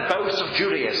 whatever their boast of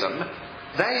Judaism,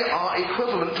 they are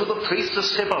equivalent to the priests of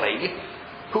Cybele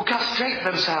who castrate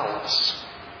themselves.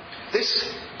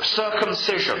 This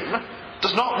circumcision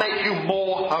does not make you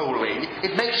more holy.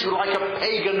 It makes you like a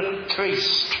pagan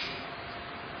priest.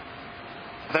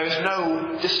 There is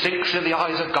no distinction in the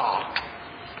eyes of God.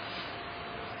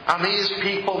 And these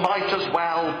people might as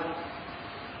well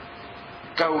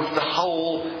go the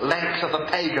whole length of the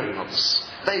pagans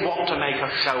They want to make a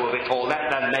show of it all.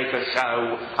 Let them make a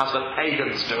show as the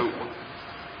pagans do.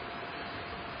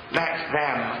 Let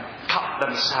them cut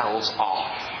themselves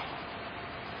off.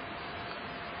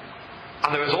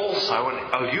 And there is also an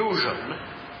allusion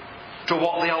to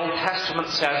what the Old Testament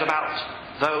says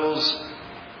about those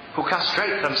who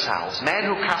castrate themselves. Men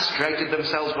who castrated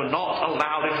themselves were not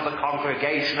allowed into the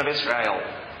congregation of Israel.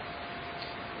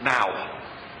 Now,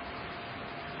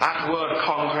 that word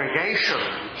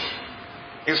congregation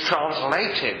is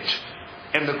translated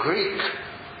in the Greek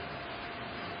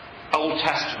Old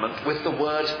Testament with the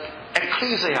word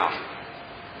ecclesia.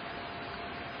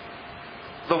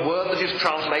 The word that is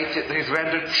translated, that is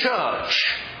rendered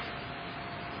church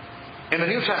in the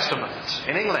New Testament,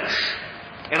 in English.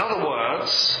 In other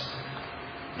words,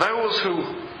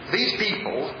 these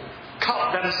people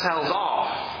cut themselves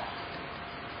off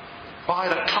by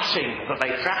the cutting that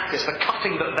they practiced, the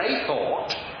cutting that they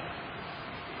thought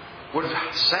would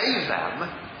save them.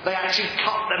 They actually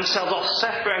cut themselves off,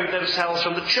 separated themselves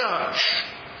from the church.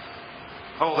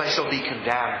 Oh, they shall be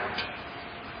condemned.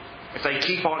 If they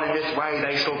keep on in this way,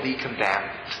 they shall be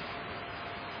condemned.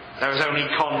 There is only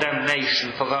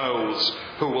condemnation for those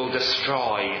who will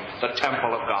destroy the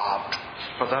temple of God,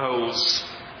 for those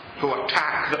who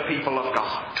attack the people of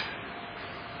God.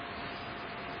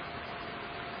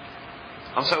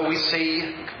 And so we see,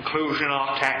 in conclusion in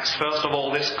our text, first of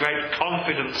all, this great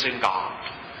confidence in God.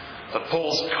 That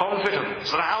Paul's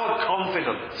confidence, that our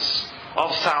confidence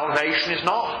of salvation is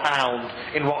not found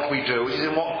in what we do, it is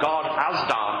in what God has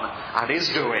done and is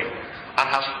doing and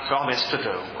has promised to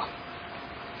do.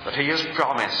 That he has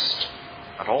promised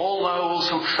that all those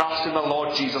who trust in the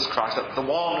Lord Jesus Christ, that the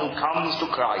one who comes to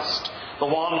Christ, the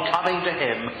one coming to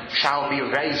him, shall be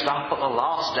raised up at the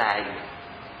last day.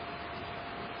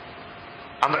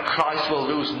 And that Christ will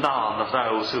lose none of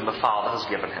those whom the Father has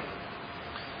given him.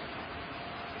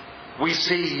 We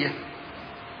see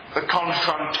the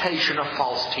confrontation of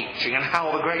false teaching and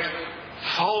how the great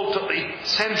fault at the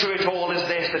centre of it all is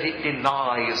this, that it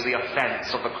denies the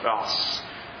offence of the cross.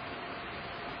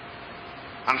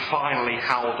 And finally,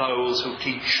 how those who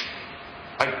teach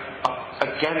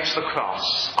against the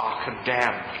cross are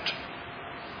condemned.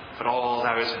 But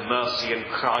there is mercy in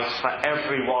Christ for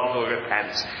everyone who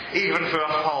repents. Even for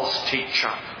a false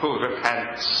teacher who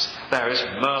repents, there is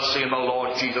mercy in the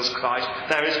Lord Jesus Christ.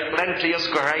 There is plenteous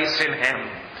grace in him.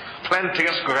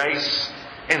 Plenteous grace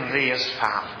in thee is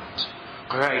found.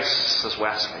 Grace, says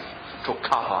Wesley, to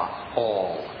cover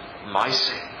all my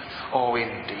sin. Oh,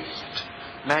 indeed.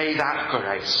 May that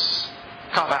grace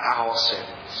cover our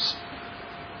sins.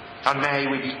 And may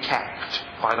we be kept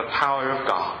by the power of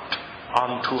God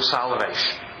unto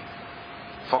salvation.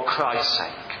 For Christ's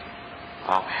sake.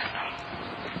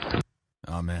 Amen.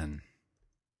 Amen.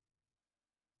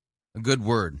 A good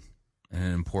word and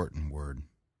an important word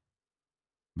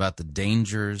about the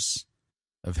dangers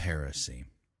of heresy.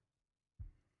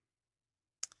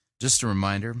 Just a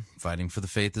reminder, Fighting for the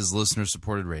Faith is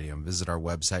listener-supported radio. Visit our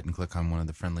website and click on one of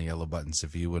the friendly yellow buttons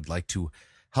if you would like to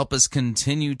help us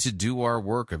continue to do our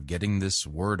work of getting this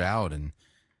word out and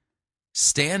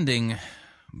standing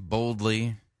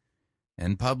boldly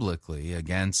and publicly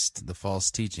against the false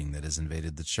teaching that has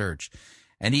invaded the church,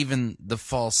 and even the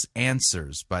false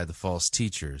answers by the false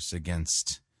teachers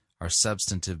against our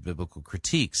substantive biblical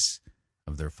critiques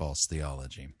of their false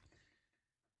theology.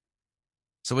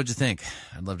 So what'd you think?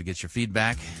 I'd love to get your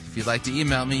feedback. If you'd like to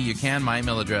email me, you can. My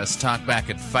email address,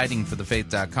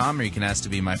 talkback@fightingforthefaith.com, or you can ask to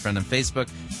be my friend on Facebook.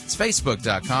 It's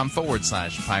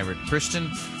facebook.com/Pirate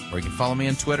Christian, or you can follow me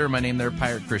on Twitter. My name there,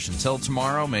 Pirate Christian. Till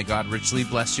tomorrow, may God richly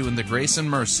bless you in the grace and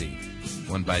mercy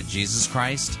won by Jesus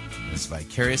Christ and his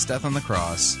vicarious death on the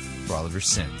cross for all of your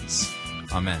sins.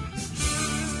 Amen.